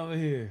on over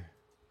here?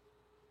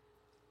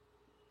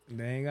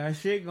 They ain't got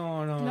shit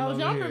going on. No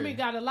Jumper here. me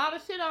got a lot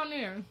of shit on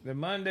there. The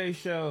Monday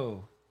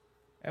Show,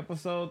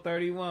 episode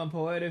 31,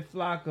 Poetic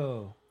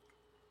Flacco.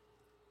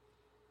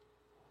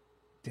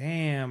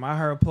 Damn, I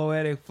heard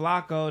Poetic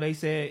Flacco. They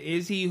said,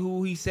 is he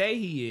who he say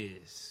he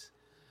is?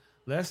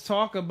 Let's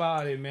talk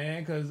about it,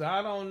 man, because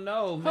I don't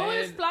know, man. Who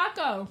is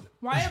Flacco?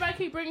 Why everybody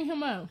keep bringing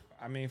him up?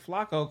 I mean,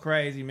 Flacco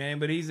crazy, man,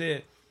 but he's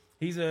a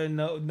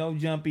no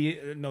jumper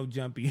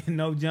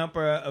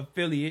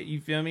affiliate.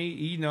 You feel me?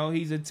 You know,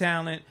 he's a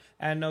talent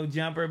at No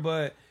Jumper,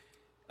 but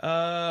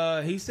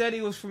he said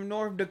he was from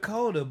North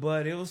Dakota,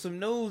 but it was some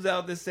news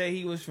out that say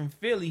he was from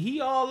Philly.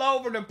 He all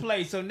over the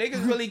place, so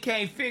niggas really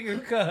can't figure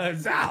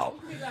cuz out.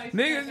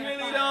 Niggas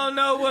really don't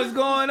know what's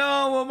going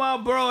on with my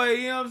bro.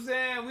 You know what I'm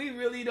saying? We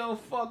really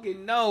don't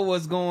fucking know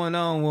what's going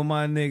on with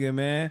my nigga,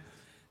 man.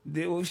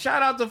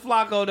 Shout out to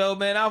Flacco though,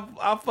 man.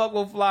 I fuck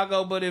with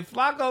Flacco, but if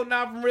Flacco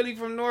not really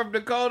from North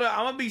Dakota,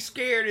 I'm gonna be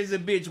scared as a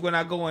bitch when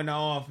I go in the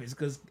office,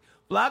 because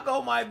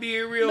Flacco might be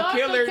a real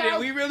killer that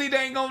we really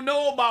ain't gonna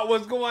know about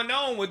what's going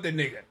on with the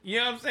nigga. You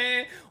know what I'm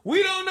saying?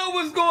 We don't know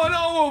what's going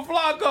on with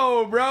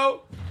Flacco,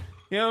 bro.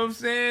 You know what I'm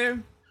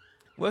saying?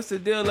 What's the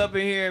deal up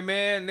in here,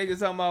 man? Niggas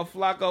talking about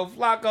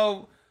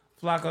Flacco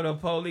the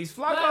police.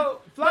 Flacco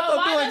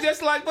doing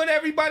just like what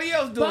everybody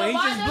else doing.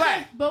 He's just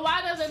black. But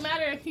why does it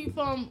matter if he's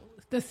from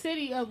the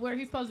city of where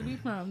he's supposed to be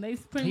from?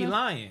 He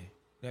lying.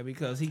 Yeah,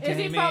 because he came in.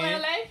 Is he from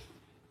LA?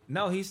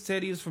 No, he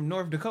said he was from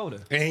North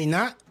Dakota. And he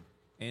not?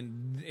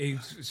 And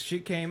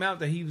shit came out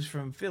that he was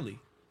from Philly.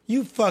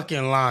 You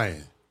fucking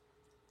lying.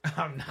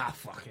 I'm not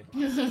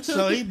fucking.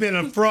 So he been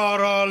a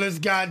fraud all this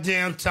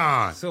goddamn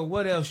time. So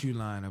what else you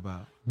lying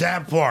about?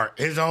 That part,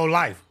 his whole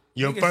life.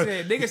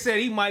 Nigga said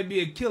he might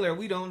be a killer.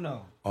 We don't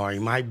know. Or he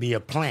might be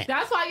a plant.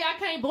 That's why y'all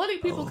can't bully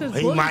people, because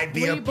he might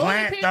be a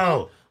plant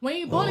though. When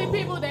you bully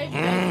people, they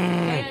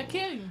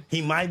kill you.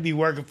 He might be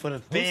working for the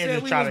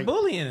feds. Who said we was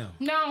bullying him?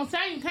 No, I'm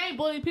saying you can't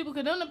bully people,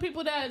 because them the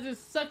people that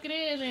just suck it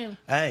in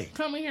and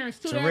come in here and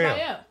shoot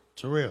everybody up.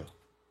 Terrell,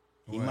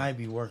 he might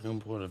be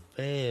working for the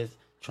feds,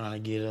 trying to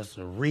get us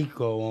a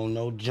RICO on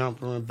No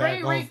Jumper and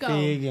back on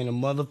Fig in the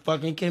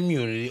motherfucking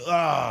community.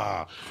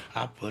 I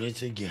put it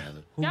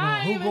together. Who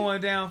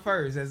going down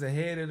first as the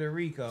head of the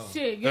RICO?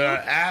 Shit, you.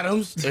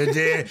 Adams, and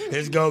then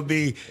it's gonna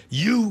be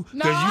you,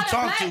 because you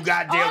talk too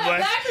goddamn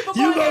much.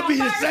 You gonna be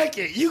the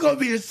second. You gonna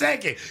be the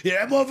second.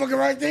 Yeah, that motherfucker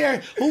right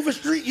there, Hoover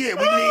Street. Yeah,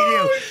 we need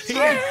him.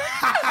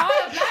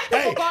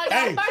 Hey,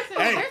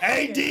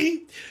 AD,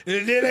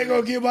 and then they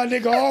gonna give my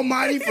nigga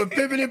Almighty for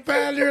pimping and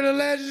pounding and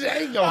allegedly. They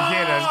ain't gonna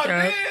get us,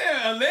 cuz.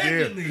 Yeah,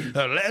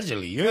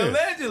 allegedly. Yeah.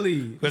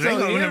 Allegedly. Because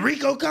when the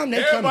RICO come,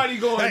 they everybody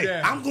coming. Going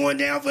down. I'm going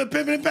down for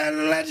pimping and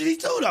pounding allegedly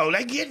too, though.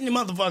 They getting the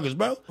motherfuckers,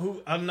 bro.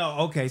 No,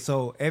 okay,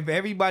 so if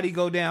everybody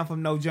go down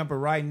from No Jumper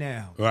right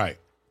now. Right.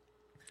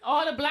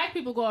 All the black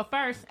people going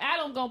first.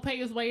 Adam gonna pay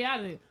his way out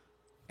of it.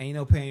 Ain't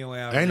no paying your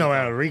way out. Ain't no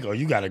out of Rico.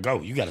 You gotta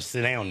go. You gotta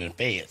sit down in the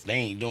feds. They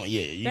ain't doing.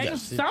 Yeah, you gotta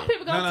sit Some there.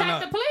 people gonna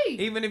take the plea.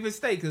 Even if it's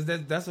state, because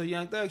that's what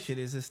Young Thug shit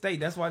is. It's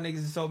state. That's why niggas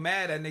is so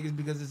mad at niggas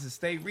because it's a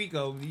state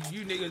Rico.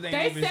 You niggas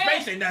ain't even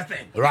facing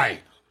nothing. Right.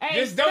 Hey,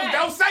 Just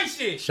don't say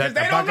shit. Shut Because the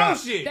they don't fuck know up.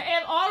 shit.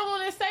 If all the one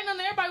that say nothing,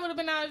 everybody would have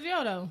been out of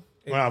jail though.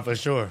 Well, for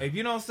sure. If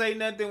you don't say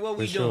nothing, what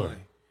we For sure. doing?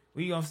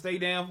 We gonna stay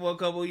down for a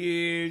couple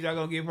years. Y'all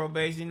gonna get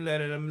probation.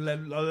 Let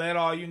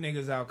all you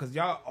niggas out, cause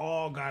y'all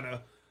all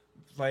gotta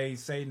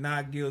say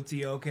not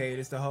guilty. Okay,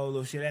 it's the whole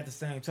little shit at the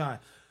same time.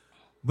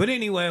 But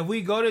anyway, if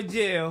we go to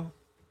jail,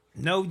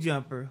 no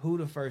jumper. Who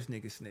the first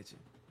nigga snitching?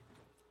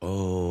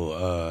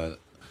 Oh,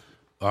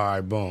 all right,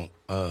 boom.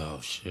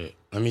 Oh shit.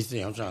 Let me see.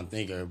 I'm trying to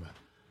think, everybody.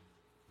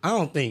 I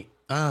don't think.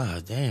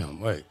 Damn.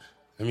 Wait.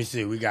 Let me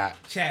see. We got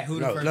Chat. Who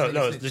the first? No.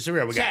 nigga snitching? This is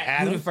real. We got Chat,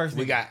 Adams. Who the first?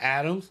 We nigga? got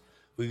Adams.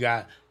 We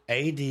got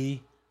AD,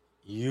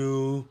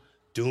 you,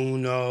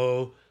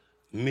 Duno,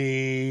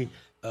 me,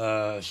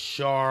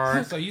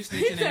 Shark. So you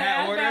snitching in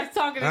that order?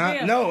 Talking to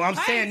them. No, I'm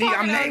saying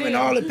I'm naming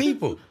all the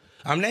people.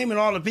 I'm naming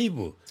all the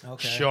people.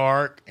 Okay.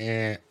 Shark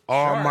and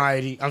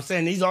Almighty. I'm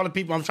saying these are all the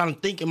people I'm trying to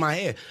think in my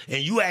head.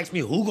 And you ask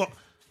me who gon'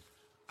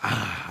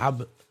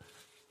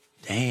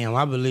 Damn,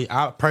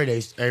 I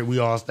pray we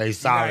all stay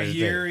solid.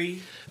 You got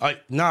Yuri.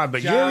 Nah,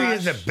 but Josh, Yuri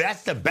is the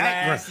best of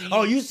background. Lassie.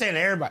 Oh, you saying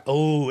everybody.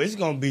 Oh, it's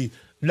gonna be.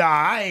 Nah,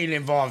 I ain't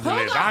involved in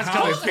this. I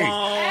come in peace.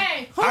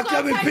 Hey, I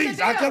come in peace.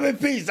 I come in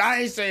peace.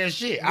 I ain't saying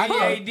shit.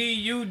 BAD,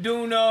 you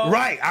do know.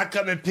 Right, I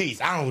come in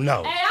peace. I don't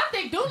know. Hey, I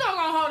think Duno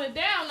gonna hold it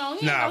down though.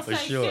 He Nah, ain't for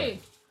gonna say sure. shit.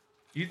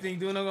 You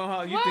think Duno gonna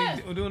hold? You What?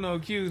 think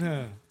Duno cute,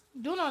 huh?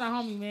 Duno the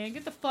homie, man.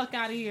 Get the fuck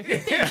out of here. He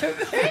want me to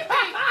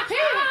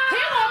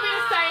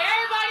say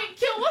everybody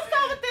cute. What's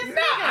up with this nigga?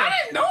 I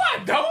didn't know.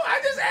 I don't. I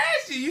just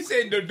asked you. You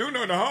said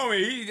Duno the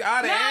homie. He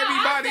out of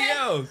everybody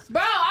else.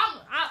 Bro,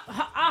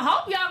 I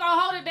hope y'all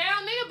gonna hold it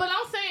down, nigga. But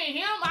I'm saying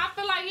him. I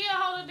feel like he'll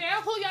hold it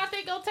down. Who y'all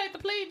think gonna take the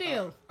plea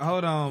deal?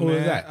 Hold on, Who man.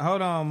 is that?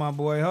 Hold on, my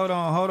boy. Hold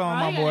on,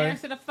 my he gotta boy.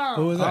 answer the phone.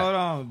 Who is that? Hold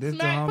on. This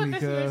Smack, the put homie,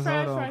 this in the cuz.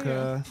 trash Hold on, right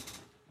here. cuz.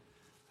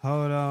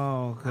 Hold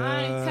on, cuz.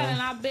 I ain't telling.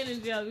 I've been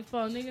in jail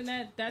before,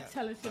 nigga. That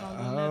telling shit don't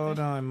do nothing. Hold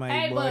on, my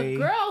Hey, boy.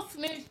 but girls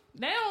snitch.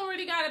 They don't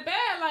really got it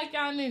bad like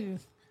y'all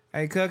niggas.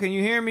 Hey, cuz, can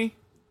you hear me?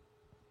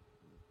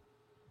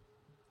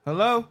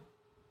 Hello?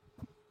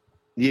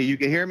 Yeah, you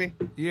can hear me?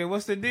 Yeah,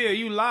 what's the deal?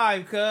 You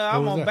live, cuz.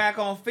 I'm was on that? Back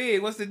on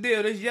Fig. What's the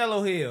deal? This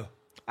Yellow Hill.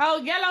 Oh,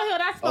 Yellow Hill,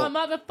 that's my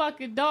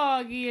motherfucking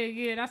dog.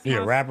 Yeah, that's You my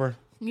a rapper?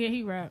 Yeah,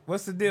 he rap.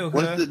 What's the deal, cuz?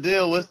 What's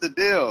the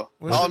deal?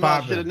 What's Oh, no,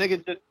 poppin'?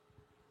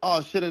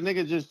 shit, a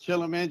nigga just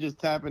chilling, man, just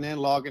tapping in,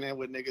 logging in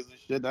with niggas and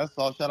shit. That's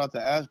all. Shout out to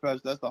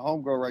AshBash. That's the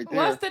homegirl right there.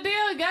 What's the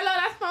deal, Yellow?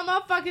 That's my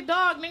motherfucking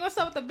dog, nigga. What's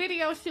up with the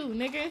video shoot,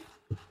 nigga?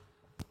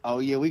 Oh,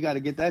 yeah, we got to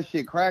get that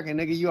shit cracking,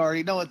 nigga. You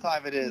already know what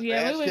time it is,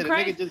 Yeah, man. we went Shit, a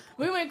crazy. nigga just...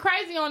 We went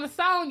crazy on the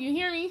song. You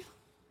hear me?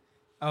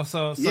 Oh,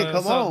 so Yeah,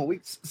 come on.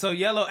 So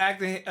Yellow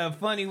acting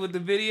funny with the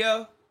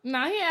video?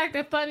 Nah, he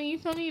acting funny. You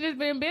feel me? He just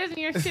been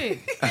busy and shit.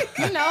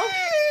 you know,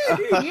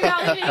 he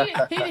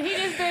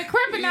just been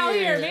cripping out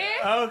here, man.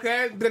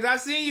 Okay, because I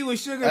seen you with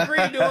Sugar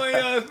Free doing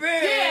your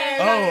thing. Yeah.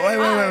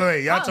 Oh,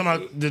 wait. Y'all talking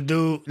about the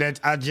dude that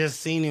I just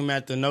seen him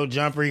at the No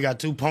Jumper? He got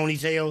 2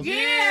 ponytails?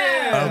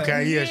 Yeah.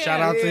 Okay, yeah. Shout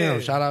out to Yeah.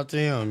 him. Shout out to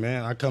him,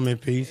 man. I come in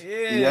peace.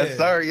 Yeah.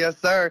 Yes,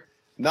 sir.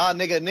 Nah,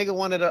 nigga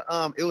wanted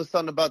to, it was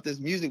something about this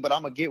music, but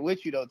I'm going to get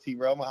with you, though,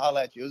 T-Bro. I'm going to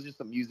holler at you. It was just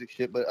some music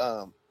shit, but,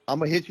 I'm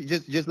going to hit you.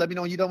 Just let me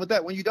know when you're done with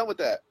that. When you done with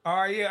that? All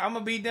right, yeah, I'm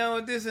gonna be done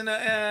with this in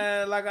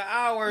like an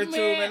hour or two,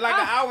 Man, man. Like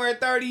an hour and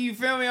 30. You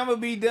feel me? I'm gonna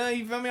be done.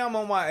 You feel me? I'm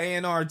on my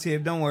A&R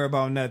tip. Don't worry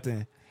about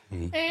nothing.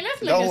 Hey, this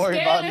nigga Don't worry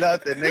about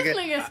scandalous. nothing, This nigga.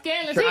 nigga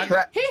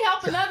scandalous. He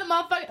helping other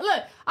motherfuckers.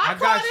 Look, I got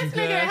called you, this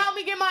nigga to cuz. help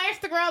me get my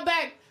Instagram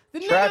back. The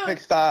Traffic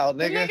nigga, style,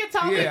 the nigga. nigga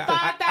told me Yeah,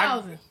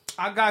 5,000.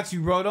 I got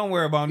you, bro. Don't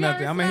worry about You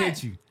nothing. I'm gonna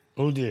understand? hit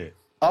you. Who did?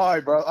 All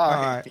right, bro. All All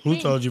right. right. Who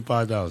told you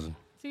 5,000?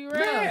 She real.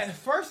 Man,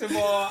 first of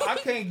all, I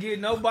can't get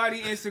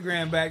nobody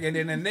Instagram back, and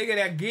then the nigga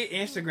that get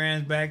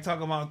Instagrams back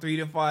talking about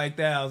 3,000 to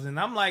 5,000.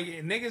 I'm like,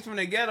 niggas from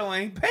the ghetto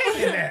ain't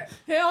paying that.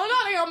 Hell no,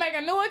 they gonna make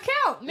a new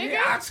account, nigga.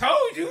 Yeah, I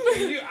told you.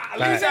 At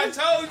least I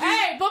told you.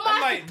 Hey, but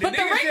I'm like, the but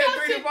nigga Rico said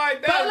 3,000 to shit,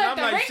 5,000. but look, I'm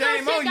the like, Rico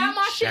shame shit on got you.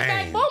 my shit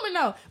back Shame. booming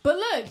though. But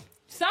look,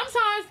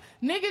 sometimes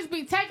niggas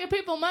be taking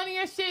people money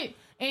and shit,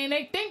 and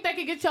they think they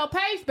can get your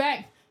page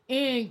back,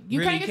 and you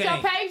Really can't get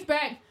your page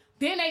back.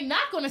 Then they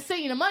not gonna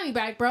send you the money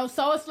back, bro.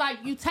 So it's like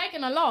you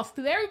taking a loss.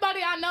 Cause everybody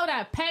I know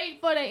that paid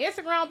for their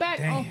Instagram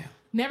back,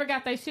 never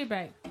got their shit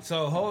back.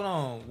 So hold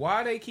on,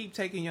 why they keep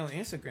taking your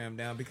Instagram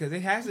down? Because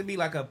it has to be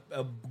like a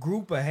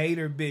group of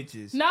hater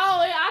bitches. No,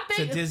 I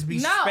think To just be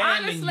no.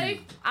 spamming Honestly, you.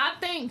 I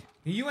think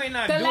You ain't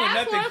not The doing last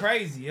nothing one?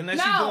 crazy unless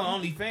No.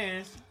 you doing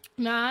OnlyFans.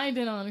 nah, I ain't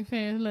did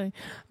OnlyFans. Look,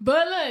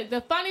 but look,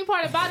 the funny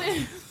part about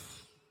it.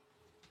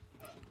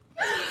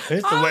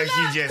 It's the way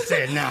she just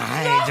said, nah,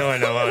 I ain't doing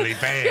no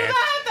OnlyFans. You have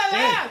to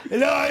laugh.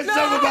 No, it's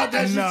something about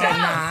that. She No. said,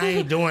 nah, I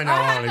ain't doing no I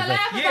have to OnlyFans. laugh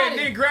Yeah, about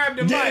then it. grab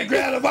the Then mic.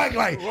 grab the mic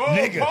like, Whoa,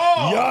 nigga,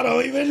 Paul. y'all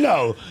don't even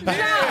know. No, I'm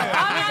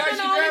not Because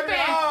doing she grabbed it.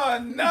 OnlyFans.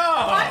 Oh, no.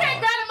 I can't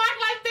grab the mic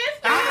like this.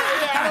 Yeah,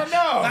 I don't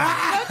know.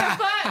 What the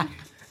fuck?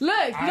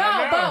 Look, I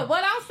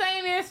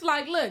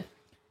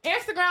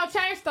Instagram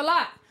changed a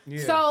lot.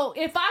 Yeah. So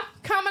if I'm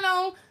coming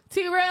on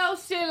T-Rail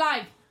shit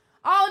like,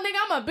 oh, nigga,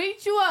 I'm going to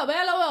beat you up,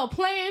 LOL,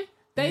 playing,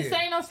 they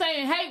saying I'm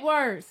saying hate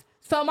words.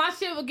 So my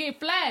shit will get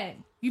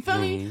flagged. You feel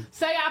me?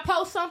 Say I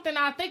post something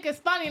I think it's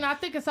funny and I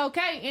think it's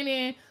okay, and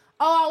then,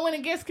 oh, I went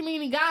against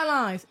community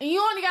guidelines. And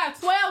you only got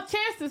 12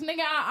 chances,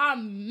 nigga. I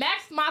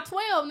maxed my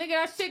 12, nigga.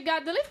 That shit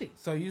got deleted.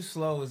 So you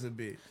slow as a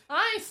bitch.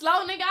 I ain't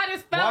slow, nigga. I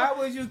just felt... Why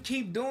would you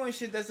keep doing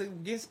shit that's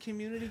against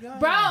community guidelines?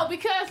 Bro,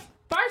 because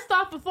first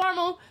off and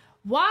foremost,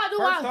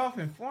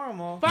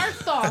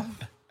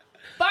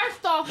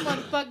 First off,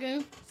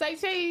 motherfucking, say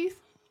cheese.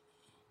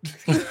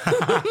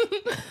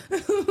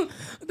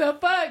 The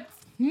fuck?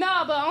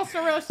 Nah, but on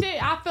some real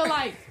shit, I feel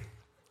like,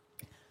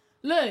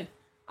 look,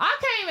 I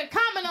can't even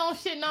comment on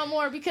shit no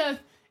more because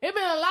it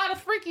been a lot of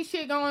freaky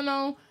shit going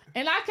on,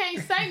 and I can't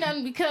say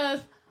nothing because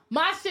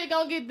my shit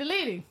gonna get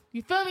deleted.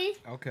 You feel me?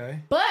 Okay.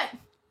 But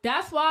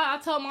that's why I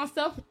told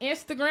myself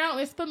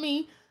Instagram is for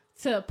me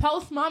to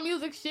post my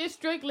music shit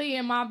strictly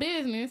in my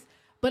business,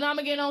 but I'm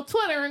gonna get on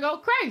Twitter and go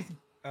crazy.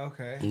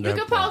 Okay. You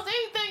can post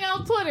anything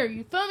on Twitter.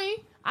 You feel me?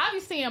 I be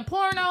seeing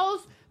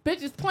pornos,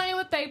 bitches playing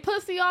with they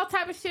pussy, all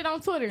type of shit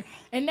on Twitter.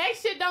 And that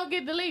shit don't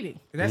get deleted.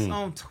 That's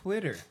on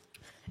Twitter.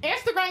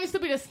 Instagram used to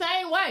be the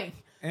same way.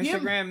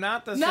 Instagram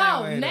not the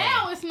same way. No,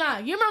 now it's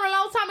not. You remember a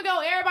long time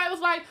ago, everybody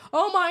was like,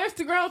 oh, my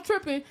Instagram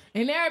tripping.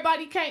 And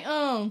everybody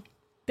can't,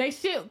 they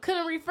shit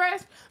couldn't refresh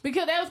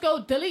because they was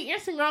go delete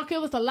Instagram because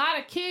it was a lot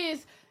of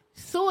kids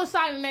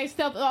suiciding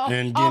themselves off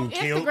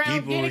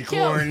Instagram, getting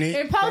killed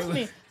and posting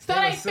it. So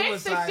they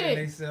fixed this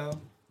shit.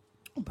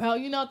 Bro,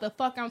 you know what the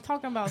fuck I'm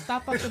talking about.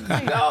 Stop fucking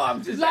playing. No,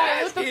 I'm just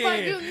asking. What the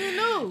fuck you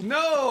knew?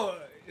 No.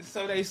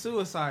 So they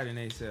suiciding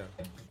themselves.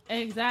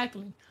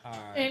 Exactly. All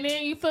right. And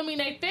then, you feel me,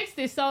 they fixed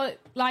it. So,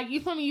 like, you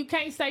feel me, you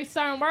can't say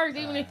certain words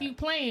even if you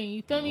playing.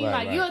 You feel me?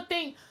 Right, like, you'll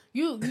think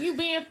you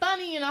being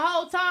funny and the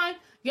whole time,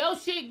 your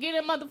shit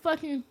get a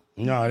motherfucking...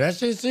 No, that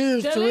shit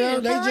serious,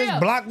 Terrell. They just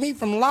blocked me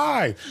from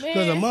live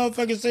because a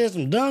motherfucker said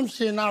some dumb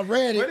shit and I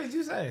read it. What did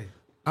you say?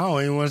 I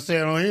don't even want to say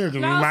it on here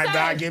because we might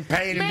not get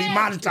paid and be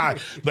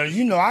monetized. But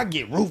you know, I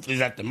get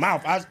ruthless at the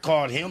mouth. I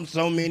called him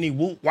so many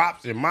whoop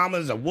wops and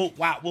mamas, a whoop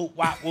wop, whoop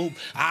wop, whoop.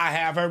 I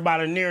have her by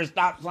the nearest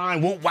stop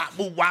sign, whoop wop,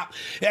 whoop wop.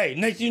 Hey,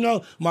 next you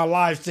know, my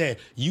live said,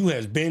 you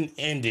has been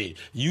ended.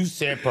 You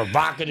said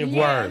provocative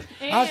words.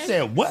 I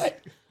said,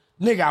 what?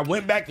 Nigga, I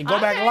went back to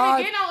go back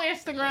live. Get on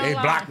Instagram. They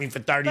blocked me for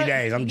 30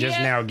 days. I'm just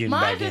now getting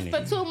back in it.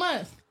 Mine just for 2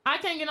 months. I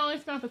can't get on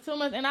Instagram for 2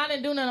 months, and I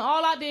didn't do nothing.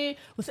 All I did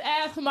was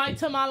add somebody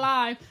to my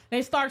live.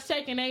 They start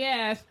shaking their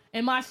ass,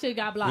 and my shit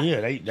got blocked.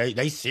 Yeah,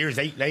 they serious.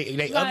 They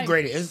like,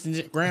 upgraded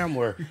Instagram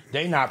where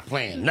they not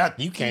playing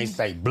nothing. You can't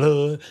say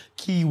blood,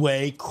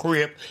 keyway,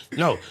 crip.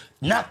 No,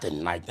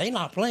 nothing. Like, they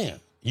not playing.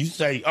 You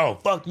say, oh,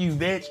 fuck you,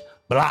 bitch.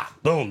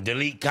 Block, boom,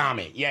 delete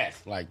comment.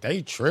 Yes, like,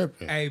 they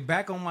tripping. Hey,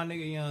 back on my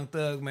nigga Young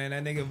Thug, man.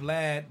 That nigga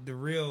Vlad, the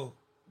real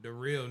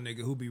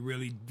nigga who be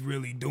really,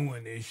 really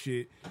doing this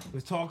shit,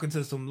 was talking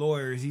to some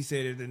lawyers. He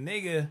said if the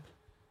nigga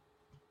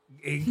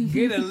if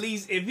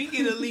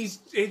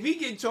he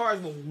get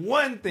charged with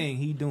one thing,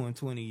 he doing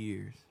 20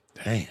 years.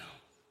 Damn.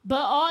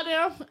 But all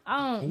them,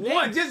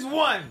 just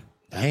one.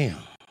 Damn.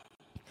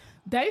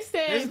 They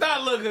said it's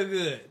not looking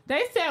good.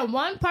 They said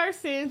one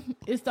person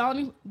is the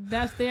only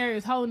that's there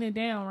is holding it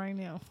down right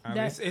now. I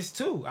mean, it's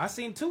two. I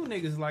seen two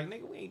niggas like,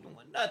 nigga, we ain't doing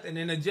nothing,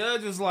 and the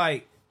judge was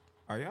like,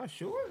 "Are y'all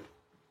sure?"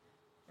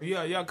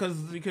 Yeah, because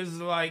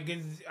like,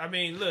 I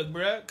mean, look,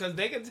 bruh, because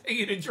they can take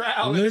you to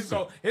trial and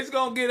it's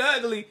gonna get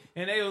ugly,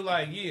 and they was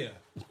like, yeah,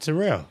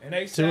 Terrell, and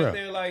they sat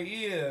there like,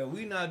 yeah,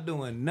 we not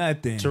doing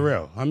nothing.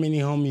 Terrell, how many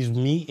homies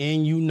me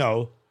and you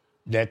know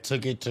that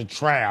took it to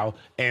trial,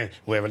 and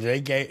whether they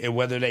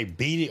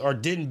beat it or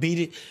didn't beat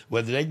it,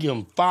 whether they give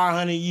them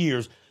 500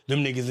 years.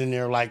 Them niggas in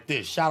there like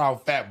this. Shout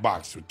out Fat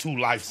Box with 2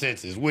 life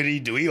sentences. What did he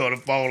do? He on the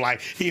phone like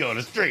he on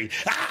the street.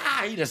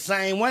 He the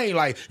same way.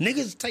 Like,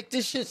 niggas take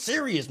this shit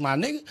serious, my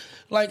nigga.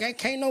 Like,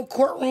 can't no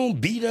courtroom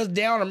beat us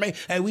down or make...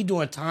 Hey, we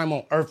doing time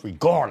on earth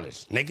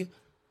regardless, nigga.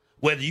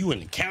 Whether you in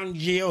the county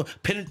jail,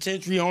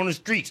 penitentiary, on the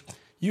streets.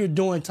 You're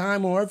doing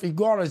time on earth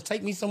regardless.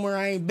 Take me somewhere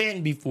I ain't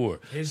been before.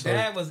 His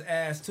dad was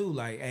asked too,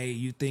 like, hey,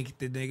 you think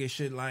the nigga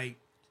should, like,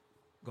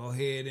 go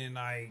ahead and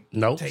like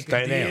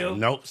stay down.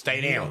 Nope,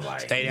 stay down. Like,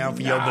 stay down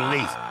for your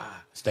beliefs.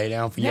 Stay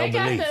down for your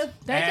beliefs.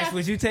 Ash,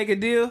 would you take a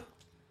deal?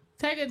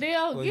 Take a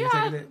deal?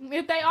 Yeah,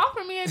 if they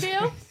offer me a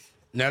deal.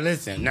 Now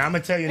listen. Now I'm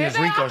gonna tell you this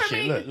Rico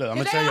shit. Look. I'm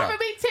gonna tell y'all. If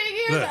they offer me 10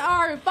 years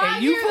or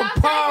 5 years, you from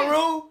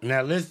Peru?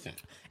 Now listen.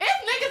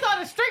 It's niggas on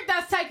the street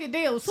that's taking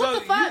deals.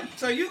 What the fuck?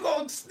 So you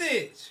gonna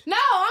snitch? No,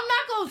 I'm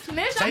not gonna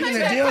snitch. Taking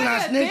a deal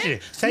not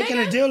snitching. Taking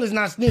a deal is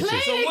not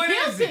snitching. So what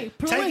is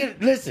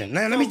it? Listen.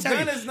 Now let me tell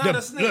you. Gun is not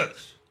a snitch. Look.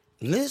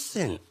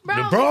 Listen, bro,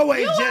 the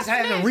Broadways just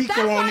had a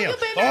RICO on them.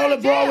 All the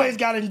Broadways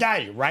got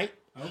indicted, right?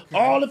 Okay.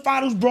 All the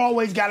finals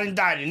Broadways got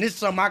indicted. And this is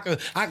something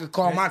I could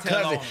call my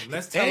cousin.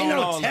 Let's tell Ain't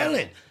no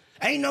telling.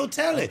 Ain't no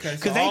telling. Okay,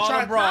 Because so they all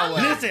try. the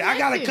Broadway. Listen, I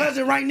got a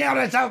cousin right now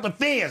that's out the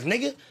feds,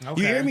 nigga.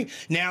 Okay. You hear me?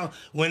 Now,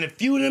 when a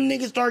few of them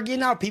niggas start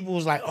getting out, people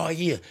was like, oh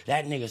yeah,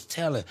 that nigga's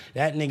telling.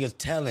 That nigga's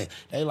telling.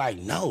 They like,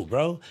 no,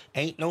 bro.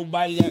 Ain't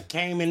nobody that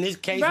came in this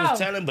case was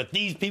telling but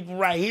these people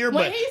right here.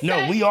 When But he no,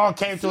 said, we all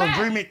came to Smack.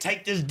 agreement,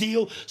 take this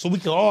deal so we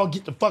can all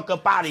get the fuck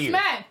up out of here.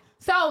 Smack.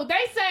 So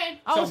they saying,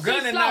 oh, So she's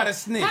Gunna slow. not a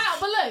snitch.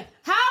 But look,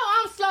 how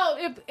I'm slow.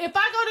 If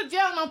I go to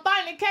jail and I'm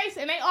fighting a case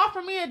and they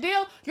offer me a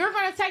deal, you're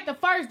gonna take the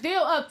first deal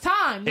of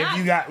time. If not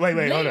you got hold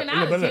leaving on.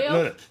 out of jail.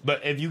 Look.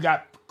 But if you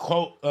got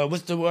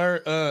what's the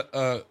word?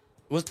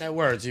 What's that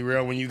word,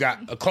 T-Real? When you got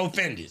a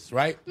co-offenders,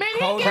 right? Man, he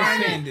been out of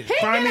jail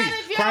all the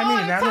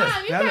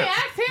time. You can't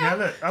ask him. Now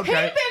look, okay. He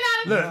been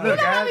out of jail. You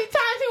know how many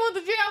times he went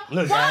to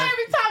jail? Why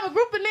every time a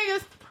group of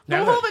niggas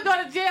Now who look. would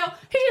go to jail,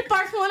 he the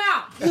first one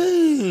out?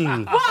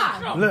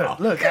 Why?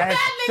 Look, that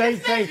say You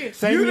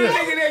the this.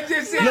 nigga that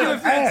just said Look, you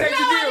was finna take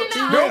the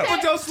deal. No, Don't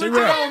put your switches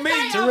on me.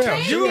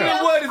 You the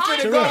one that's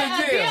finna go to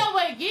A jail. deal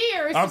with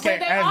years, Okay,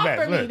 but they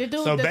offered me look. to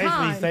do So the basically,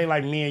 time. say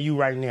like me and you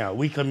right now,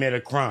 we commit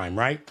a crime,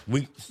 right?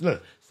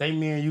 Say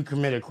me and you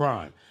commit a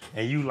crime,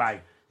 and you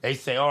like. They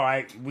say, all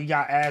right, we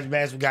got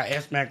AshBash, we got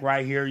S-Mac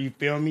right here, you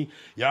feel me?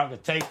 Y'all can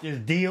take this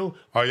deal,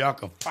 or y'all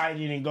can fight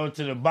it and go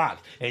to the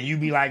box. And you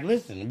be like,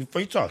 listen,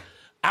 before you talk,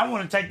 I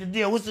want to take the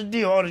deal. What's the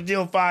deal? Oh, the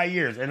deal 5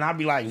 years. And I'll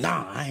be like,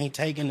 nah, I ain't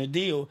taking the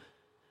deal.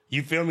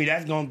 You feel me?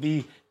 That's going to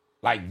be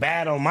like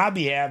bad on my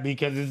behalf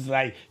because it's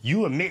like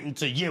you admitting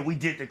to, yeah, we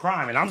did the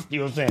crime. And I'm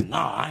still saying,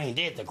 nah, I ain't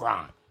did the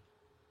crime.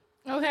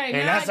 Okay,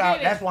 And now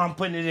that's why I'm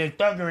putting it in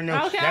Thugger and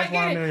them. Okay, that's I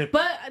why I'm get in it.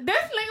 But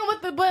this nigga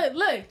with the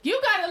look,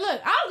 you gotta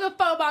look. I don't give a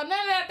fuck about none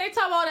of that. They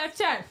talk about that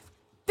chat.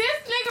 This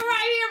nigga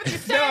right here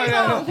with the shades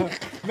on.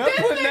 Don't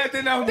put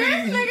nothing on me. This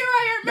nigga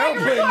right here. Don't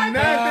put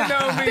nothing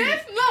on me.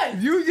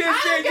 Look. You just I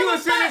said don't you give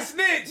was a finna fuck.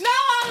 snitch. No,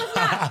 I was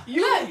not.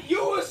 Look.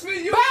 You was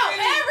finna. Bro,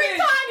 every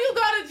time you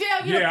go to jail,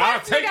 you Yeah, the I'll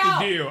first take nigga the out.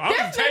 deal. I'm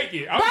gonna take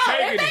it. I'm Bro,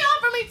 taking if they it.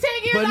 offer me 10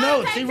 years, But I'll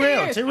no, take 10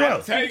 T-Real. years.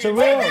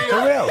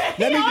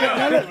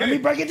 Let me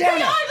break it down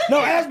now. No,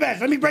 AshBash,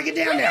 let me break it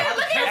down now.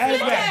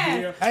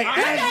 AshBash. Hey,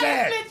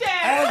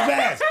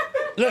 AshBash.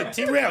 Look,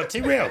 T-Real.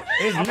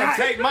 It's I'ma not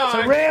take mine.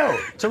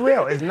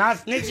 T-Real. It's not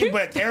snitching,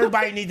 but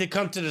everybody needs to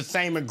come to the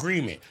same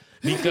agreement.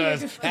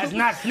 Because that's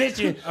not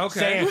snitching.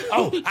 Saying,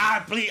 oh,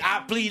 I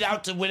plead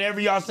out to whatever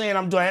y'all saying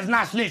I'm doing. That's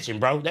not snitching,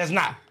 bro. That's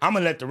not. I'm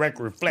gonna let the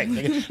record reflect.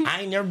 Nigga.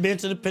 I ain't never been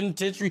to the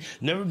penitentiary,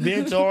 never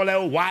been to all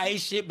that YA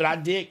shit, but I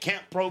did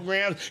camp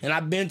programs and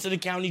I've been to the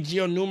county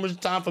jail numerous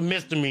times for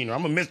misdemeanor.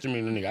 I'm a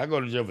misdemeanor nigga. I go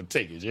to jail for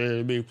tickets. You know what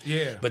I mean?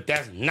 Yeah. But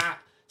that's not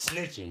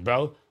snitching,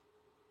 bro.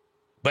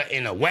 But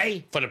in a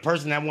way, for the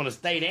person that want to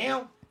stay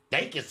down,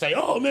 they can say,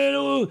 oh,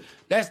 man,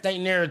 that's their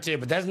narrative.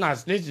 But that's not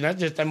snitching. That's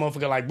just that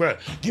motherfucker like, bro,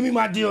 give me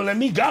my deal, let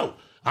me go.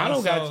 I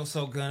don't got...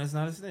 So Gunna's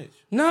not a snitch.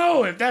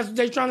 No, if that's what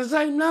they trying to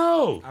say,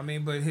 no. I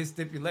mean, but his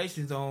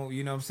stipulations on,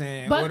 you know what I'm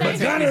saying? But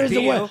Gunna is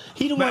the one.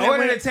 He the one in that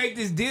order went... to take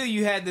this deal,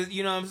 you had to,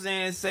 you know what I'm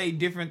saying, say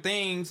different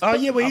things. Oh,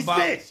 yeah, but he's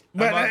snitched.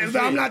 But about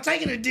I'm not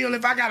taking the deal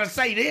if I got to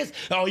say this.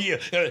 Oh, yeah,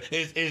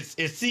 it's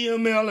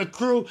CML, a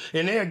crew,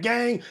 and their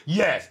gang.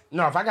 Yes.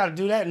 No, if I got to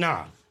do that,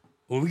 nah.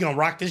 Well, we going to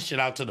rock this shit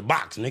out to the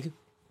box, nigga.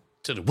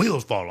 Till the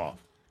wheels fall off.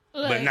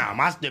 Look. But nah,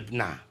 my step,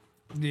 nah.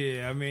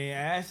 Yeah, I mean,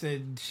 I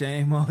said,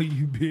 shame on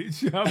you,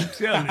 bitch. I'm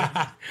telling you.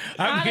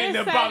 I'm getting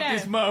didn't say about that.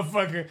 this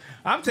motherfucker.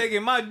 I'm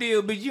taking my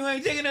deal, bitch. You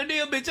ain't taking no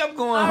deal, bitch. I'm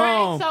going All right,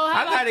 home. so how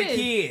I got about a this?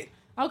 kid.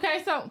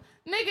 Okay, so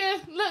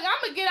nigga, look,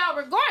 I'm gonna get out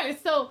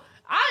regardless. So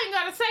I ain't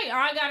gotta say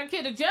I got a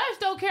kid. The judge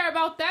don't care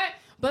about that.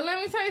 But let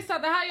me tell you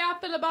something. How y'all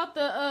feel about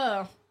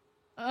the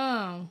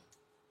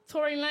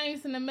Tory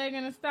Lanez and the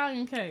Megan Thee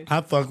Stallion case? I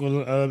fuck with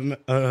Megan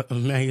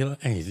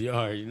Lanez. You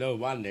already know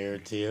my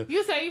narrative.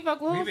 You say you fuck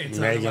with We've who? been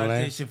talking Megan about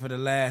Lanez. this shit for the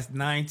last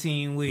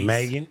 19 weeks.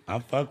 Megan, I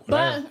fuck with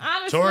But her.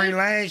 honestly- Tory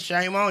Lanez,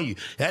 shame on you.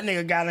 That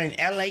nigga got in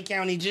L.A.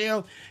 County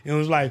Jail and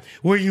was like,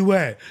 where you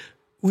at?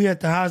 We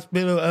at the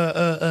hospital,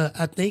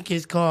 I think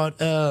it's called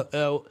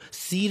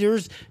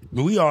Cedars.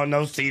 We all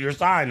know Cedars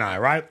Sinai,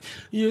 right?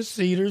 Yeah,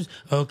 Cedars.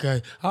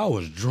 Okay. I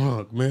was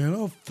drunk, man.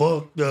 I'm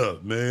fucked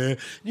up, man.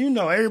 You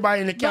know,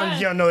 everybody in the county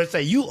jail know it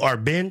say, you are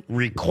being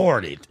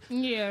recorded.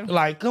 Yeah.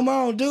 Like, come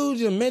on, dude,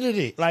 you admitted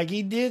it. Like,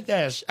 he did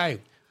that. Hey.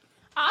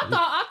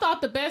 I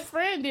thought the best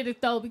friend did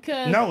it though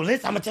because No,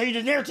 listen, I'm gonna tell you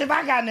the narrative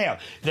I got now.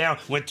 Now,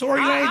 when Tory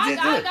I Lanez did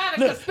got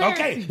a conspiracy.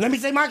 okay, let me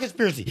say my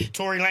conspiracy.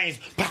 Tory Lanez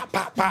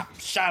pop,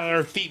 shot at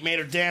her feet, made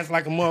her dance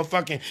like a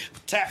motherfucking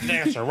tap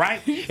dancer,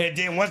 right? And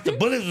then once the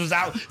bullets was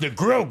out, the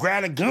girl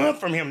grabbed a gun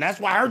from him. That's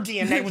why her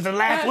DNA was the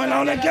last one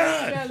on the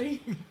gun.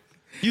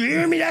 You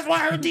hear me? That's why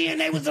her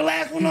DNA was the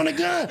last one on the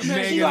gun.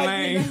 She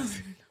like,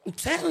 I'm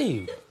telling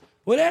you.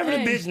 Whatever the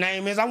bitch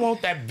name is, I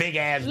want that big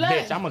ass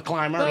bitch. I'm gonna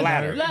climb her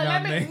ladder.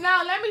 Let me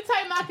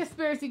tell you my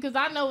conspiracy because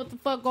I know what the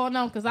fuck going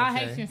on because I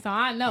hate you, so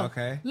I know.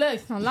 Okay. Look,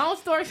 so long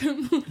story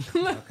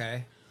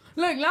Okay.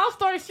 Look, long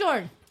story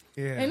short.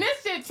 Yeah. And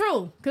this shit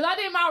true because I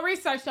did my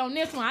research on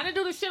this one. I didn't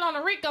do the shit on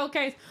the Rico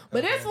case,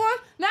 but this one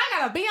now I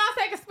got a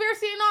Beyonce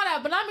conspiracy and all that.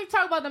 But let me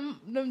talk about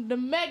the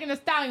Megan Thee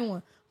Stallion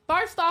one.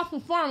 First off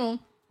and foremost,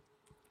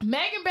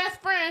 Megan's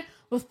best friend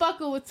was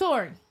fucking with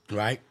Tori.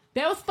 Right.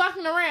 They was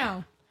fucking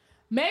around.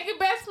 Megan's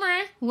best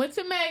friend went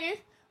to Megan.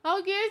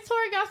 Oh, yeah,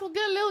 Tori got some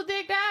good little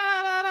dick. Da,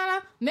 da, da,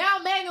 da. Now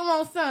Megan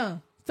wants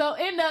some. So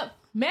end up,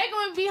 Megan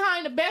went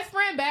behind the best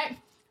friend back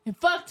and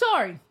fucked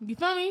Tori. You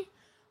feel me?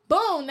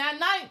 Boom. That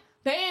night,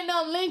 they end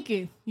up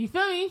linking. You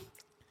feel me?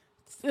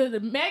 So the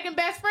Megan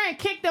best friend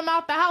kicked them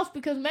out the house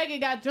because Megan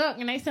got drunk,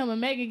 and they said when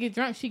Megan get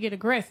drunk, she get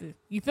aggressive.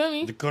 You feel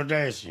me? The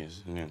Kardashians.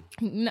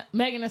 Yeah.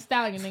 Megan Thee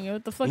Stallion, nigga.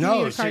 What the fuck No,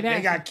 you mean, shit, Kardashian?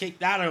 they got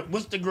kicked out of.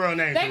 What's the girl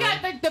name? They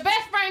got the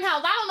best friend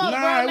house. I don't know the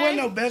Nah, girl it name. wasn't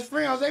no best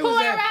friend house. They was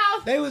Whoever at,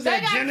 house. they was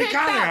at got Jenny kicked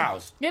Collier out.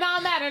 house. It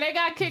don't matter. They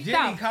got kicked Jenny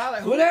out.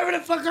 Collier. Whatever the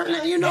fuck her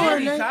name. You know her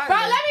Jenny name. Collier. Bro,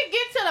 let me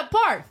get to the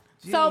part.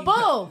 So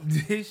boom.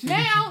 This shit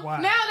Now is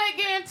wild.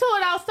 they get into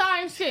it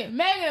outside and shit.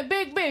 Megan a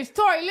big bitch.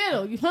 Tori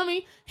little. You feel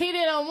me? He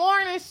did a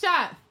warning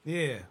shot.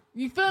 Yeah.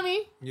 You feel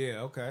me?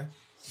 Yeah. Okay.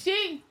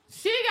 She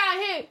got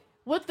hit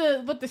with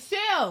the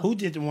shell. Who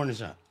did the warning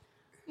shot?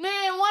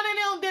 Man, one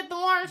of them did the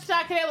warning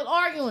shot because they was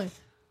arguing.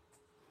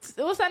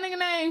 What's that nigga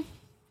name?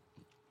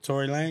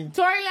 Tory Lane.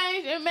 Tory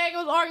Lanez and Megan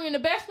was arguing. The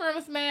best friend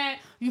was mad.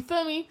 You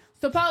feel me?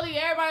 Supposedly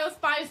everybody was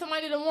fighting.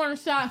 Somebody did a warning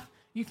shot.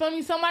 You feel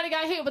me? Somebody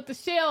got hit with the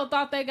shell,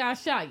 thought they got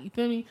shot. You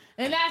feel me?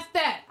 And that's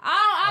that.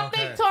 I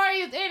think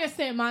Tory is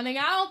innocent, my nigga.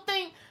 I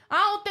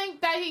don't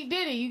think that he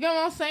did it. You get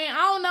what I'm saying? I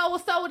don't know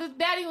what's up with his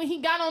daddy when he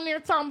got on there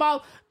talking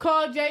about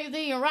call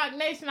Jay-Z and Rock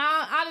Nation.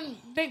 I didn't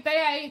think they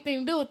had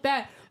anything to do with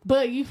that.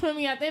 But you feel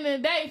me? At the end of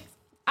the day,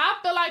 I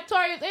feel like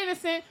Tory is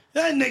innocent.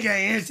 That nigga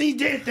ain't innocent. He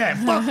did that.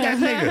 Fuck that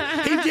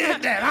nigga. He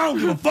did that. I don't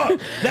give a fuck.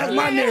 That's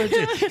my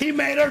narrative. He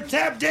made her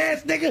tap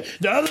dance, nigga.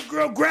 The other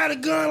girl grabbed a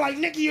gun like,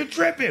 nigga, you're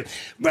tripping.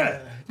 Bruh.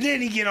 Then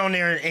he get on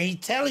there and he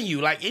telling you,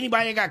 like,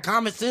 anybody that got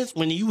common sense,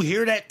 when you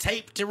hear that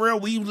tape, Terrell,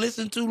 we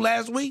listened to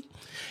last week,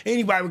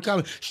 anybody would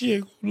come, she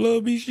ain't gonna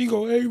love me, she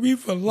gonna hate me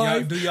for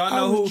life. Do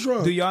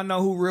y'all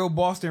know who real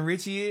Boston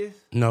Richie is?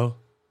 No.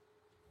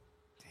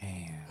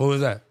 Damn. Who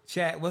was that?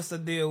 Chat, what's the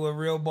deal with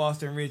real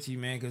Boston Richie,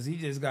 man? Because he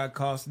just got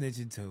caught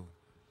snitching too.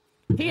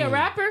 He a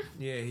rapper?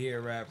 Yeah, he a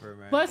rapper,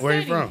 man. What Where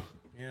city? you from?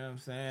 You know what I'm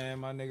saying?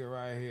 My nigga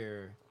right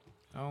here.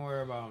 Don't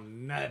worry about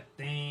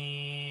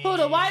nothing. Who,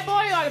 the white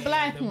boy or the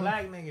black The one?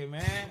 black nigga,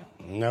 man.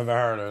 Never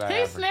heard of that.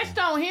 He snitched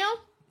on him?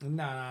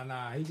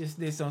 Nah. He just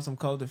did on some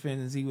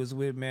co-defendants he was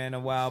with, man, a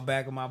while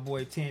back with my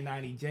boy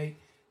 1090 Jake.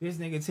 This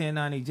nigga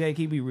 1090 Jake,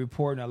 he be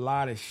reporting a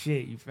lot of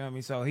shit, you feel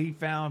me? So he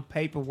found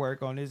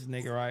paperwork on this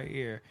nigga right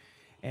here.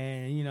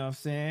 And, you know what I'm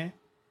saying?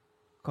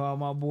 Called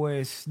my boy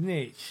a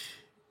snitch.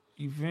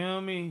 You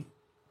feel me?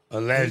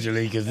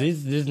 Allegedly, because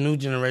this new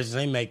generation,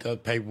 they make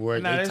up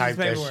paperwork. Nah, they this type is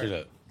that paperwork. shit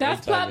up.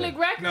 That's They type public it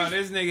up. record? No,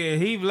 this nigga,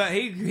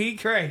 he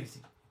crazy.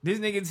 This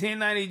nigga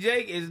 1090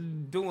 Jake is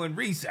doing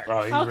research.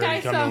 Oh, he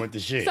really coming with the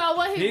shit. So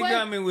what He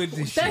coming with the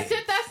that shit.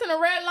 shit that's in the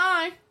red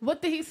line,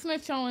 what did he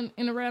snitch on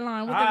in the red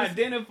line? What I did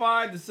he-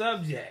 identified the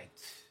subject.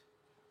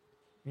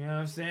 You know what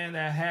I'm saying?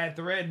 That had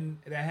threatened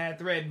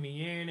me.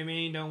 You know what I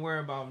mean? Don't worry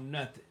about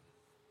nothing.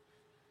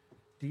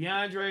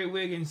 DeAndre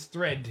Wiggins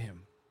threatened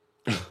him.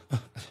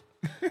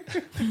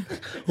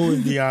 Who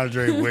is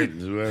DeAndre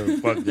Wiggins? Whoever the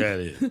fuck that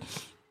is.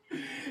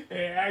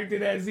 And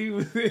acted as he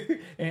was,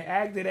 and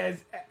acted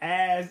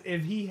as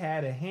if he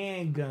had a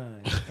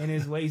handgun in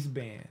his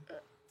waistband.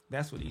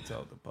 That's what he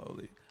told the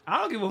police. I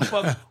don't give a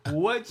fuck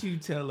what you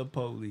tell the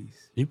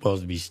police. You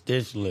supposed to be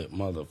stitch lip,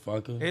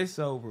 motherfucker. It's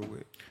over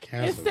with.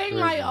 It seems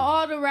like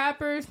all the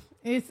rappers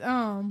it's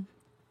kind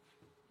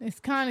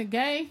of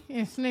gay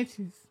and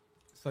snitches.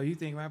 So you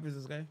think rappers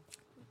is gay?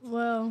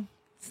 Well,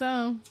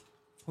 some.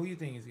 Who you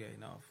think is gay?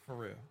 No, for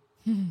real.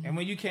 And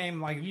when you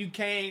came, like, if you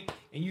came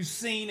and you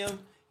seen him,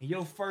 and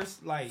your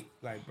first, like,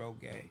 bro,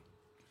 gay.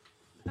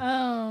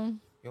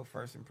 Your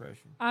first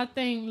impression. I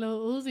think Lil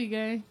Uzi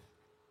gay.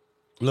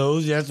 Lil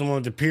Uzi, that's the one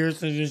with the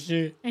piercings and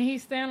shit? And he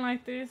stand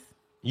like this.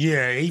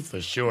 Yeah, he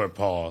for sure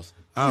paused.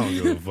 I don't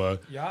give a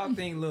fuck. Y'all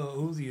think Lil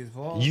Uzi is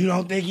false? You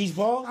don't think he's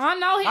false? I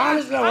know he.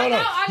 Honestly, hold on.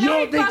 I You know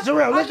don't he think, fuck-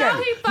 Terrell, look I at know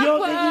it. he You fuck don't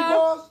with, think he's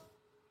false?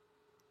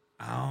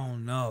 I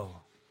don't know.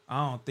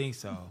 I don't think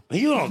so.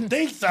 You don't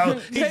think so?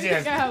 He They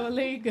just, got a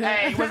league.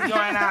 hey, what's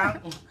going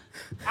on?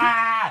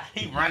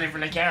 He running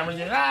from the cameras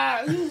and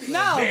No.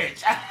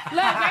 bitch.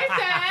 Look, they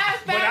said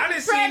AshBash. But I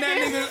didn't see that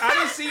nigga. I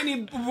didn't see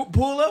him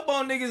pull up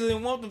on niggas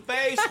and want the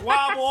face,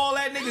 squabble, all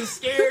that niggas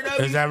scared of.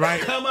 Is that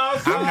right? Come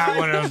outside. I'm not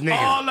one of those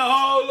niggas. All the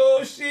whole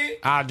little shit.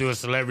 I'll do a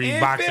celebrity In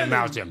boxing Philly.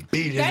 match and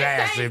beat his They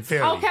ass say- in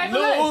Philly. okay, but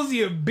Lil look,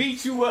 Uzi will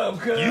beat you up,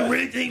 cuz. You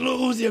really think Lil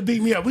Uzi will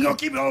beat me up? We gonna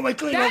keep it all the way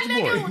clean that off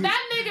the board.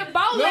 nigga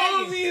bow Lil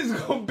legged. Uzi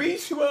is gonna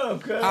beat you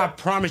up, cuz. I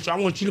promise you, I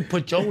want you to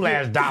put your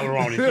last dollar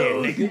on it, then,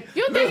 nigga.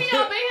 You think he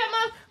gonna beat him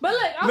up? But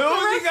look, I'm Lil for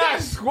real Uzi got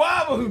serious.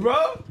 squabbles,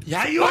 bro.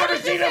 Yeah, you ever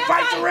did seen you that say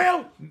fight, about-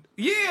 Terrell?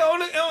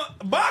 Yeah,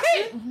 on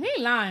boxing.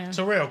 He lying.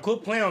 Terrell,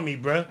 quit playing on me,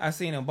 bruh. I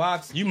seen him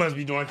boxing. You must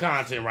be doing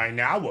content right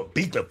now. I will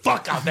beat the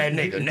fuck out that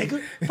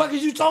nigga. Fuck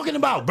is you talking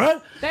about,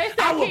 bruh? They said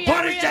I will Keanu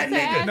punish that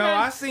Reeves nigga. said No,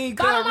 I seen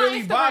Cuz Follow my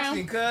really Instagram.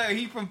 boxing, cuz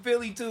he from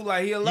Philly too,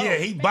 like he alone.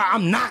 Yeah,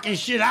 I'm knocking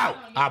shit out.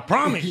 I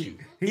promise you.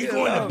 He He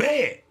going to alone.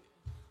 bed.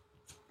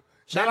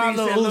 Shout out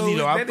Lil Uzi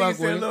though. I fuck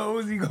with him. Lil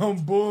Uzi gonna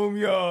boom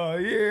y'all.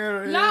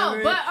 Yeah. No,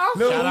 but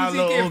Lil Shout out Uzi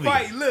Lil can Uzi.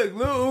 fight. Look,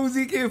 Lil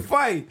Uzi can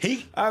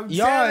fight. I'm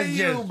y'all telling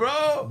just, you,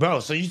 bro. Bro,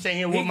 so you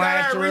saying with He my got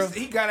ass that real? Rich,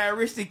 he got that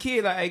Rich the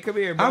Kid. Like, hey, come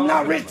here, bro. I'm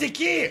not Rich the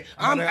Kid.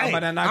 I'm about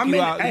to knock you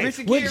out. Rich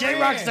the what Kid J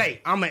Rock ran.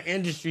 say? I'm an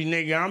industry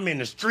nigga. I'm in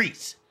the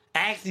streets.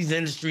 Ask these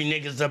industry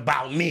niggas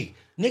about me.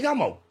 Nigga, I'm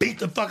gonna beat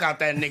the fuck out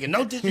that nigga.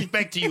 No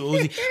disrespect to you,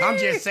 Uzi. I'm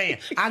just saying,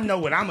 I know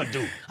what I'm gonna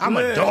do. I'm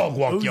a dog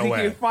walk Uzi your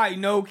can ass. fight,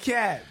 no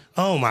cap.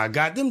 Oh my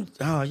God, y'all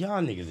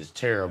niggas is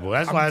terrible.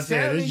 That's why I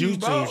said this telling you, YouTube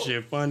bro.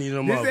 shit funny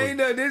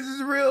to This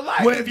is real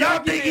life. Well, if y'all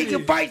think he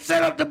can fight,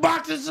 set up the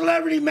boxing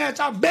celebrity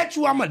match. I bet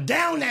you I'ma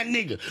down that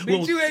nigga.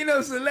 Bitch, you ain't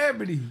no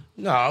celebrity.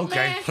 No,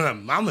 okay.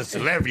 I'm a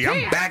celebrity.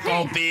 I'm back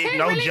on big,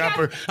 no really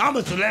jumper. I'm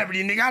a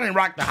celebrity, nigga. I done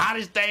rock the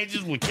hottest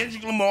stages with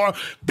Kendrick Lamar.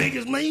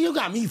 Biggest man, you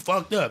got me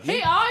fucked up. He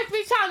Nigga. always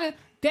be trying to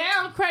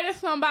down credit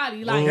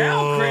somebody. Like,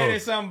 Down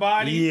credit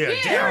somebody. Yeah,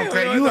 down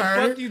credit. You What the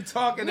heard fuck it. you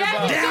talking yeah,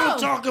 about? he Down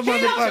do. talking He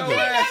don't- motherfucker. He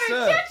never Shut shut your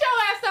your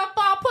ass ass up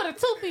or put a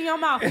tooth in your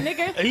mouth,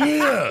 nigga.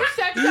 Yeah.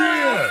 Shut your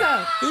ass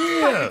up.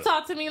 Yeah. Fucking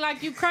talk to me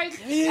like you crazy.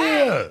 Yeah.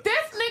 Hey,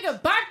 this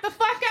nigga back the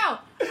fuck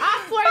out.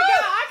 I swear to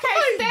God, I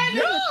can't stand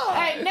this. God.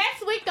 Hey,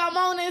 next week I'm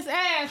on his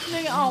ass,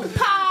 nigga, on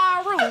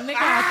Paru,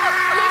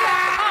 nigga.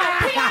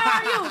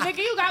 PRU, nigga,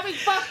 you got me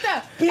fucked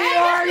up. PRU,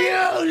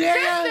 nigga.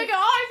 This nigga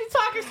always be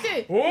talking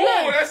shit. Oh,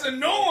 Look, that's a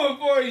new one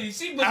for you.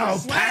 She put the Oh,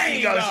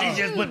 slang Pango. on.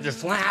 She just put the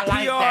slime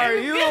like that.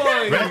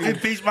 PRU. Rest in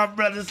peace, my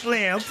brother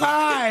Slim.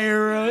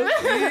 Pyro.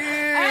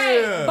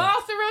 hey, Yeah.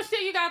 boss, the real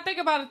shit, you gotta think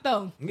about it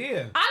though.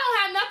 Yeah. I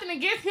don't have nothing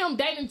against him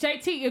dating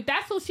JT. If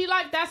that's who she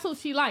like, that's who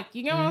she like.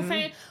 You get what I'm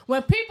saying?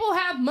 When people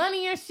have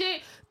money and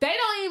shit, they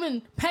don't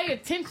even pay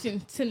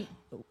attention to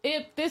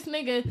if this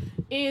nigga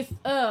is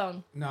Nah,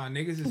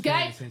 niggas is paying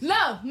gay. attention.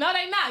 No,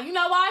 they not. You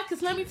know why?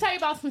 Because let me tell you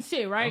about some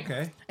shit, right?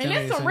 Okay. And Tell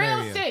me it's a some real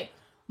scenario. shit.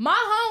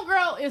 My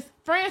homegirl is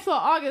friends with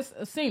August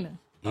Asina,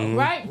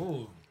 right?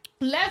 Ooh.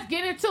 Let's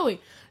get into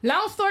it.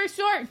 Long story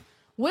short,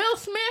 Will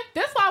Smith,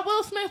 that's why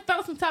Will Smith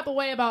felt some type of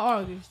way about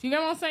August. You get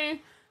what I'm saying?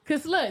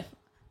 Because look,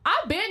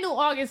 I been knew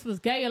August was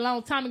gay a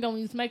long time ago when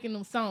he was making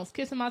them songs,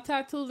 Kissing My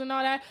Tattoos and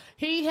all that.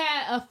 He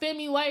had a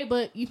femmy way,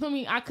 but you feel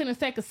me? I couldn't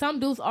say because some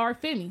dudes are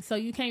femmy, so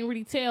you can't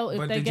really tell if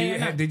But they gay or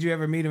not. did you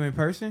ever meet him in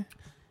person?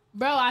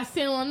 Bro, I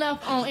seen him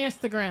enough on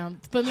Instagram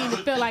for me to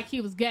feel like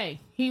he was gay.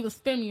 He was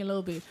femmy a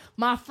little bit.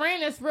 My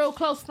friend is real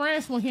close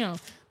friends with him.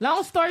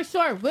 Long story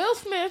short, Will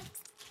Smith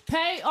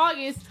paid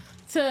August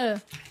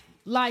to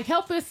like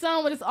help his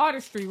son with his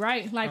artistry,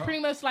 right? Like pretty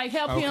much like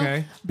help him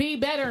Okay. be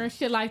better and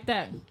shit like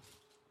that.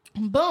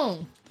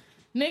 Boom.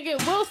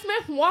 Nigga, Will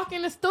Smith walked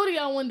in the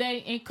studio one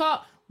day and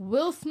caught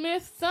Will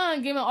Smith's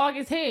son giving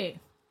August head.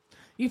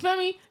 You feel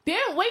me? Then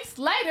weeks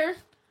later,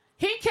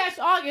 he catch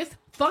August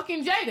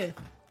fucking Jada.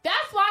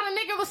 That's why the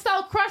nigga was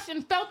so crushed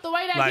and felt the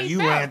way that Like he you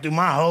felt. ran through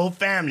my whole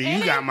family. And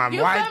You got my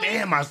you wife feel me?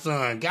 and my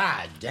son.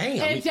 God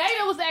damn. And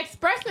Jada was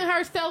expressing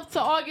herself to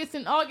August,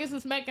 and August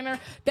was making her.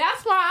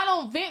 That's why I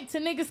don't vent to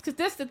niggas, because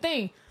this the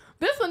thing.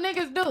 This what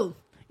niggas do.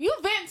 You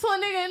vent to a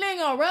nigga and they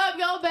gonna rub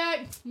your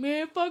back.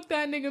 Man, fuck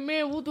that nigga,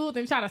 man. We'll do it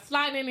and try to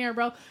slide in there,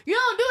 bro. You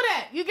don't do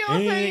that. You get what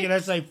I'm Any saying? nigga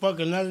that say fuck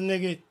another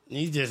nigga,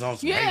 he's just on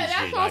some Yeah, hate that's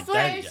shit. on Like some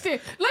hate that.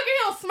 shit. Look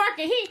at him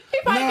smirking. He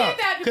probably did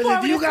that because before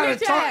if you with gotta his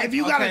snitch talk, ass. if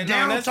you gotta Okay, now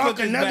down let's talk put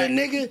this another back.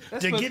 nigga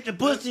Let's to put- get the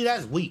pussy,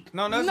 that's weak.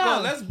 No, let's No.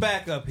 go. Let's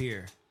back up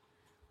here.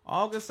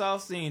 August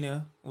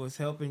Alsina was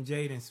helping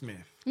Jaden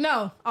Smith.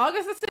 No,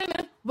 August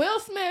Asina, Will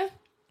Smith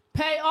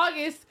paid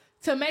August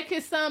to make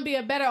his son be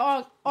a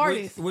better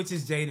artist. Which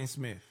is Jaden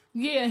Smith.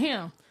 Yeah,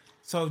 him.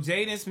 So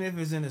Jaden Smith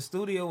is in the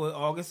studio with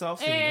August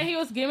Alsina. And he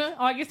was giving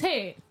August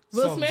head.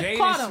 Will so Smith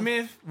caught Jaden him.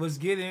 Smith was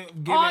giving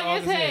August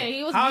August head. head.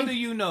 He was How giving- do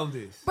you know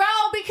this? Bro,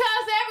 because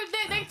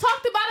they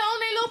talked about it on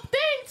their little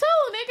thing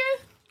too,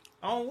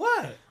 nigga. On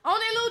what? On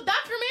their little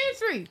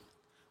documentary.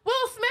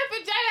 Will Smith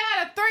and Jada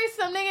had a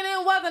threesome, nigga,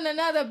 and it wasn't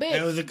another bitch.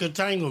 It was a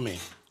entanglement.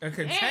 A and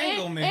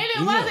entanglement.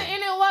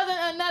 it wasn't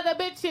another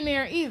bitch in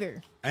there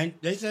either. And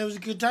they said it was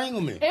a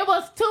entanglement. It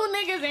was two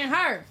niggas and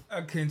her. A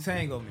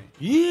entanglement.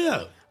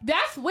 Yeah.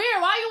 That's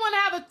weird. Why you want to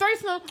have a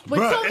threesome with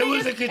Bro, two it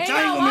was niggas a and your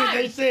entanglement. wife?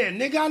 They said,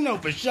 nigga, I know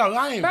for sure.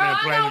 I ain't Bro, gonna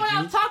I play know with what you.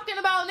 I'm talking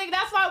about, nigga.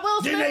 That's why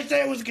Will Smith. Then they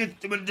say it was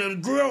but the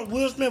girl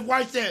Will Smith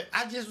wife said,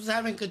 I just was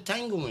having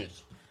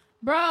entanglements.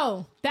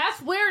 Bro,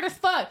 that's weird as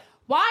fuck.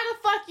 Why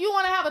the fuck you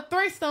want to have a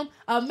threesome?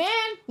 A man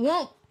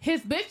want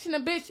his bitch and a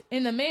bitch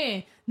and a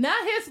man,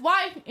 not his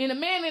wife and a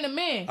man and a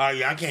man. Oh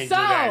yeah, I can't So-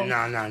 do that.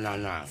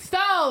 No.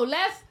 So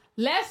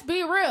let's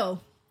be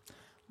real.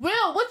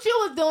 Will, what you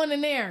was doing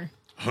in there?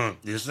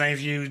 The same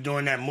shit he was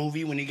doing that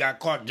movie when he got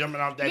caught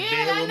jumping off that Yeah,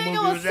 bed. that What movie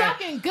nigga was that?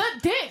 sucking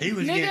good dick. He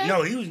was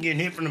nigga. he was getting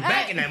hit from the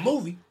back in that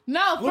movie.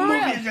 No, for What movie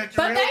real. is that,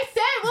 But Terrell? they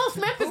said Will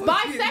Smith is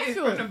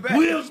bisexual.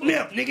 Will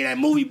Smith, nigga, that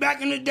movie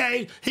back in the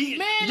day, Man,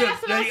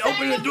 that's what I'm they saying.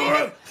 opened the Them door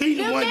niggas- up, he's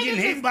the them one niggas getting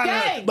is hit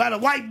gay. by the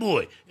white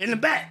boy in the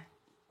back.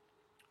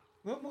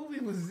 What movie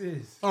was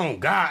this? Oh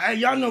God! Hey,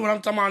 y'all know what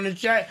I'm talking about in the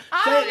chat.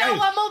 I don't know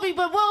what movie,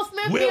 but Will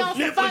Smith be on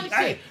some funny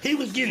shit. He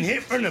was getting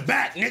hit from the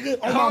back,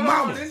 nigga. On Hold my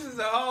mama. This is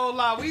a whole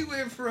lot. We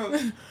went from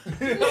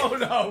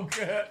hold on,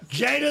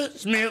 Jada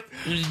Smith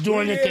is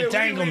doing the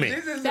entanglement.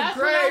 This is That's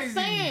crazy. what I'm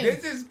saying.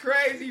 This is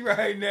crazy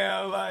right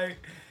now. Like,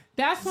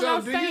 that's what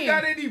I'm saying. So do you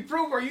got any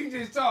proof, or you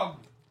just talking?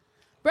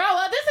 Bro,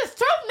 this is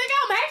truth, nigga.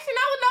 I'm Haitian. I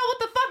would know what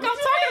the fuck I'm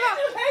talking about.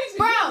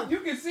 Bro, you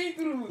can see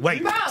through.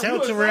 Wait, tell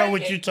Terrell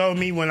what you told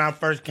me when I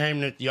first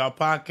came to y'all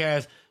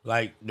podcast,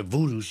 like the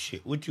voodoo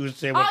shit. What you was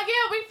saying? Oh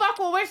yeah, we fuck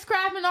with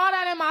witchcraft and all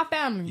that in my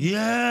family.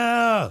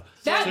 Yeah.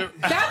 That's what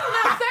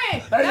I'm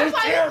saying. That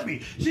scared me.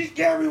 She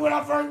scared me when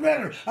I first met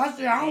her. I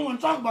said, I don't want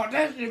to talk about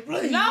that shit,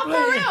 please. No, please.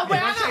 for real. But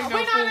I know, we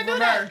know how to do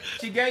that.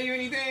 She gave you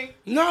anything?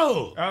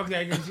 No.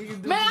 Okay, because she can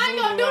do Man, I ain't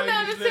gonna do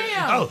nothing to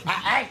him. Oh,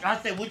 I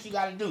said, what you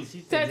got to do? She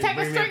said, take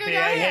a string of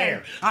your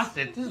hair. I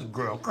said, this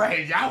girl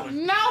crazy. I was...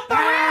 No, for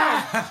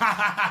real.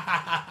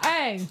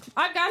 Hey,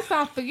 I got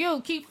something for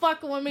you. Keep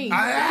fucking with me. I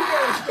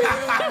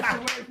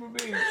got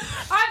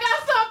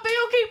something for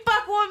you. Keep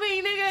fucking with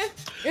me, nigga.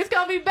 It's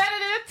gonna be better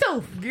than a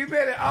tooth. Get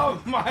better.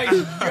 Oh my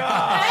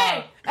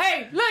God.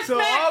 Hey, look, so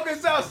man.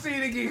 Arkansas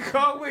City get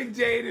caught with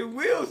Jaden.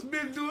 Will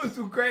Smith doing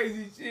some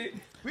crazy shit.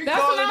 We That's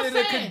calling what I'm it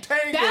saying. a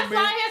containment. That's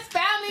why his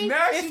family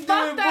now is she's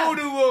fucked doing up.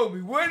 voodoo on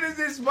me. When is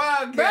this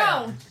podcast?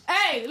 Bro,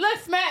 hey, look,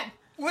 Smack.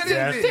 What is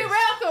this?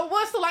 T-Rail could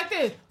whistle like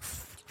this.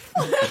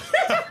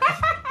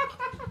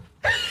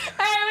 Hey, man.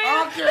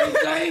 I can't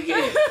take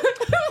it.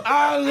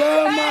 I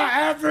love my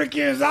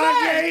Africans. I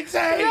can't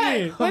take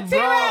it. When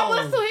T-Rail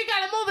whistle, he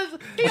gotta move his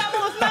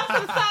mouth to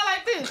the side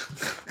like this.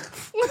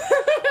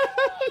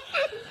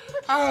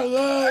 I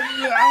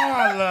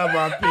love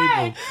my people.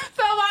 Hey,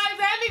 so why is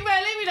that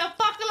nigga leave me the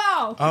fuck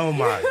alone? Oh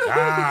my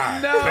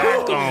God. No.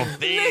 Back on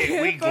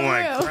Fig. We For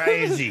going real.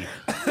 crazy.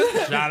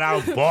 Shout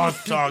out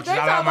Boss Talk.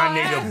 Shout out my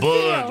nigga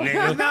Bug,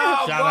 nigga.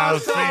 Nah, Shout out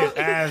Boss Talk. Sis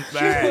Ass She put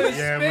Bag.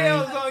 Yeah,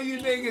 spells man. on you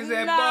niggas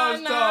at Nah,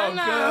 Boss Talk.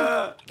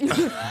 Nah.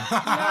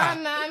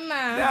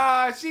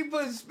 Nah, she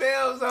put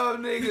spells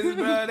on niggas,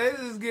 bro. This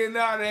is getting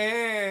out of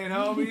hand,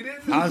 homie.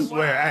 This is I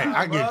swear, hey,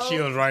 I get bro.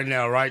 chills right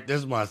now, right? This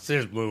is my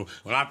sis move.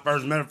 When I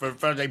first met her for the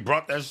first, they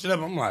brought that shit up.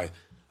 I'm like,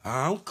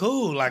 I'm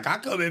cool. Like, I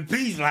come in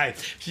peace. Like,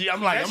 That shit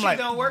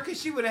don't work because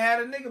she would have had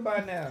a nigga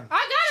by now.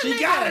 I got a nigga. She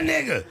got a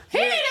nigga. He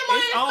needed money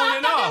It's to on fuck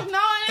and up off. his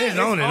knowing It's it.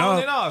 on and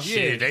off. Yeah.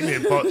 Shit, they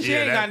been posting. She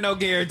ain't got no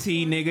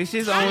guarantee, nigga.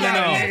 She's on I and got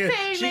off. a Nigga,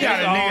 nigga. she got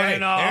a On nigga.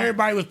 and off.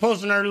 Everybody was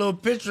posting her little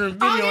picture and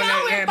video Oh, yeah, I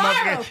in went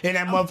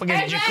that viral.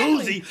 motherfucking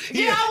Exactly. jacuzzi.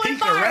 Yeah, I He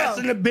went viral.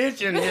 caressing the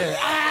bitch and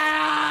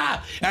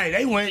hey,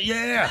 they went,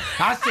 yeah.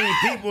 I seen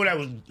people that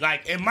was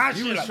like in my You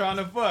shit. was Like, trying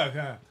to fuck,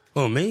 huh?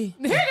 oh, me?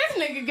 Here this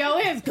nigga go,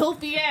 his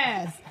goofy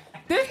ass.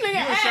 This nigga, You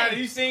was trying to,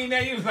 hey, you seen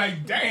that? You was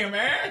like, damn,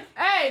 man.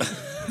 hey.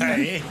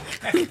 Hey,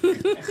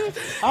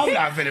 I'm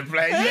not finna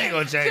play. You ain't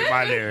gonna change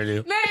my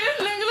narrative. Man, this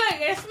nigga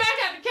look and Smack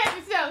out the cat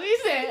himself. He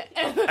said,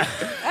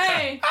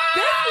 "Hey,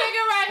 this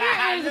nigga right here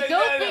is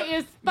goofy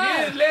as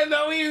fuck."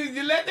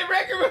 You let the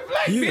record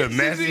reflect. You the bitch.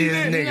 messiest seen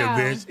that? nigga,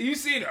 No. bitch. You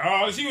seen?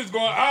 Oh, she was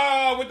going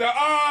with the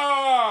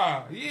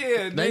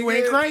yeah. They nigga.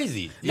 went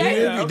crazy.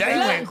 They- They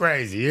went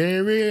crazy. Yeah,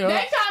 real. They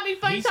trying to be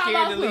funny, He talking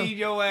scared about to some. leave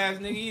your ass,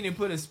 nigga. You didn't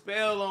put a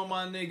spell on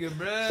my nigga,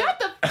 bruh. Shut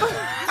the fuck.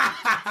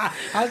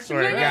 I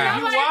swear to Nigga, God.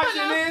 You nobody watching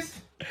put no- this?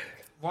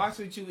 Watch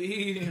what you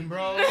eating,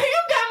 bro. You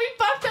got me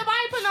fucked up.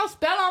 I ain't put no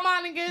spell on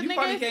my niggas, You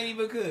probably nigga. can't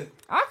even cook.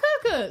 I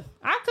cook.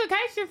 I cook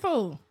Haitian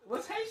food.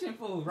 What's Haitian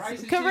food? Rice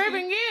and Caribbean,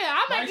 chicken? yeah.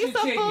 I make Rice you and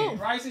some chicken. food.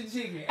 Rice and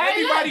chicken. Hey,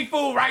 Everybody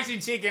food, rice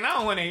and chicken. I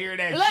don't want to hear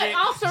that Look, shit.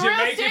 on some real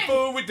Jamaican shit.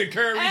 food with the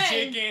curry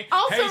Hey, chicken.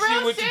 on some Haitian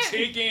real with shit. the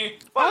chicken.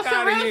 On Fuck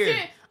some out of real here.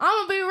 shit,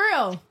 I'm gonna be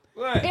real.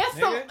 What?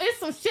 nigga? It's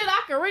some shit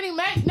I can really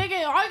make,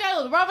 nigga. All you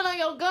gotta do is rub it on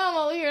your gum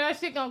over here. That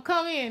shit gonna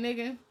come in,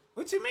 nigga.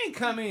 What you mean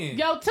come in?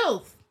 Your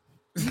tooth.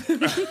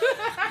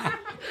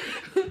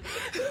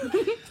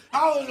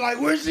 I was like,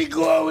 where's she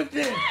going with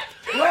this? Wait,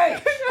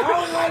 I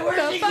was like,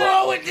 where's she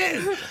going with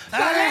this? So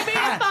let me the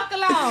fuck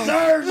alone.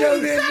 Serve your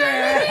bitch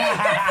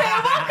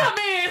ass. Come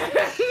in.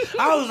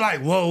 I was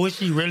like, whoa, what's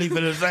she really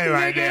finna say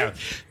right now?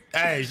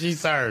 Hey, she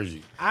serves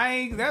you.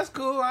 That's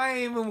cool. I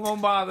ain't even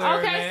gonna bother her,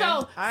 Okay, man.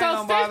 so I ain't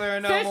gonna bother her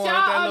no more with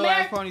that little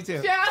ass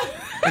ponytail.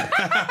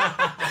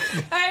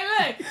 Hey,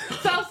 look.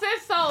 So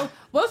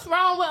what's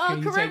wrong with Can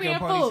you take Caribbean your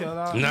food? ponytail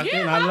off? Nothing,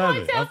 Yeah, I my love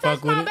it. I ponytail fuck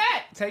touched with my it.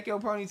 back. Take your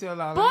ponytail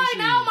off. Boy, Let me see.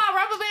 no, my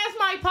rubber bands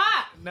might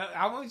pop. No,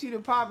 I want you to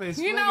pop it.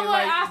 You know swing it what?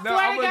 like- I no, swear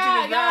I to want God,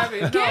 you to grab y'all. it.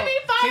 Give No. me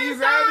Can fire you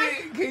grab signs. it?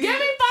 Can Give you me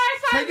fire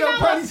signs. take your and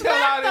I'ma ponytail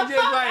smack out and the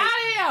just fuck like out of and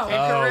you.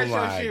 caress Oh your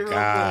my shit real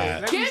God.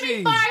 quick. Let Give me me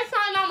see. fire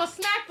sign. I'ma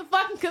smack the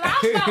fucking. Cause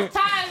I'm so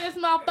tired of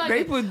this motherfucker.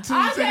 They put two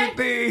I to the said-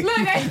 thing. Look,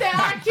 they said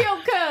I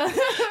killed cuz.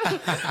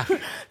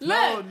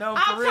 Look, No,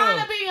 I'm for trying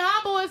real. to be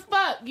humble as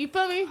fuck. You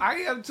feel me? I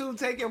am too.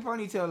 Take your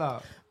ponytail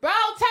off. Bro,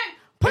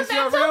 put It's that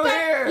your tooth real back.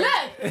 hair.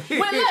 Look,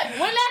 when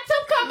that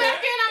tooth come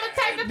back in, I'ma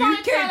take the You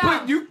ponytail can't out.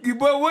 put you.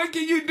 But what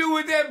can you do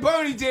with that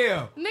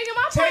ponytail? Nigga, my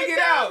Take it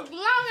ponytail out. is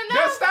long Just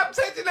enough. stop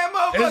touching that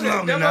motherfucker. It's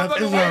long That enough.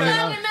 motherfucker It's went long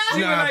like- enough. She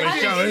Nah, went like for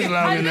this. sure, it's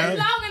long It's enough.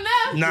 long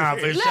enough. Nah,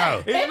 for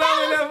sure. It's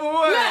long enough for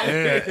what?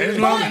 Yeah, it's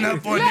long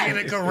enough for a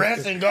nigga to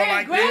caress and go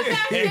like this.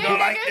 And go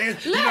like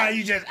this. You know how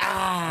you just,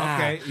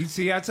 Okay, you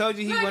see, I told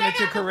you he wanted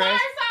to caress.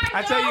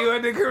 I told you he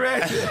wanted to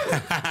caress. I got the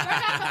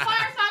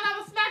fire sign. I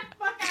will smack the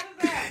fuck out of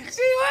his ass.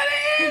 She wanted to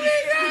hit me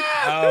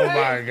up. Oh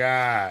my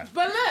God.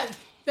 But look,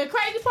 the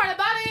crazy part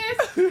about it is,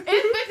 it's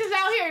bitches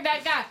out here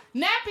that got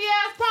nappy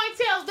ass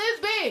ponytails this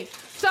big.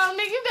 So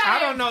nigga, you got. I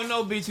don't know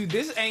no bitch.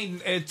 This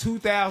ain't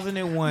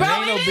 2001. Bro,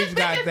 Ain't no bitch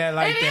got that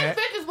like that. It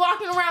is bitches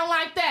walking around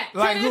like that.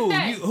 Like who?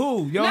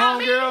 Who? Your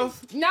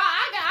homegirls? No,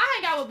 I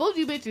hang out with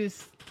bougie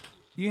bitches.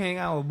 You hang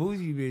out with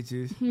bougie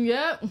bitches?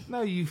 Yep.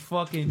 No, you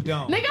fucking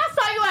don't. Nigga, I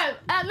saw you at.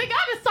 Nigga,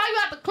 I just saw you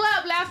at the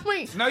club last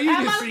week. No, you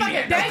just see me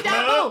at the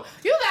club.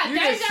 You got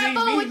deja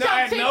vu with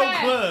your cheap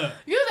ass. Club.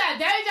 You got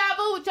deja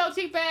vu with your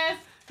cheap ass.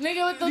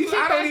 Nigga with the cheap ass.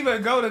 I don't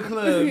even go to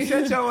clubs.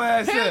 Shut your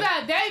ass up. You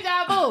got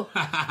deja vu.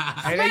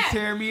 Hey, they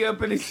tear me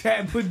up in the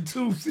chat putting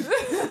tubes. Hey,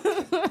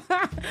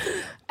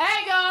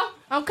 y'all.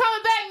 I'm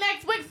coming back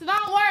next week, so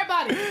don't worry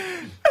about it.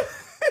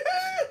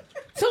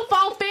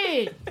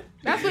 2-4-FIG.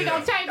 That's what we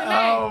gonna change the name.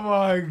 Oh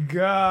my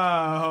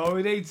God. Oh,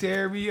 they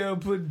tear me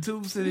up putting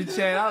tubes in the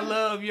chat. I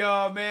love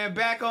y'all, man.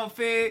 Back on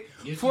Fig.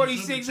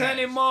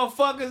 4,600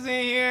 motherfuckers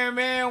in here,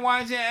 man.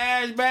 Watching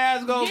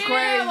AshBash go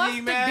crazy, what's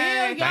the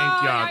man. deal,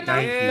 y'all?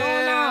 Thank you.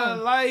 Yeah,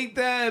 like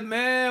that,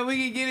 man. We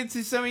can get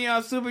into some of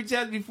y'all super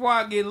chats before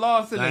I get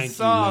lost in the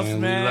sauce,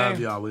 man.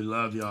 We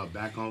love y'all.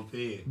 Back on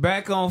Fig.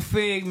 Back on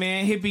Fig,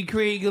 man. Hippie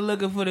Creek, you're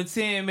looking for the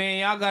 10, man.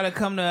 Y'all gotta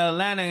come to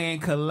Atlanta and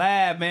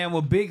collab, man,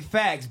 with Big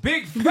Facts.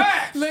 Big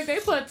Facts! Look, they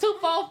put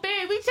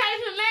 2-4-FIG. We changed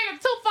the name of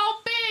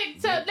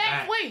 2-4-FIG to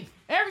next week.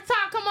 Every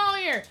time, come on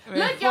here. Man,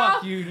 look, y'all.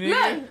 fuck you,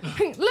 nigga. Look,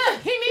 he need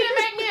to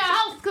make me a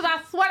host because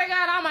I swear to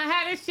God, I'm going to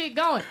have this shit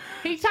going.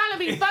 He's trying to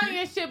be funny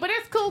and shit, but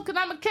it's cool because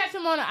I'm going to catch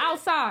him on the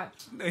outside.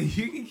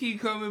 You can keep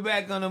coming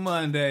back on a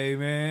Monday,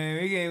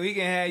 man. We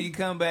can have you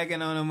come back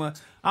in on a Monday.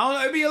 I don't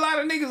know. It'd be a lot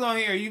of niggas on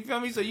here. You feel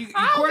me? So you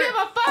I don't give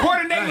a fuck.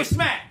 Coordinate with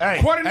Smack.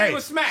 Coordinate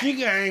with Smack. She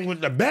can hang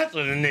with the best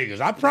of the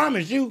niggas. I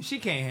promise you. She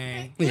can't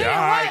hang. Yeah,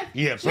 all right.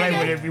 Yeah, play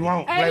with it if you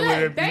want. Play with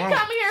it if you want. They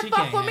come here and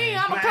fuck with me.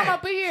 I'm going to come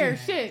up in here.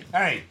 Shit.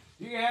 Hey.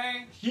 You can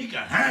hang? She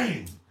can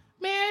hang.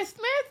 Man,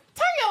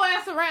 turn your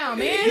ass around,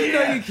 man. You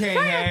know you can't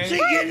hang. She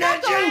getting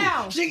at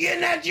you. She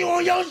getting at you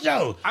on your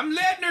show. I'm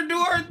letting her do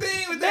her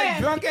thing with that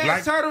drunk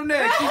ass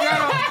turtleneck she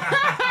got on.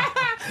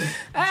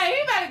 Hey,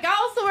 he better go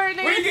somewhere,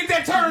 nigga. Where you get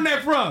that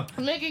turtleneck from?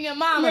 Licking your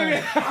mama.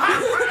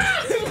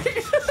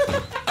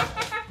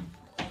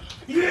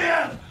 Yeah.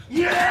 Yeah.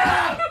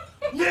 Yeah.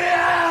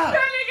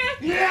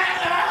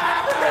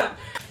 Yeah.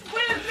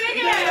 Where's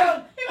nigga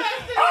at? I'm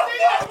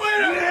fuck with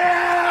him.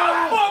 Yeah.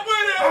 I'm fuck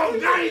with him. Oh,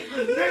 nice,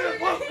 nigga.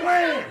 What's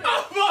playing?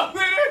 I'm fuck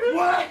with him.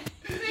 What?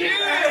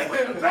 Yeah.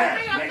 With the back,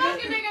 Nigga,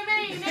 fucking nigga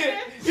name, nigga.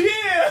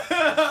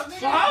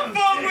 Yeah. I'm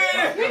fuck with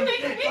him.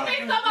 He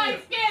think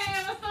somebody's scared of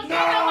him or something.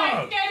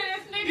 Nobody's scared of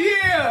this nigga.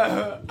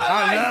 Yeah. I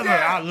love her.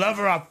 I love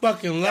her. I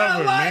fucking love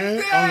her,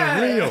 man. On the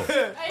real.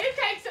 Hey, you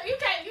can't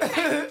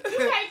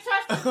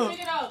trust this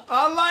nigga though. I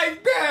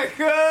like that, cuz.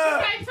 You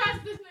can't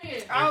trust this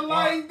nigga. I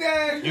like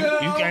that, cuz. You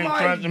can't Oh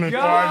trust him my as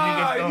far as you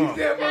can God. throw You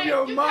said from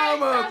your You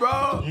mama, can't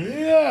bro.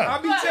 Yeah. I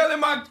be telling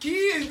my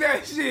kids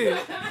that shit.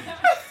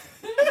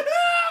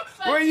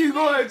 Where you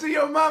going? To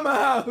your mama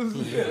house.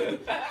 Nigga.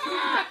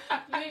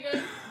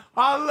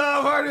 I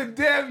love her to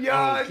death,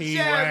 y'all. Key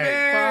Chat, Wag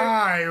man.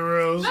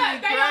 Pyro. Look, they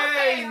don't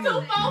say 2-4-FIG.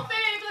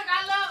 Look, I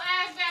love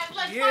AshBash.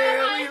 Look,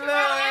 Yeah, we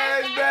love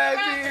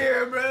AshBash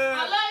here, bro.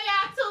 I love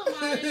y'all too,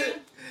 man.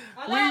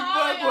 We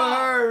fuck with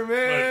her,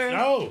 man.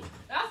 No.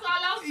 That's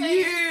all I'm saying.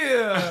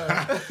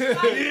 Yeah.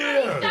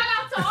 Shout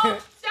out to all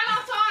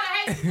the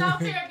Haitians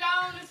out here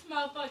going this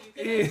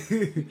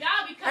motherfucker.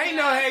 Y'all be coming Ain't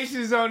no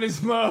Haitians on this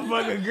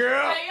motherfucker,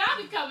 girl. Hey, y'all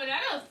be coming out.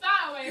 It was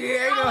sideways.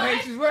 Yeah, ain't no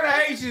Haitians. Where the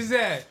Haitians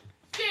at?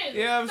 Shit.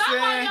 You know what I'm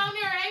Somebody saying? on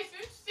there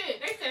Haitians.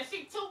 Shit. They said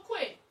she too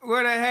quick.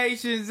 Where the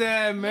Haitians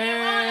at, Man, where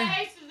the man?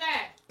 Haitians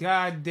at?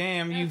 God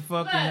damn, you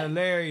fucking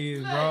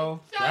hilarious, bro.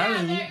 Show y'all,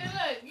 nigga.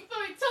 Look, you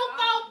feel me?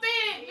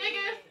 2-4-FIG,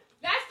 nigga.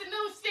 That's the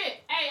new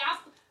shit. Hey, I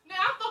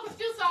fuck with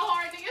you so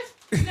hard, nigga.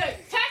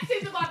 Look, tax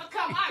season about to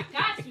come. I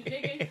got you,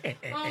 nigga.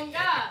 Oh,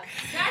 God.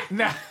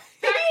 Nah. Tax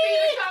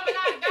season coming. I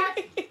got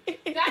you.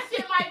 That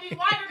shit might be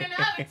whiter than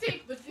the other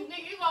teeth, but you,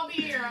 nigga, you gonna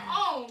be here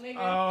on, nigga.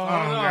 Oh,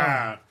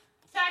 God.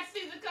 Tax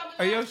season coming.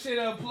 Are your shit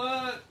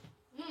unplugged?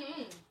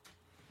 Mm-mm.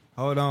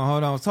 Hold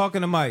on.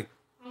 Talking to Mike.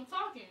 I'm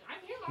talking. I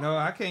can hear my No,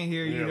 I can't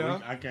hear you,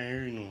 though. I can't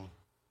hear you no more.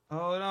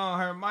 Hold on,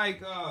 her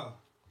mic off.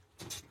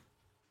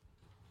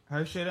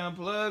 Her shit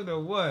unplugged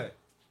or what?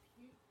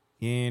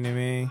 You know what I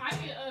mean? I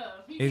can,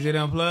 Is it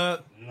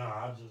unplugged? No,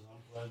 I just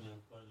unplugged it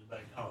and plugged it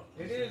back out.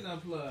 It is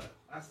unplugged.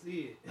 I see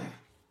it.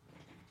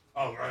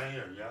 Oh, right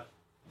here, yeah.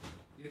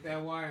 Get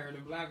that wire, the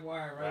black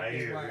wire Right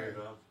this here, wire. here you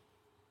go.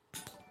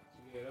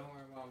 Yeah, don't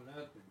worry about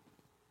nothing.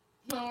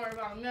 Don't worry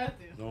about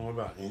nothing. Don't worry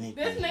about anything.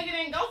 This nigga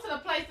didn't go to the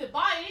place to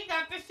buy it. He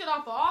got this shit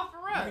off of Offer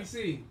Let me Up.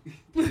 see.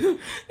 He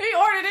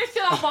ordered this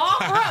shit off of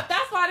Offer Up.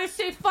 That's why this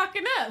shit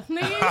fucking up.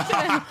 Nigga, he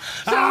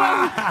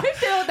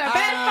should with the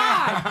Best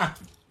Buy.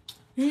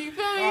 You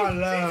feel me? I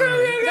love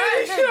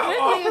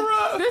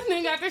This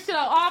nigga got this shit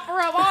on offer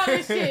up, all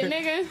this shit,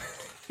 nigga.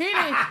 He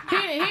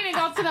didn't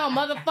go to no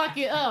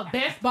motherfucking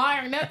Best Buy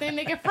or nothing,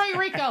 nigga. Free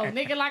Rico,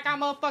 nigga, like I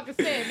motherfucking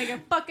said, nigga.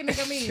 Fucking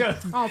nigga me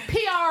on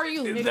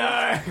PRU,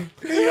 nigga.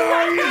 PRU,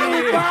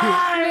 nigga,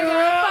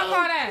 fuck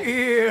all that.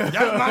 Yeah.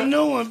 That's my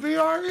new one,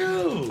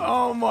 PRU.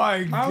 Oh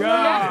my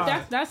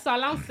God. That's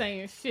all I'm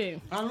saying, shit.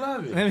 I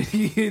love it.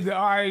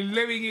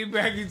 Let me get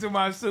back into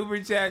my super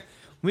chat.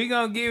 We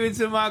gonna give it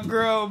to my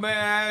girl,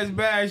 man.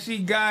 AshBash, she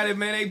got it,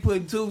 man. They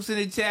put tubes in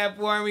the chat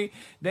for me.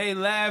 They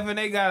laughing.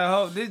 They got a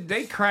whole.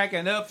 They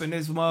cracking up in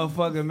this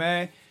motherfucker,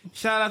 man.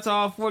 Shout out to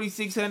all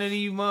 4,600 of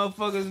you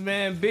motherfuckers,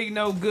 man. Big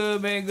no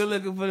good, man. Good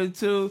looking for the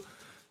two.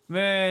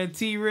 Man,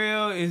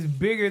 T-Rail is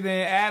bigger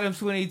than Adam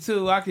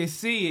 22. I can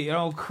see it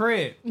on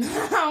Crip.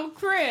 On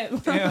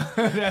Crip. Yeah,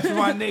 that's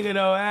my nigga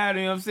though, Adam.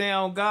 You know what I'm saying?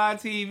 On God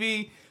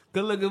TV.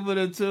 Good looking for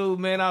the two,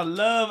 man. I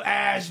love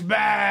AshBash.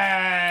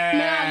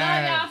 Man, I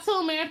love y'all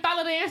too, man.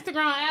 Follow the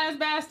Instagram,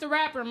 AshBash the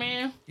rapper,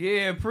 man.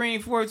 Yeah,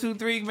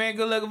 Preem423, man.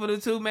 Good looking for the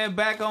two, man.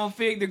 Back on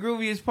Fig, the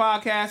grooviest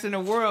podcast in the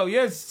world.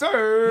 Yes,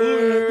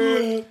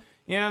 sir.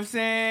 You know what I'm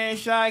saying?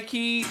 Shy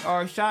Key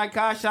or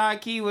Shy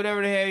Key,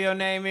 whatever the hell your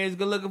name is.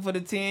 Good looking for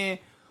the 10.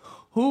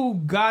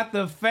 Who got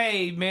the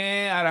fade,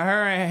 man, out of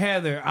her and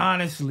Heather?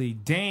 Honestly,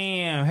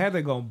 damn.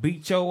 Heather gonna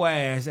beat your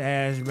ass,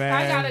 AshBash.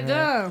 I got a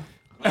gun.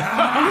 Oh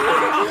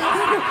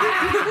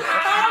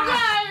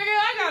God, nigga,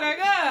 I got a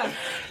gun.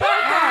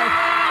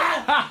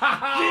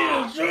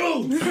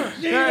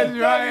 That's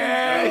right,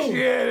 Ash.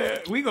 Yeah.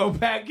 We gonna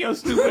pack your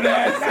stupid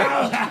ass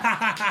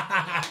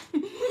out.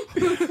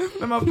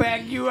 I'm gonna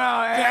pack you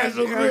out, Ash.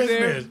 Cancel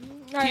Christmas.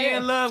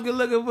 Ken Love, good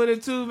looking for the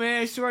two,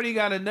 man. Shorty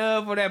got a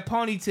nub for that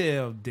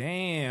ponytail.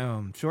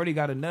 Damn. Shorty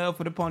got a nub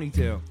for the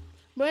ponytail.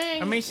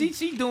 I mean,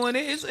 she doing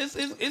it.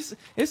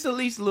 It's at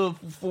least a little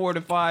 4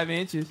 to 5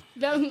 inches.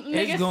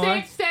 Nigga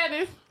 6,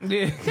 7.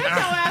 Yeah. Shut your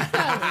ass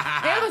up.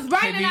 It was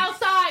raining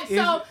outside,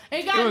 so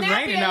it got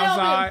nappy a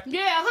little bit.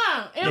 Yeah,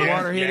 huh?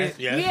 Water hit it.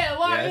 Yeah,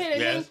 water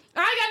hit it. I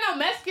ain't got no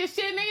Mexican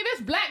shit, nigga.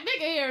 This black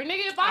nigga here,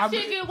 nigga. If my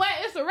shit get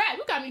wet, it's a wrap.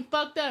 You got me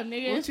fucked up,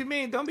 nigga. What you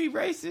mean? Don't be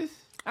racist.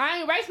 I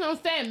ain't racist. I'm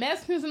saying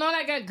Mexicans and all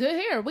that got good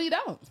hair. We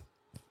don't.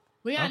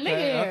 We got nigga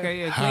hair. Okay,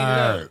 yeah, clean it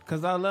up.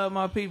 Cause I love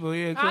my people.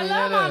 Yeah, clean I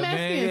love it up, my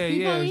Mexicans. man.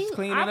 You Yeah, know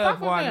clean I it up fuck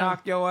before I with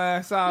knock your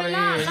ass out of here.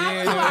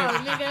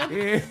 nigga.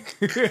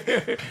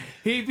 Yeah.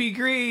 Hippie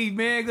Creed,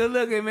 man, good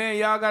looking, man.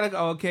 Y'all gotta.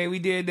 Okay, we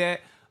did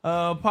that.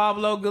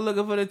 Pablo, good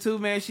looking for the two,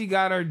 man. She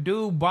got her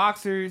dude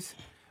boxers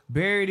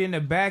buried in the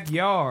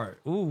backyard.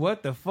 Ooh,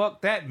 what the fuck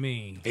that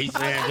mean? He's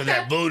saying cause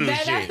that voodoo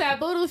shit. That's that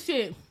voodoo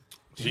shit.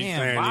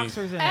 Damn,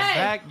 boxers in the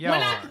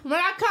backyard. When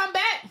I come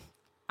back,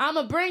 I'm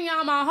going to bring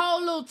y'all my whole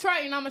little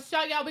tray, and I'm going to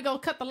show y'all. We're going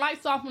to cut the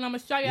lights off, and I'm going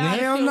to show y'all.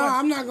 Hell no,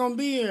 I'm not going to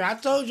be here. I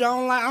told you I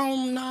don't like, I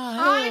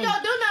ain't going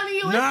to do nothing to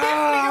you. It's this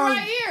nigga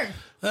right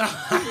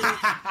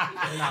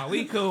here. Nah,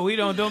 we cool. We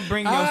don't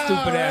bring your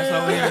stupid ass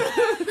over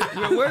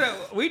here.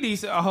 We need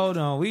to hold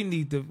on. We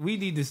need to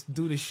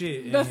do the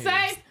shit. The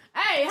sage.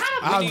 Hey,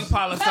 how we need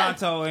Palo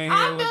Santo in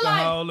here with the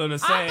whole of the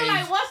sage. I feel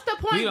like what's the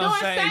point doing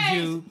sage?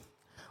 You.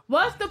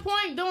 What's the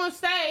point doing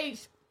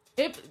sage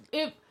if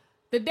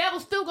the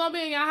devil's still gonna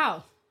be in your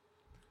house?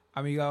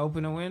 I mean, you gotta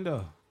open the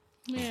window.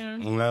 Yeah.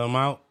 Let them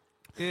out.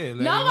 Yeah,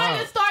 let nobody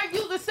just started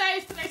using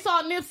sage because they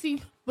saw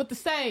Nipsey with the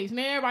sage.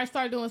 Man, everybody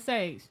started doing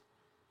sage.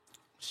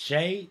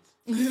 Shades,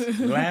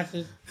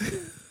 glasses.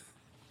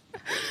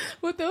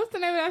 What's the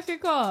name of that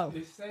shit called?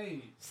 It's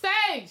sage.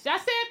 Sage. I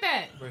said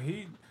that. But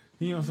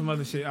he on some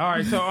other shit. All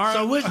right,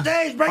 so which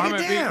stage? Break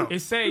it down.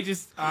 It's sage.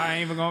 I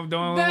ain't even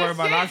don't worry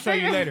about it. I'll show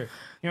you later.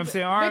 You know what I'm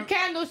saying? The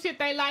candle shit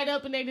they light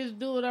up and they just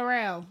do it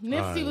around.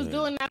 Nipsey was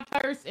doing that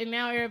first, and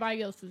now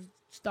everybody else is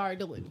started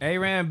doing it.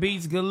 A-Ram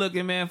Beats, good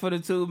looking, man, for the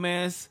two,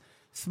 man.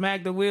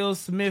 Smack the Will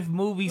Smith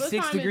movie,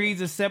 6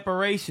 Degrees of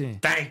Separation.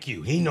 Thank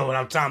you. He know what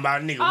I'm talking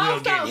about. Nigga Will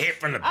getting hit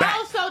from the back.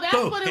 Oh, so that's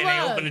what it was. And they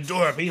open the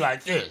door up, he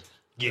like this.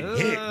 Getting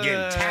hit,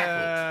 getting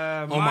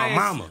tackled. On my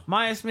mama.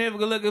 Maya Smith,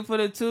 good looking for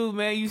the two,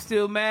 man. You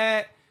still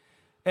mad?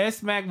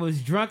 S-Mac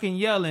was drunk and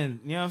yelling.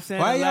 You know what I'm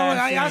saying? Well,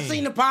 y'all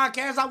seen the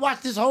podcast? I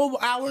watched this whole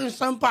hour and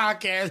some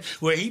podcast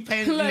where he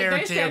painted the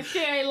narrative. They said she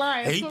ain't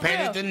lying. He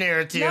painted the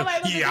narrative.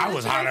 Yeah, I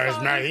was hotter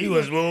as night. He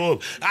was woo.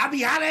 I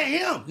be hotter at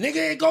him.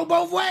 Nigga, it go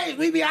both ways.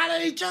 We be hotter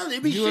at each other.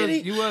 It be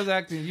shitty. You was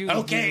acting. You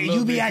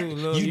be acting.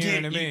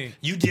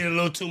 You did a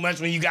little too much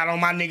when you got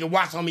on my nigga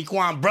Watch on Me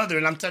Quan brother,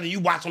 and I'm telling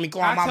you, Watch on Me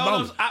Quan my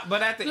bro.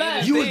 But at the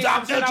end, you was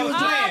out there.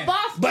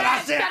 But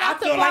I said I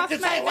feel like the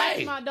same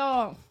way. My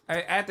dog.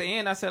 At the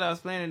end, I said I was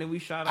playing it and we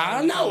shot out.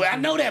 I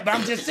know that, but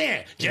I'm just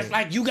saying, just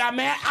like you got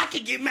mad, I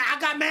could get mad. I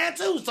got mad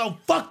too. So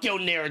fuck your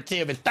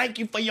narrative and thank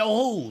you for your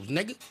hooves,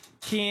 nigga.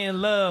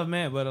 Ken Love,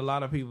 man, but a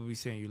lot of people be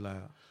saying you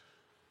loud.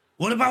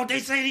 What about they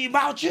say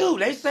about you?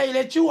 They say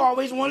that you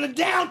always want to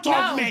down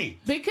talk me.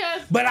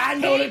 But I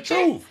know the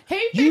truth.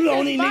 You the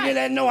only nigga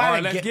that know how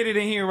to let's get it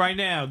in here right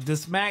now.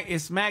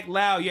 Is Smack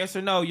loud? Yes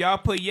or no? Y'all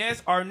put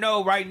yes or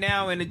no right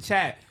now in the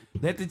chat.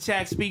 Let the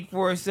chat speak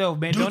for itself,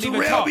 man. Do Don't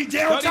even Terrell talk. be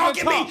down Don't even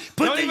talking me? talk.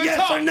 Put Don't the even yes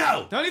talk. or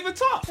no. Don't even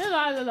talk. He's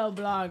like a little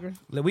blogger.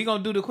 We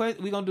gonna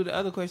do the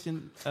other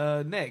question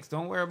next.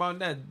 Don't worry about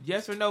that.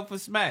 Yes or no for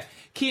Smack.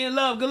 Key and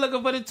Love, good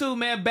looking for the 2,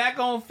 man. Back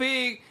on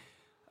Fig.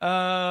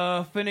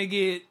 Finna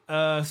get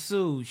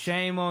sued.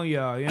 Shame on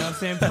y'all. You know what I'm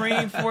saying?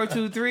 Preem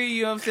 423,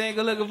 you know what I'm saying?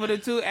 Good looking for the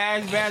 2.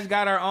 AshBash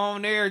got her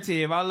own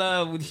narrative. I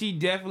love she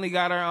definitely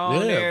got her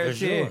own narrative.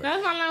 For sure.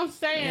 That's what I'm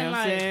saying. You know what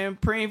I'm like, saying?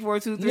 Preem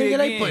 423 Nigga,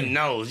 they again. put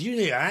nose. You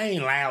nigga, I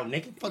ain't loud,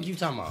 nigga. Fuck you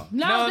talking about?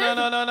 No.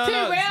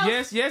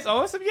 Terrell. Yes.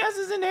 Oh, some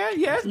yeses in there.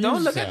 Yes.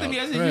 Don't look at them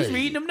yeses. crazy. Just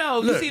read them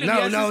no's. Look, You see them no,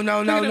 yeses. no, Look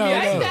at them no. They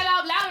yeses. said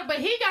out louder, but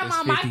he got It's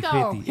my mic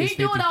on. 50-50. He It's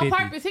do it on 50-50.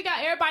 purpose. He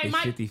got everybody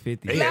It's mic. 50-50.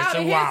 Yeah, it's Loud a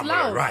and his wobbler,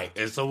 low. right?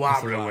 It's a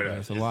wobbler with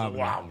It's us. a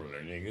wobbler.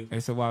 Nigga.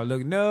 It's a while.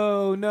 Look,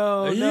 no.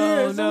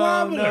 Yeah, it's a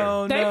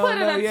wobbler. They put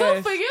in a yes.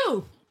 2 for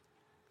you.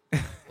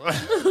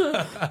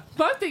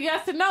 Fuck the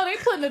yes and no. They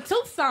putting a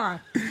 2 sign.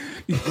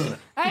 Hey, how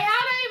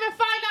they even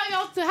find out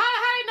your? How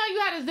they know you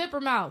had a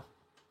zipper mouth?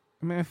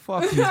 Man,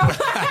 fuck you.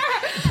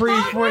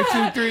 Preem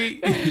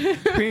 423.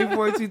 Preem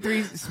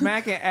 423.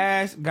 Smack and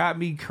Ash got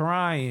me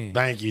crying.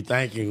 Thank you.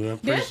 I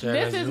appreciate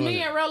This that. is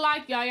me in real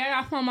life, y'all. Y'all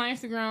got from my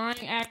Instagram. I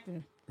ain't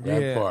acting.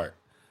 That part.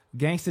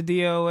 Gangsta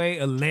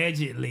DOA,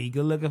 allegedly.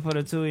 Good looking for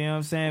the 2, you know what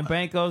I'm saying?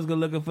 Bankos, good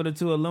looking for the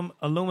 2.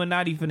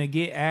 Illuminati finna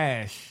get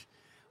Ash.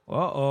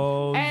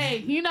 Uh-oh.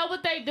 Hey, you know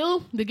what they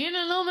do? To get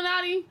an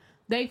Illuminati,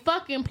 they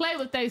fucking play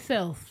with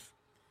themselves.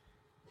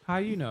 How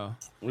you know?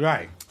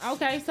 Right.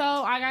 Okay, so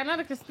I got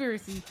another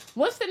conspiracy.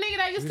 What's the nigga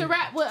that used to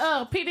rap with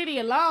P. Diddy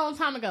a long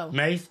time ago?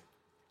 Mace?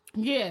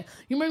 Yeah.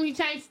 You remember he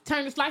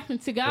turned his life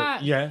into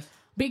God? Yes.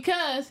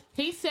 Because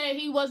he said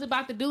he was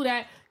about to do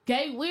that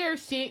gay weird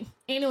shit,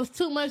 and it was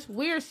too much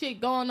weird shit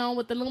going on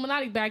with the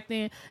Illuminati back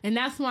then, and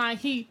that's why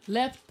he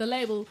left the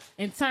label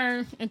and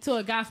turned into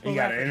a gospel You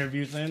got rapper. an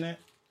interview saying that?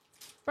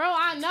 Bro,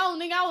 I know,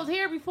 nigga. I was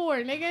here before,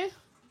 nigga.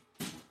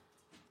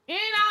 And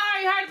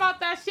I already heard about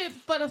that shit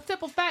for the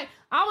simple fact,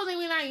 I wasn't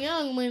even that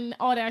young when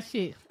all that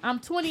shit. I'm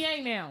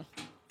 28 now.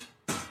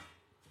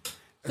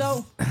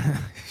 So,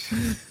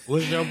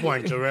 What's your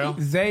point, Terrell?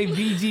 Zay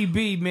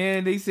VGB,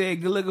 man. They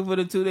said, good looking for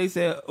the 2. They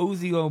said,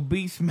 Uzi gonna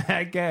beat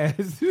Smack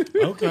ass.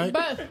 Okay.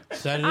 but,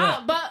 Set it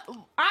up. but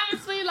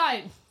honestly,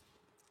 like,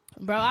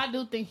 bro, I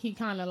do think he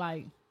kind of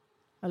like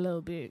a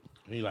little bit.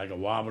 He like a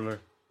wobbler.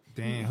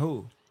 Damn,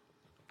 who?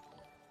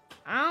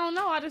 I don't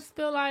know. I just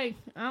feel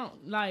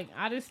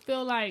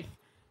like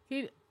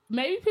he.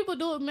 Maybe people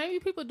do it. Maybe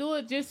people do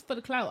it just for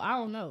the clout. I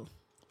don't know.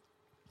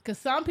 Cause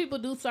some people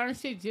do certain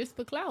shit just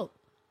for clout.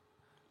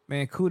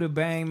 Man, Kuda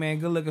Bang, man.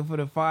 Good looking for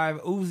the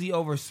 5. Uzi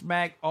over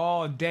Smack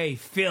all day.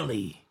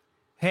 Philly.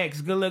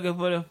 Hex, good looking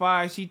for the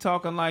 5. She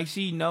talking like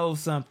she knows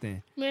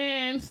something.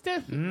 Man, shut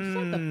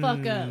the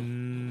fuck up.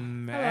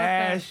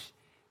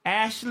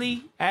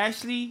 Ashley.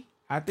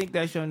 I think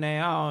that's your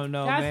name. I don't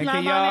know, That's man. not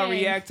Can my y'all name.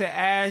 react to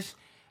Ash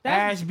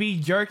be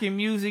jerking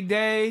music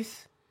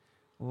days?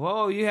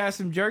 Whoa, you had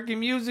some jerking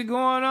music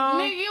going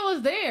on? Nigga, you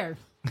was there.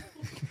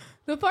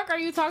 The fuck are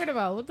you talking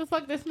about? What the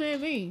fuck this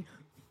man mean?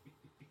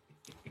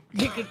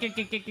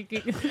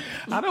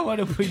 I don't want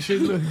to put your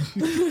little...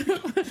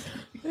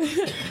 You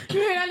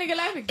hear that nigga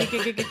laughing?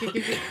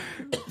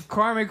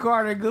 Carmen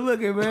Carter, good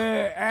looking,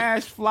 man.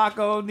 Ash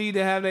Flacco need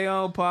to have their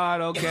own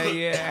pod.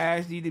 Okay, yeah.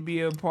 Ash need to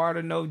be a part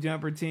of No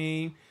Jumper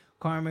team.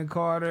 Carmen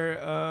Carter,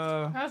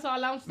 That's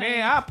all I'm saying.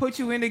 man, I'll put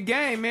you in the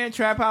game, man.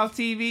 Trap House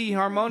TV,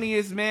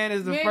 Harmonious, man,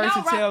 is the Man, first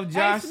to don't tell rob-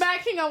 Josh. Hey,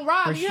 Smack, he gonna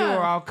rob For me, sure, huh?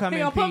 I'll come He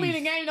in gonna put me in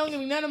peace. the game, don't give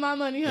me none of my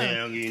money, huh? They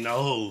don't give you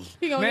no hoes.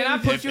 He gonna Man, give I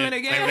me- put you in the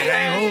game. If it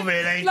ain't Hoover,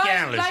 it ain't like,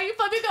 countless. if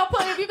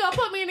you gonna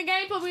put me in the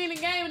game, put me in the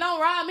game, and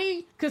don't rob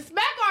me. Cause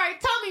Smack already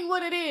told me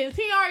what it is.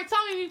 He already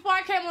told me before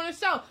I came on the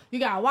show. You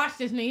gotta watch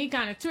this nigga. He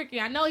kind of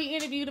tricky. I know he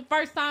interviewed the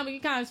first time, but he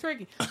kind of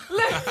tricky.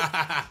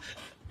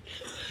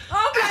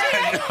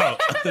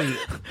 I'm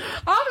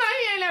like,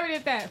 he ain't never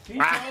did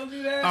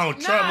that. On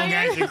Trouble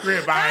Gangster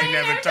Crib, I ain't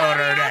never told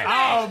her that.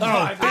 Oh,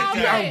 my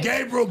 50 on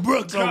Gabriel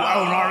Brooks on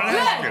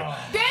Alaska.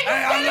 Hey,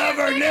 I love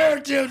her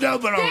narrative though,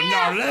 but on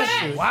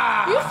Alaska.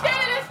 You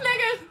scared of this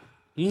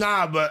nigga?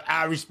 Nah, but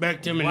I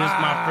respect him, and this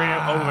my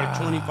friend.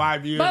 Over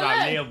 25 years,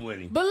 I live with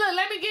him. But look,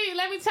 let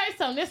me tell you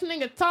something. This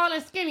nigga tall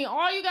and skinny.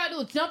 All you gotta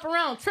do is jump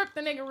around, trip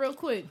the nigga real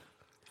quick.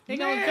 He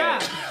gonna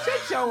drop.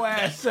 Shut your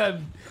ass up.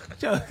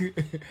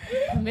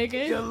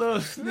 Nigga. Your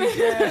little sneak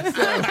ass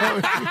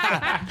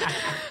up.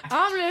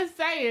 I'm just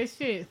saying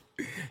shit.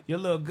 Your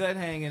little gut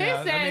hanging He out.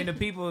 I said- mean, the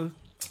people...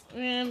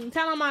 Man,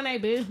 tell them my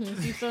name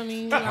business. You feel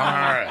me? All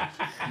right,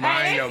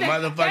 mind Hey, your they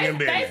said- motherfucking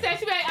They business.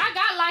 said, I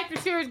got life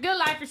insurance, good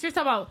life insurance.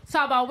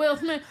 Talk about Will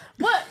Smith.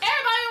 What?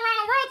 Everybody around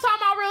the world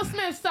talking about Will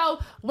Smith. So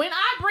when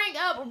I bring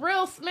up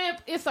Will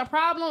Smith, it's a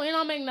problem. It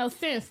don't make no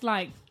sense.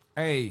 Like,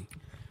 Hey,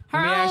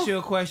 let me ask you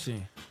a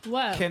question.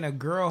 what? Can a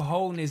girl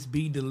wholeness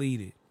be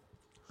deleted?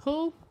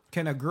 Who?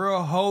 Can a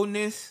girl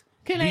wholeness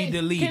be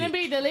deleted? Can it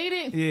be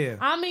deleted? Yeah.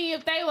 I mean,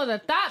 if they was a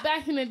thought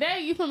back in the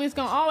day, you feel me? It's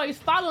gonna always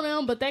follow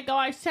them, but they can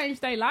always change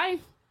their life.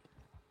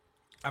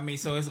 I mean,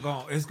 so it's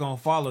gonna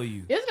follow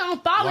you. It's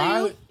gonna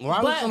follow you.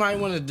 Why would somebody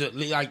want to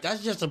delete? Like,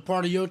 that's just a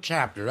part of your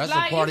chapter. That's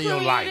a part of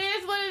your life. It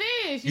is what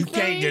it is. You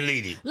can't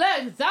delete it.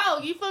 Look,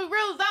 Zoe, you feel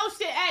real Zoe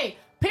shit. Hey,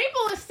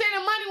 people is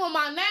sending money with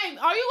my name.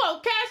 Are you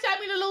gonna cash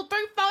at me the little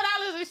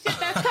 $3-4 and shit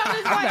that's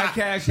coming this way? I'm not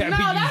cash at me.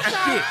 No, that's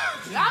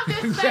not. I'm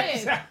just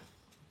saying.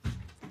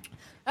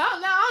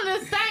 I'm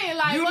just saying,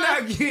 like, you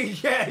not getting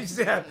cash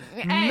out.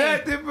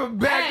 Nothing from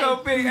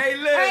BACKONFIGG. Hey,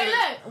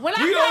 look. When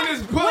we on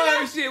this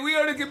pun shit. We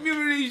on the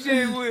community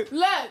shit.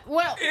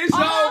 It's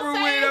over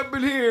with up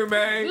in here,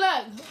 man.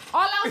 Look,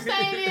 all I'm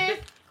saying is,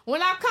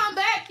 when I come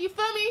back, you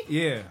feel me?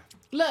 Yeah.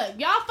 Look,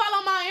 y'all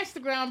follow my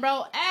Instagram,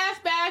 bro.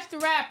 AshBash the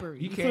rapper.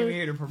 You came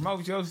here to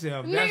promote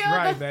yourself. Nigga, That's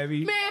right,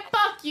 baby. Man,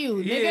 fuck you,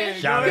 nigga.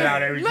 Shout it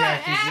out every time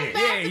you shit.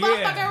 AshBash the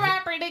motherfucking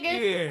rapper,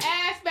 nigga.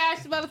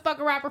 AshBash the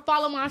motherfucking rapper.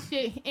 Follow my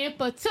shit. And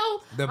for 2,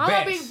 I'm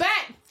gonna be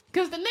back.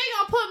 Cause the nigga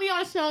gonna put me on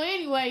the show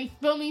anyway.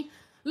 Feel me?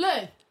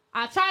 Look,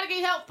 I try to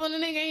get help from the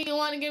nigga. He didn't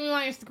want to give me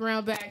my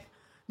Instagram back.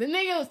 The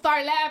nigga would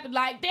start laughing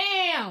like,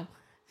 damn.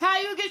 How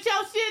you get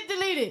your shit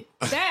deleted?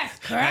 That's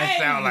crazy. That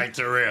sound like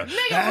Terrell.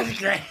 Nigga, that's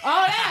crazy.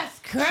 Oh, that's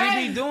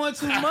crazy. She be doing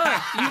too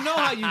much. You know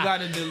how you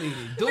gotta delete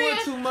it. Doing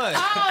too much.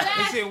 Oh,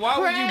 that's they said, why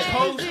would you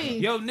post crazy.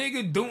 yo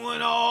nigga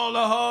doing all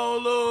the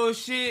whole little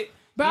shit?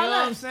 Bro, you know look,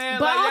 what I'm saying?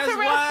 but Like, that's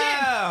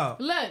wild.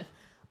 Shit, look,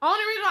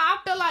 only reason why I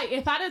feel like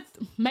if I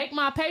just make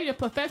my page a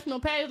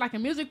professional page, like a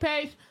music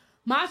page,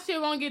 my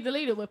shit won't get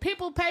deleted. But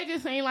people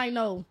pages ain't like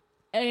no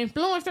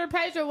influencer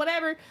page or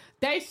whatever,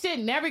 they shit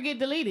never get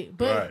deleted.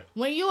 But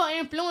when you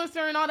an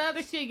influencer and all the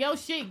other shit, your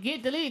shit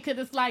get deleted because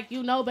it's like,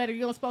 you know better.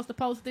 You're supposed to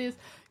post this.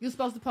 You're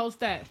supposed to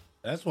post that.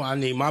 That's why I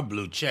need my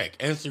blue check.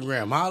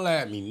 Instagram, holla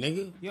at me,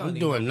 nigga. I'm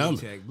doing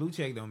numbers. Blue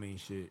check don't mean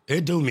shit.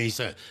 It do mean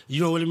something.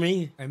 You know what it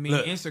mean? I mean,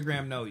 look,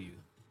 Instagram know you.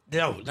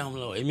 No.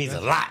 It means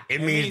a lot.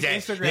 It means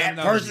that Instagram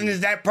that person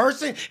is that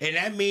person, and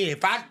that means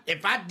if I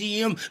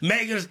DM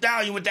Megan Thee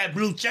Stallion with that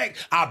blue check,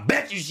 I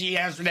bet you she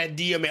answer that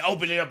DM and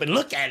open it up and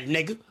look at it,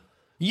 nigga.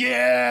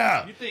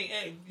 Yeah. You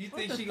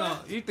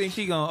think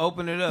she gonna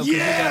open it up?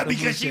 Yeah,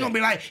 because she gonna be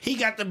like, he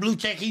got the blue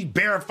check, he's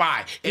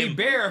verified. He's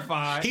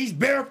verified.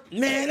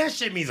 Man, that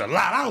shit means a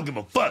lot. I don't give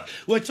a fuck.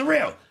 Well,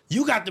 Terrell,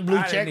 you got the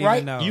blue check,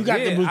 right? You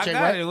got the blue check,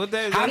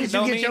 right? How did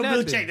you get your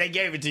blue check? They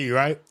gave it to you,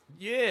 right?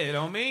 Yeah, it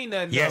don't mean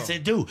nothing. Yes,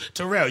 it do.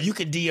 Terrell, you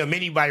can DM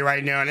anybody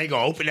right now, and they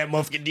gonna open that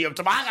motherfucking DM.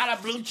 I got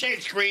a blue check,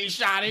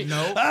 screenshot it.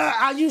 No,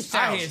 you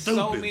sound I had stupid.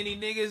 so many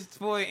niggas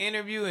for an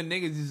interview, and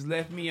niggas just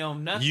left me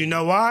on nothing. You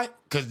know why?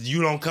 Because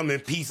you don't come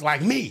in peace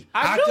like me.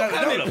 I do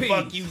come in peace.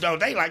 Fuck you don't.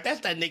 They like, that's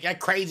that nigga, that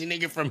crazy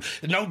nigga from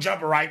No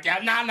Jumper right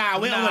there. Nah,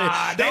 we don't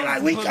want it. They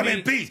like, we come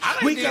in peace.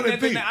 We come in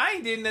peace. I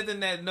ain't did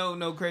nothing that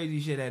no crazy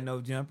shit at No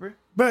Jumper.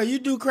 Bro, you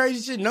do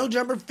crazy shit. No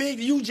Jumper Fig.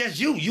 You just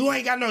you. You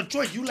ain't got no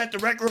choice. You let the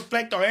record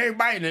reflect on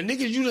everybody. And the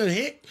niggas you done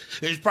hit,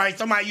 it's probably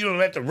somebody you done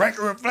let the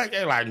record reflect.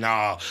 They're like,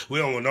 nah, we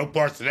don't want no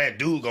parts of that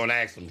dude gonna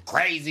ask some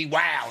crazy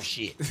wild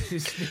shit.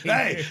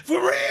 Hey,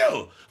 for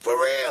real.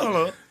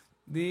 Look.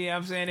 Yeah,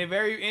 I'm saying if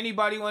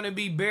anybody want to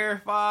be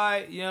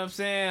verified, you know what I'm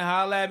saying,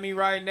 holla at me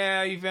right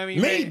now, you feel me?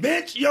 Me,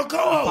 bitch, your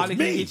co-host, probably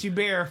me. Can get you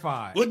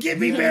verified. Well, get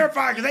me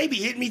verified, because they be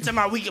hitting me talking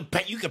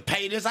about you can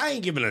pay this. I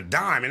ain't giving a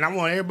dime, and I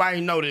want everybody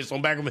to know this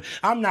on back of me.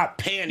 I'm not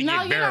paying to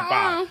get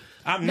verified.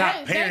 I'm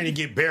not paying to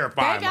get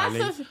verified, my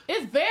nigga.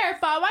 It's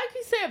verified. Why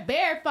you say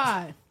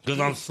verified? Because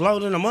I'm slow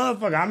than a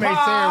motherfucker. I may say it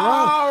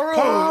wrong.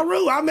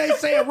 Paul-Roo. I may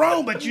say it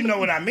wrong, but you know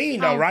what I mean,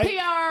 though, right?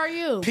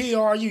 P-R-U.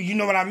 P-R-U. You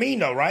know what I mean,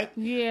 though, right?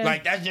 Yeah.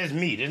 Like, that's just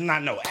me. This is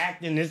not no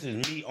acting. This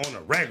is me on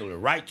a regular,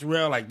 right,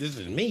 Terrell? Like, this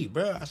is me,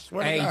 bro. I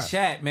swear to God. Hey,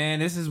 chat, man.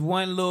 This is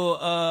one little,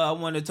 I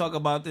want to talk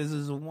about this. This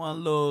is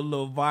one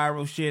little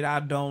viral shit I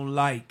don't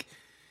like.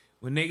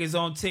 When niggas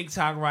on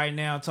TikTok right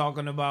now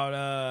talking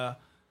about,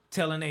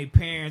 telling their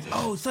parents,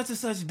 oh, such and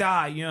such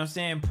died, you know what I'm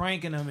saying?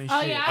 Pranking them and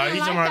shit. Yeah, you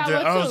talking about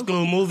the old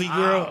school movie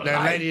girl?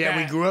 That lady that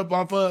we grew up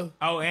off of?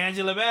 Oh,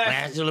 Angela Bass?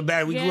 Angela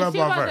Bass, we grew up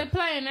off her. She wasn't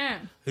playing that.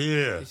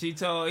 Yeah. She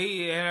told,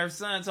 and her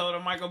son told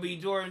her Michael B.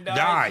 Jordan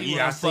died. She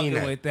Yeah, I seen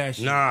that. With that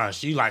shit. Nah,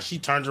 she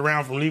turns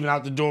around from leaving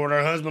out the door with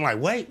her husband like,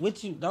 wait,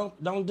 what you,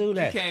 don't do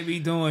that. You can't be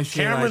doing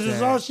shit Cameras like is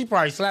that. on, she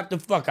probably slapped the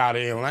fuck out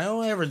of him. Like,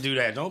 don't ever do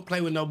that. Don't play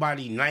with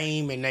nobody's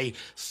name and they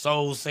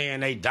soul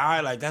saying they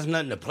died. Like, that's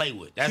nothing to play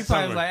with. That's she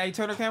probably was like, hey,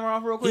 turn the camera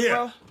off real quick,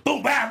 bro.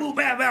 Boom, bow, boom,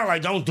 bow, bow.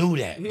 Like, don't do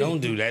that. Yeah.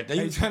 Don't do that.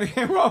 Hey, turn the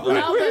camera off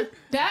real quick.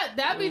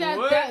 That be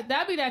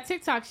that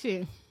TikTok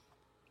shit.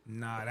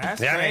 Nah,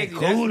 that's that crazy. Ain't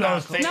cool.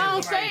 That's no,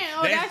 I'm saying,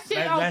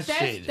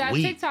 that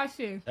TikTok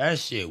shit. That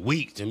shit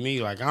weak to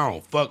me. Like, I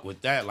don't fuck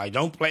with that. Like,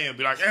 don't play and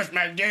be like, that's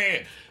my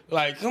dad.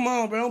 Like, come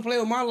on, bro. Don't play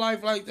with my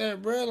life like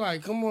that, bro.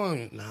 Like, come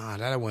on. Nah,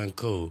 that wasn't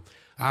cool.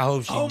 I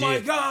hope she did. Oh, my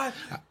God.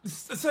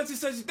 Such and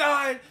such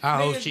died.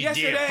 I hope she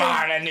did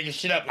fire that nigga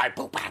shit up like,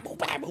 boop, boop, boop,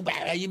 boop,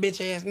 boop. You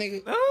bitch ass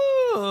nigga.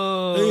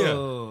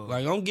 Oh. Yeah.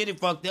 Like, don't get it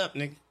fucked up,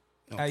 nigga.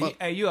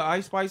 Hey, you an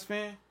Ice Spice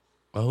fan?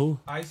 Who?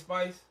 Ice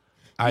Spice?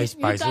 Ice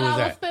Spice, who was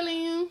that? I was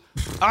feeling you.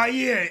 Oh,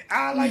 yeah.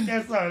 I like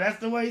that song. That's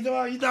the way you thought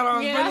I was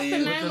feeling you? That's the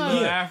name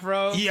of it.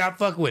 Afro? Yeah, I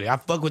fuck with it. I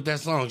fuck with that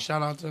song.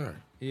 Shout out to her.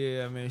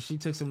 Yeah, man. She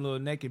took some little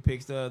naked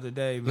pics the other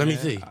day, man. Let me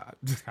see.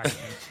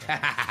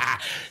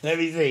 Let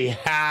me see.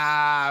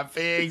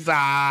 Fig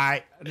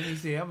side. Let me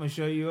see. I'm gonna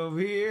show you over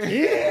here.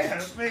 Yeah,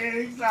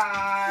 fig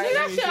side. Leave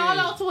that shit all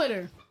on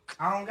Twitter.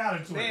 I don't got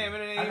a Twitter. Damn, it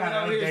ain't I even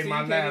gotta over here, update so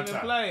my you can't even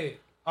laptop. play it.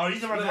 Oh, you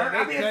talking Look,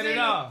 about they cut it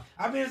off.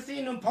 I've been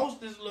seeing them post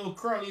this little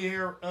curly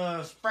hair,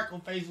 freckle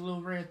face,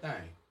 little red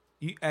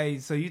thing. Hey,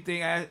 so you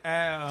think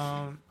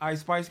Ice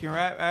Spice can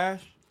rap,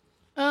 Ash?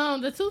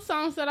 The 2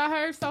 songs that I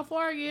heard so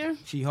far, yeah.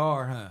 She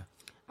hard, huh?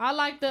 I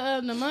like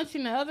the Munch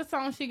and the other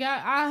song she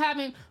got. I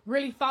haven't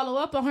really followed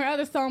up on her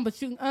other song,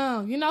 but you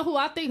know who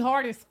I think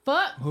hard as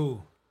fuck?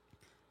 Who?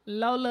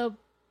 Lola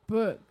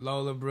Brooke.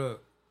 Lola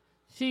Brooke.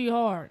 She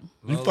hard.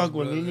 You fuck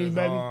with Lily,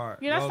 baby? Hard.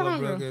 Yeah, that's Lola the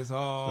Brooke hunger. is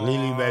hard.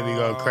 Lily, baby,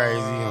 go crazy.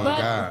 Oh,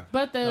 God.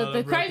 But the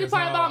Lola crazy Brooke is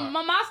part about hard.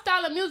 my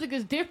style of music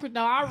is different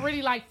though. I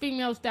really like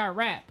females that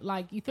rap.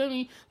 Like, you feel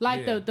me?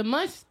 Like Yeah. the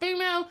Munch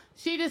female,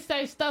 she just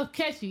say stuff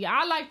catchy.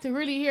 I like to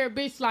really hear a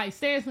bitch like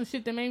saying some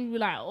shit that made me be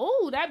like,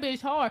 oh, that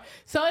bitch hard.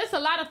 So it's a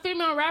lot of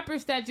female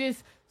rappers that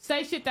just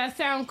say shit that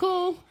sound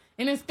cool,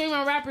 and it's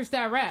female rappers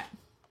that rap.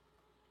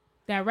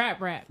 That rap.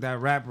 That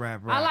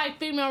rap. I like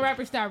female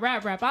rappers that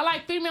rap. I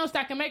like females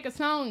that can make a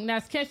song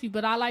that's catchy,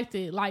 but I like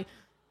to like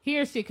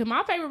hear shit. Cause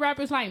my favorite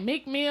rappers like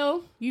Meek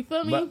Mill. You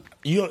feel me?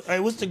 But hey,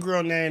 what's the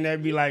girl name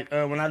that be like,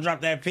 when I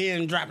drop that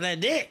pin, drop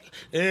that dick?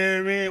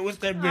 Man, what's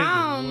that bitch?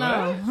 I don't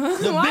know.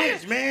 The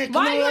bitch, man. Come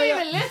Why on, you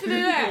yeah. even listen to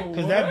that?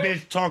 Cause that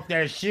bitch talk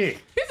that shit.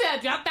 He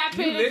said, drop that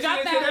pin and listening drop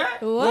to that.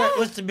 that? What?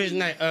 What's the bitch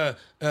name?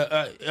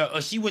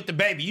 She with the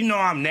baby. You know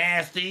I'm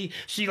nasty.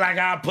 She like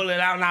I pull it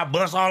out and I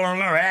bust all on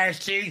her ass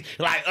cheeks.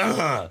 Like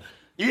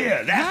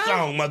yeah, that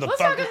song, motherfucker. What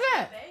song is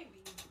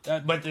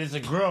that? But there's a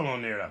girl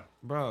on there though.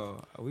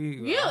 Bro, He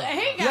got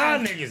Y'all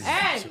niggas.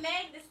 Hey,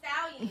 Meg the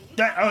Stallion.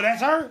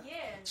 That's her? Yeah.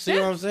 See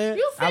what I'm saying?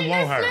 you see I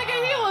want this her.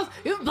 nigga?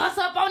 He was bust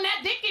up on that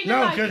dick and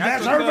No, like, because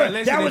that's what her you verse.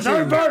 listening That was to.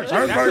 her verse.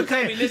 Her That's verse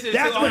what you be listening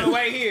to on the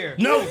way here.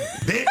 No,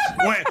 bitch.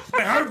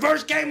 When her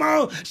verse came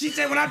on, she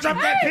said, when I drop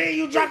that pin,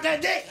 you drop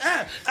that dick.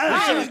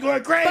 She was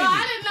going crazy. But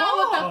I didn't know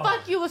what the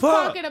fuck you was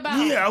talking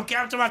about. Yeah, okay,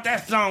 I'm talking about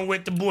that song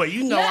with the boy.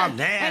 You know I'm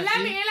nasty. And let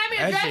me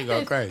that address shit go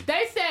this. crazy.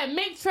 They said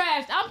Meek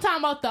trash. I'm talking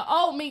about the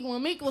old Meek.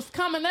 When Meek was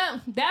coming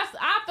up,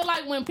 I feel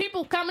like when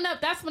people coming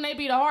up, that's when they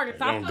be the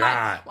hardest. I Oh, feel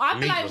God. like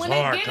Meek was when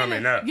hard they get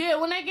coming up. Yeah,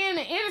 when they get in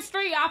the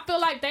industry, I feel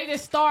like they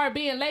just start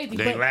being lazy.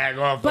 They lag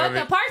off But of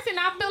the it. person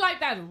I feel like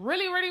that's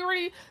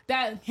really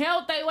that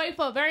held their way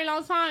for a very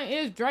long time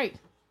is Drake.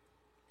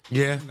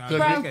 Yeah. Nah, Cause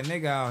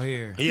nigga out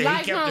here. yeah,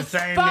 Like, he kept the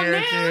same from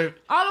narrative. there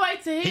all the way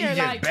to He here, just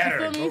like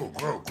better. you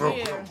feel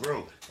me?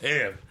 Grow.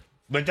 Yeah.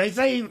 But they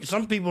say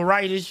some people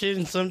write this shit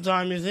and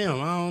sometimes it's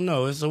him. I don't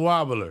know. It's a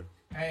wobbler.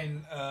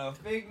 And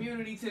Fig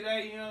Community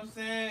today, you know what I'm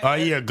saying? Oh,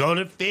 yeah. Go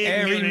to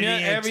Fig Community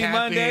and every tap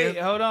Monday.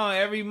 in. Hold on,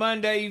 every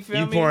Monday, you feel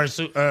You me? pour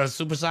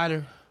super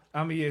cider?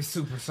 I'm gonna get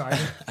super cider.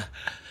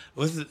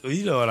 What's it?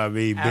 You know what I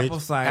mean, bitch. Apple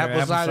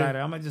cider.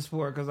 I'm gonna just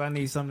pour it because I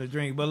need something to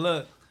drink. But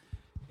look,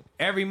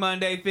 every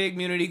Monday, Fig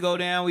Community go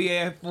down. We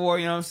at 4,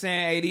 you know what I'm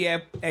saying?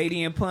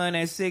 80 and Pun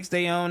at 6.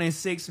 They on in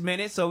 6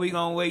 minutes. So we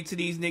gonna wait till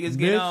these niggas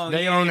get Bitch, on.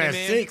 they You know on what I at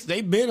mean? 6.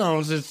 They been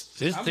on since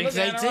I'm looking at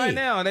it 6:18. right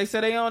now. They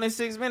said they on in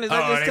 6 minutes. Oh, I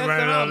just they texted run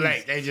a little them.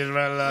 late. They just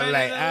run a little Man,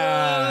 late. they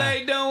a little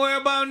late. Don't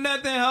worry about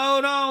nothing.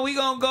 Hold on. We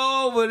gonna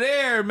go over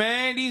there,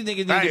 man. These niggas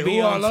need to be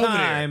who on all over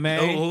time, there?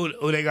 man.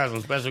 Who they got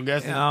some special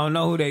guests? I don't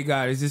know who they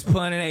got. It's just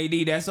Pun and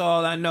AD. That's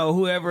all I know.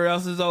 Whoever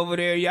else is over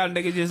there, y'all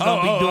niggas just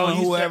gonna be doing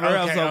you whoever said-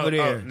 else okay, over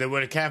there.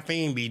 Where the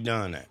caffeine be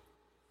done at?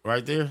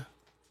 Right there?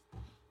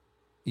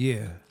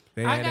 Yeah.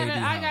 They I had gotta, AD I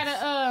house.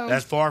 gotta,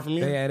 That's far from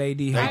here? They had AD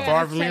They house.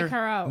 far from check here?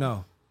 her out.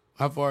 No.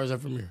 How far is that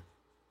from here?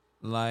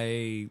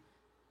 Like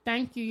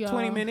Thank you, y'all.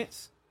 20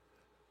 minutes.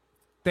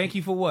 Thank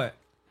you for what?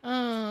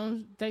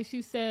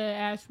 She said,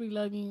 Ash, we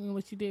love you and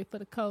what you did for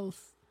the coast.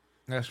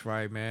 That's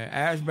right, man.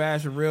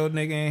 AshBash, a real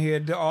nigga in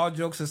here. All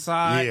jokes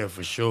aside. Yeah,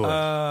 for sure.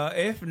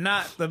 If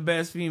not the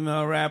best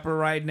female rapper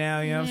right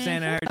now, you know what I'm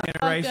saying? Our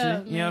generation.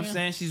 up, You know what I'm man.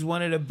 saying? She's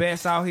one of the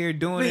best out here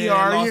doing it in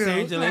are Los you?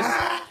 Angeles.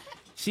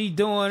 She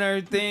doing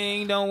her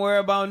thing. Don't worry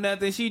about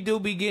nothing. She do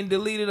be getting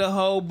deleted a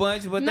whole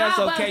bunch, but that's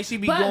okay. She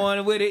be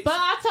going with it. But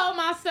I told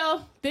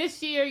myself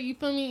this year, you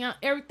feel me?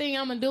 Everything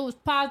I'm gonna do is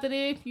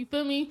positive. You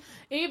feel me?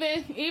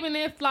 Even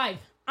if like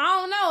I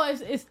don't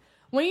know, it's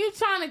when you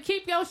trying to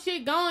keep your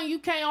shit going, you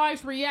can't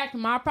always react.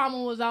 My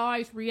problem was I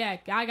always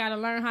react. I gotta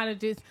learn how to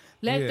just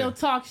let them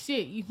talk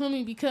shit. You feel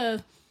me?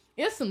 Because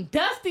it's some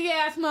dusty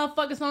ass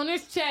motherfuckers on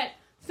this chat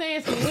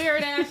saying some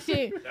weird ass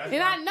shit.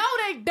 And I know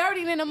they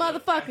dirty than a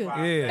motherfucker.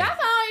 Yeah. That's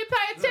how I ain't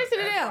pay attention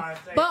to them.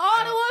 But all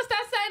the ones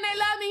that saying they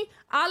love me,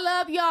 I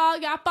love y'all.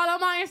 Y'all follow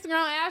my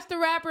Instagram, Ash the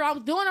Rapper.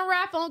 I'm doing a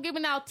raffle. I'm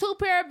giving out 2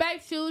 pair of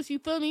bike shoes. You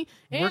feel me?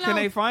 And Where can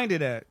they find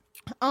it at?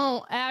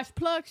 on Ash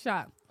Plug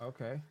Shop.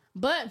 Okay.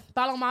 But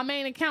follow my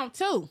main account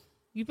too.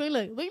 You feel me?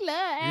 Look, we love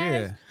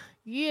Ash.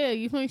 Yeah,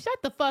 you feel me?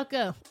 Shut the fuck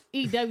up.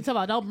 EW talking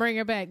about don't bring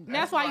her back.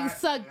 That's why you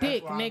suck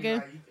dick,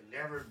 nigga.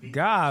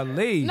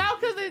 Golly. No,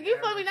 cause you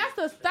feel me?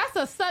 That's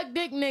a suck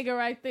dick nigga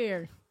right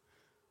there.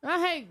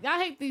 I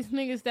hate these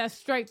niggas that's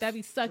straight that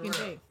be sucking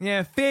dick.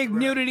 Yeah, Fig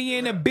Nudity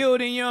in the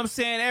building, you know what I'm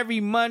saying? Every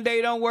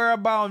Monday, don't worry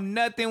about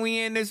nothing. We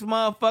in this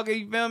motherfucker,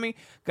 you feel me?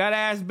 Got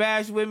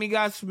AshBash with me,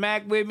 got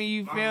Smack with me,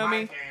 you feel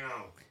me? Mic ain't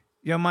on.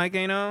 Your mic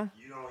ain't on?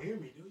 You don't hear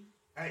me, do you?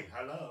 Hey,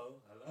 hello.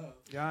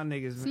 Y'all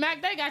niggas.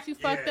 Smack, they got you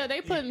fucked up.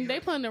 They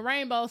putting the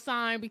rainbow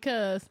sign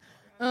because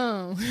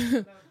Hello.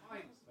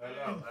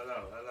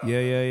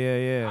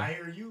 Yeah. I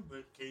hear you,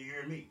 but can you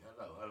hear me?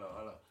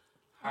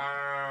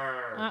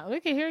 Hello. we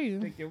can hear you.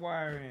 Stick your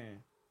wire in.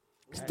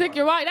 Stick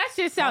your wire. That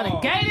shit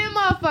sounded gay, then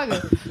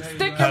motherfucker.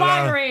 Stick your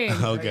wire in.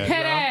 Okay.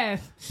 Head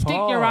ass. Stick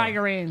your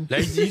wire in.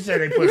 You said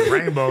they put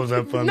rainbows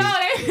up for me. No,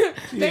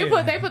 they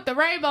put the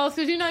rainbows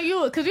because you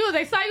was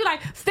excited. You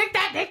like stick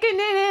that dick in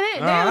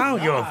it. I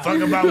don't give a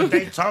fuck about what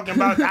they talking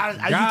about.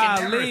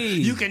 Golly.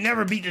 You can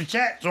never beat the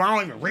chat, so I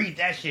don't even read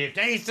that shit. If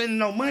they ain't sending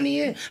no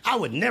money in, I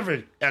would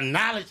never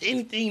acknowledge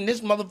anything this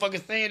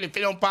motherfucker saying. If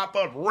it don't pop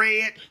up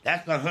red,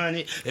 that's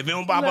 100. If it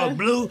don't pop up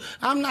blue,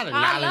 I'm not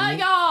acknowledging.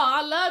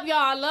 I love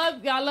y'all.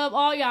 I love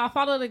all y'all.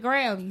 Follow the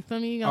gram. You feel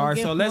me? All right,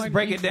 so let's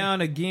break it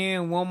down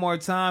again one more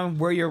time.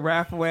 Where your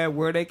raffle at?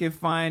 Where they can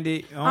find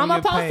it? I'm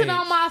gonna post it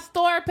on my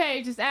store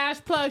page. It's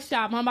Ash Plug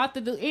Shop. I'm about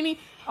to do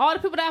all the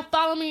people that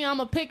follow me. I'm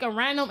gonna pick a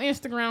random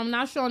Instagram. I'm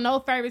not showing no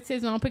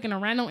favoritism. I'm picking a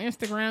random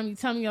Instagram. You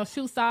tell me your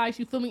shoe size.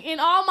 You feel me? In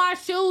all my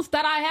shoes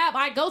that I have,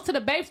 I go to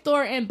the babe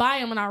store and buy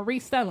them and I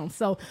resell them.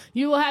 So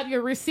you will have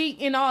your receipt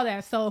and all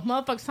that. So if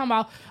motherfuckers talking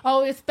about,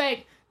 oh, it's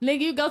fake.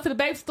 Nigga, you go to the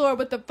babe store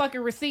with the fucking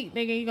receipt,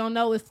 nigga, you gonna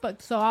know it's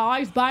fucked. So I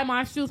always buy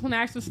my shoes from the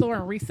actual store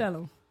and resell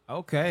them.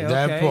 Okay.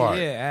 That part.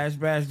 Yeah,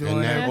 AshBash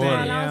doing that. You know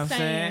what I'm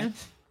saying?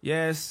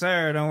 Yes,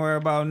 sir. Don't worry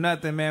about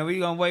nothing, man. We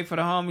gonna wait for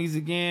the homies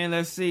again.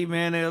 Let's see,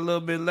 man. They're a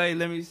little bit late.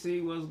 Let me see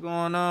what's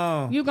going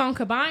on. You gonna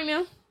combine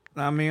them?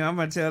 I mean, I'm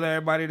gonna tell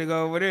everybody to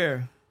go over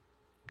there.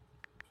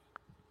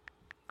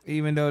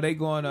 Even though they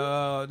going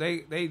to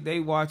they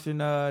watching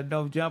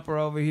No Jumper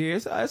over here.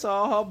 It's a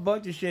whole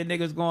bunch of shit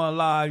niggas going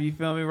live, you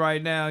feel me,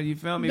 right now. You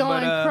feel me?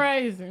 Going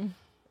crazy.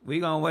 We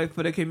gonna wait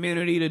for the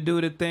community to do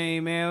the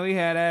thing, man. We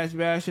had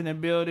AshBash in the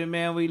building,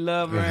 man. We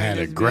love her. I had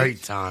a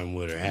great time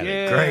with her. Had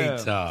a great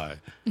time.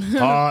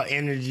 All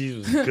energy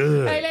was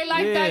good. Hey, they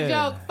like that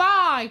joke.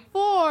 5,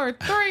 4,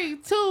 3,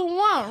 2,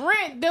 1.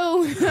 Rent,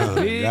 dude.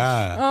 Oh,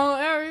 God. On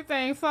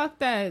everything. Fuck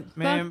that.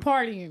 Man, fuck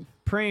partying.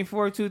 Preem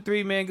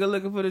 423, man. Good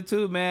looking for the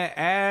two, man.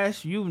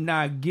 Ash, you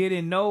not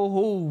getting no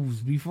who's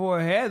before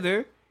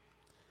Heather.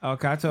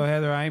 Okay, I told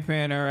Heather I ain't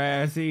paying her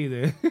ass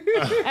either.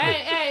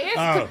 hey, it's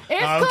cool.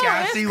 Okay,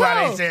 I see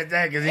why they said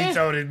that, because he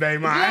told his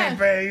baby mom, I ain't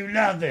paying you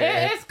nothing.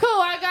 It's cool.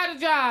 I got a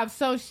job,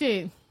 so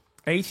shit.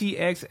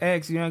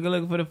 HEXX, you know, good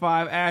looking for the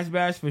 5.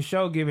 AshBash for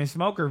sure, giving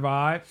smoker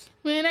vibes.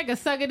 Man, they can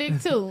suck a dick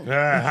too.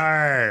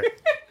 Her.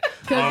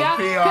 Oh God,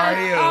 they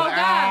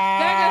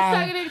can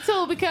suck a dick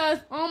too, because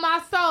on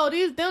my soul,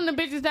 them the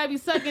bitches that be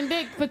sucking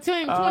dick for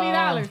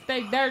 $20.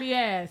 They dirty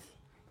ass.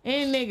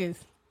 And niggas.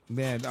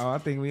 Man, I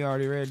think we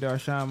already read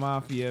Darshan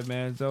Mafia,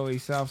 man. Zoe,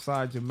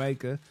 Southside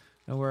Jamaica.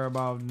 Don't worry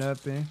about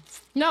nothing.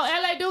 No,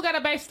 LA do got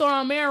a base store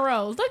on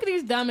Melrose. Look at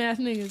these dumbass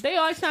niggas. They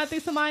always trying to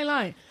think somebody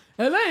lying.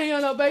 LA ain't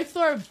got no base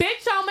store.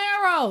 Bitch on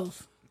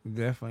Melrose.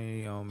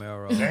 Definitely on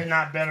Melrose. They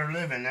not better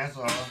living, that's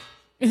all.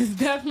 It's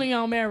definitely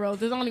on Melrose.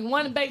 There's only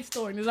one base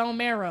store and it's on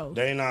Melrose.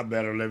 They not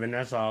better living,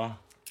 that's all.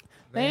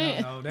 They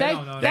don't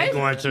know. They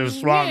going to the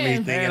swap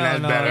meet thinking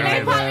that's better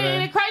living.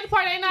 And the crazy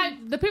part,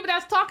 the people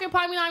that's talking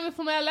probably not even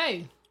from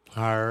LA.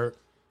 Heard.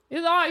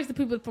 It's always the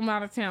people from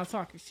out of town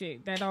talking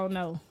shit that don't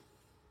know.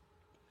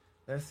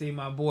 Let's see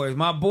my boys.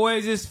 My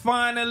boys is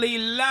finally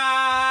live.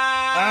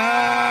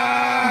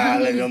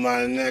 Look at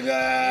my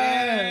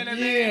nigga.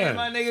 Yeah.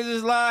 My niggas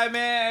is live,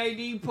 man.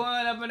 AD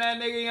pun up in that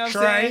nigga, you know what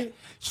I'm saying?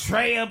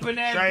 Trey up in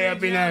that bitch. Trey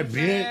up in that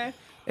bitch.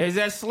 Is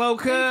that Slow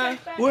Cut?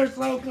 Where's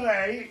Slow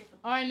Cut?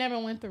 I never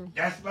went through.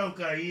 That's Slow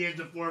Cut. He is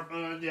the fourth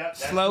one. Yep,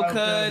 Slow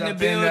Cut in the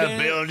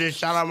building.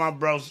 Shout out my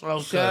bro, Slow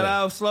Cut. Shout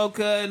out Slow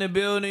Cut in the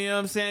building, you know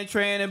what I'm saying?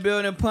 Trey in the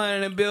building, Pun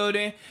in the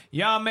building.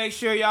 Y'all make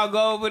sure y'all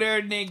go over there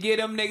and then get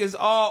them niggas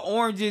all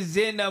oranges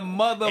in the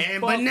motherfucking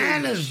and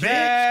bananas,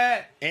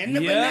 chat. Bitch. And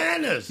the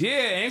bananas. Yeah,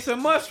 and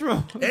some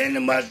mushrooms. And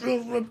the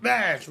mushrooms with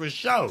bash, for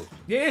sure.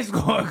 Yeah, it's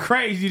going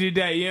crazy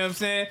today, you know what I'm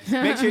saying?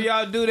 Make sure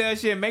y'all do that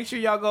shit. Make sure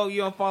y'all go,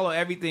 follow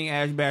everything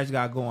AshBash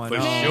got going on.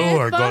 For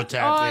sure, go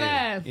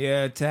tap in.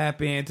 Yeah,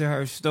 tap into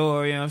her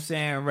store, you know what I'm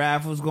saying?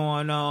 Raffles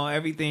going on,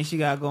 everything she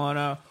got going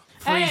on.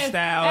 Freestyle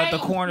at the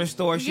corner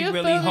store. She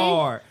really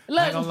hard. Look,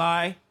 I ain't gonna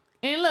lie.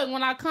 And look,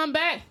 when I come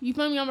back, you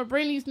feel me? I'm gonna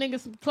bring these niggas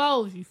some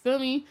clothes, you feel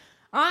me?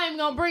 I ain't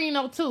gonna bring you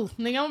no tooth,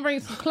 nigga. I'm gonna bring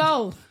some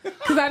clothes.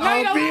 Cause I know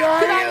you don't give a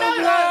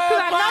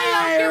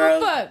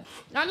fuck.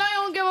 I know you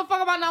don't give a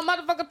fuck about no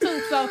motherfucking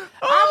tooth. So I'm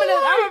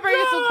gonna bring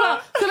you some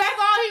clothes. Cause that's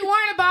all he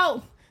worried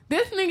about.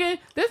 This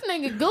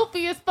nigga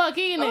goofy as fuck.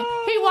 He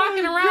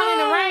walking around in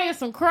the rain in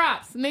some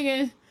Crocs,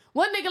 nigga.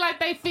 What nigga like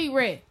they feet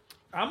red?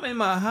 I'm in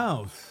my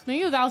house. Man,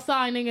 you was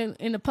outside, nigga,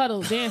 in the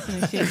puddle dancing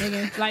and shit,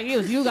 nigga. Like it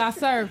was you got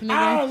served, nigga.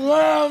 I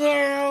love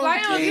her.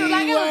 Like it was you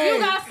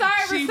got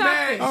served or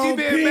something. She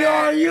been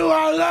mad.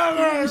 I love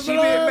her. She been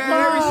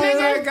mad ever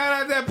since I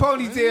got out that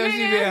tell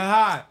she been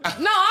hot.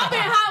 No, I've been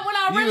hot when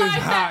I You was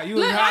realized hot. that. You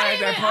was hot at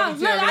that ponytail.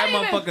 That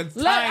motherfucker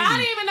Look, I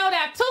tiny. didn't even know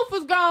that tooth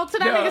was gone till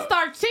that Yeah. nigga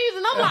start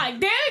cheesing. I'm like,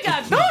 damn, it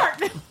got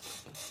dark.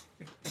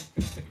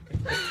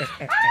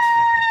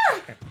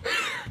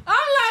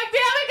 I'm like,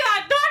 damn, it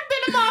got dark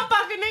than the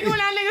motherfucking nigga when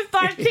that nigga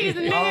start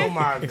cheesing, nigga. Oh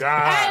my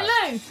God. Hey,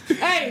 look.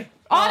 Hey,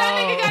 all that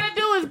nigga gotta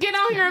do is get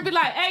on here and be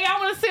like, hey, I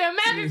wanna see a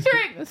magic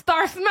trick. And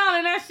start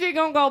smiling, that shit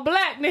gonna go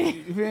black,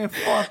 nigga. Man,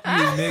 fuck you,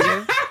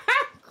 nigga.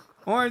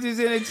 Orange is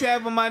in the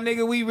chat, but my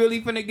nigga, we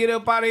really finna get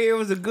up out of here. It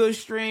was a good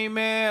stream,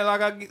 man.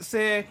 Like I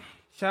said,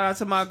 shout out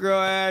to my girl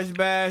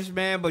AshBash,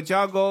 man. But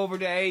y'all go over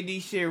to AD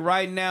shit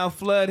right now.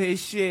 Flood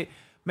his shit.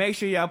 Make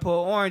sure y'all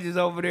put oranges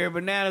over there,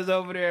 bananas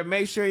over there.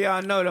 Make sure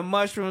y'all know the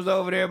mushrooms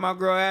over there. My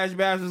girl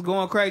AshBash is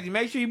going crazy.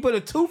 Make sure you put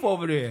a tooth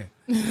over there.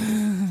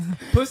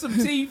 Put some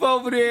teeth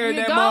over there.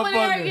 Yeah, That go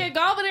motherfucker. over there,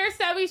 go over there,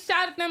 said we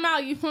shouted them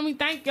out. You feel me?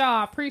 Thank y'all.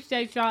 I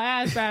appreciate y'all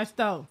AshBash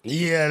though.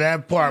 Yeah,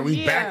 that part. We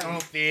Yeah. back on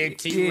Fig.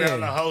 T-Rail,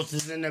 the host,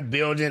 is in the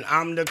building.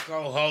 I'm the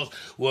co-host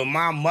with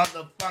my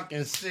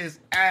motherfucking sis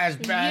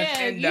AshBash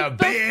in you the feel-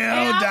 building.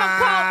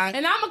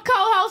 And I'm a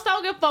co-host.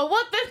 Don't give a fuck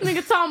what this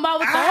nigga talking about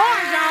with the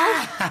orange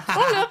on.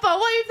 Don't give a fuck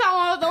what you talking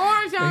about with the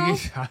orange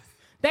on.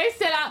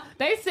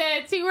 They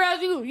said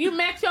T-Rail, you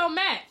met your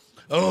match.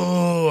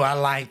 Oh, I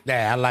like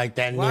that. I like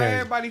that Why narrative.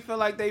 everybody feel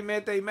like they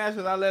met their match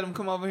because I let them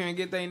come over here and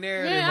get their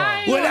narrative Yeah, I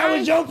off? ain't- Well, that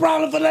was your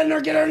problem for letting her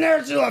get her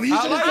narrative off. You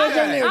I should have like said your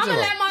that. I'm narrative gonna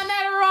let off. my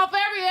netter off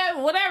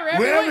every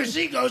Wherever week.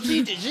 she goes, she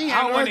I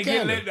had don't her want to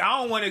camera. I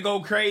don't want to go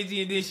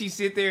crazy and then she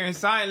sit there in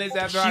silence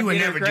after I She would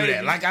get her never do crazy.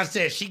 that. Like I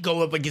said, she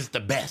go up against the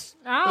best.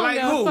 I don't Like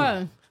give who? a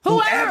fuck.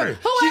 Whoever.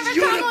 Whoever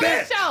You come the on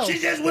this best. show. She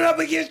just went up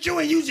against you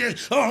and you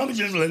just, I'm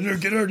just letting her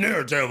get her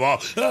narrative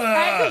off. Hey,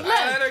 'cause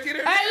let her get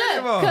her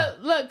narrative off.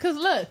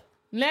 look,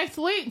 next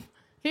week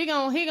he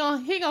gonna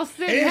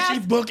sit And have- she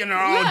booking her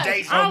own Look,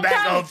 dates I'm on Back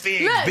telling- on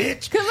Fig, look,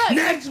 bitch. 'cause look,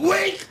 Next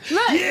week.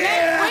 Look,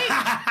 Yeah.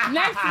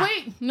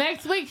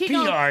 next week he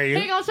are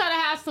you? gonna try to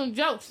have some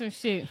jokes and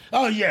shit.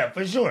 Oh, yeah,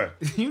 for sure.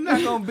 You're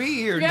not going to be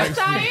here Yes, next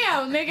I week.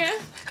 am,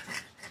 nigga.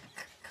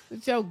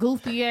 With your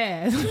goofy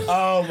ass.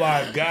 Oh,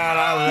 my God.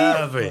 I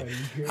love it.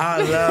 I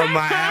love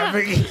my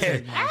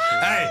African.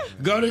 Hey,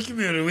 go to the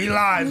community. We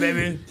live,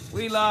 baby.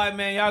 We live,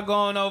 man. Y'all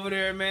going over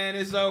there, man.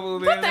 It's over,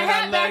 man. Put the Man, I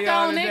hat love back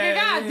y'all on, today. nigga.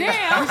 God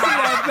damn. You see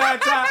that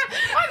flat top?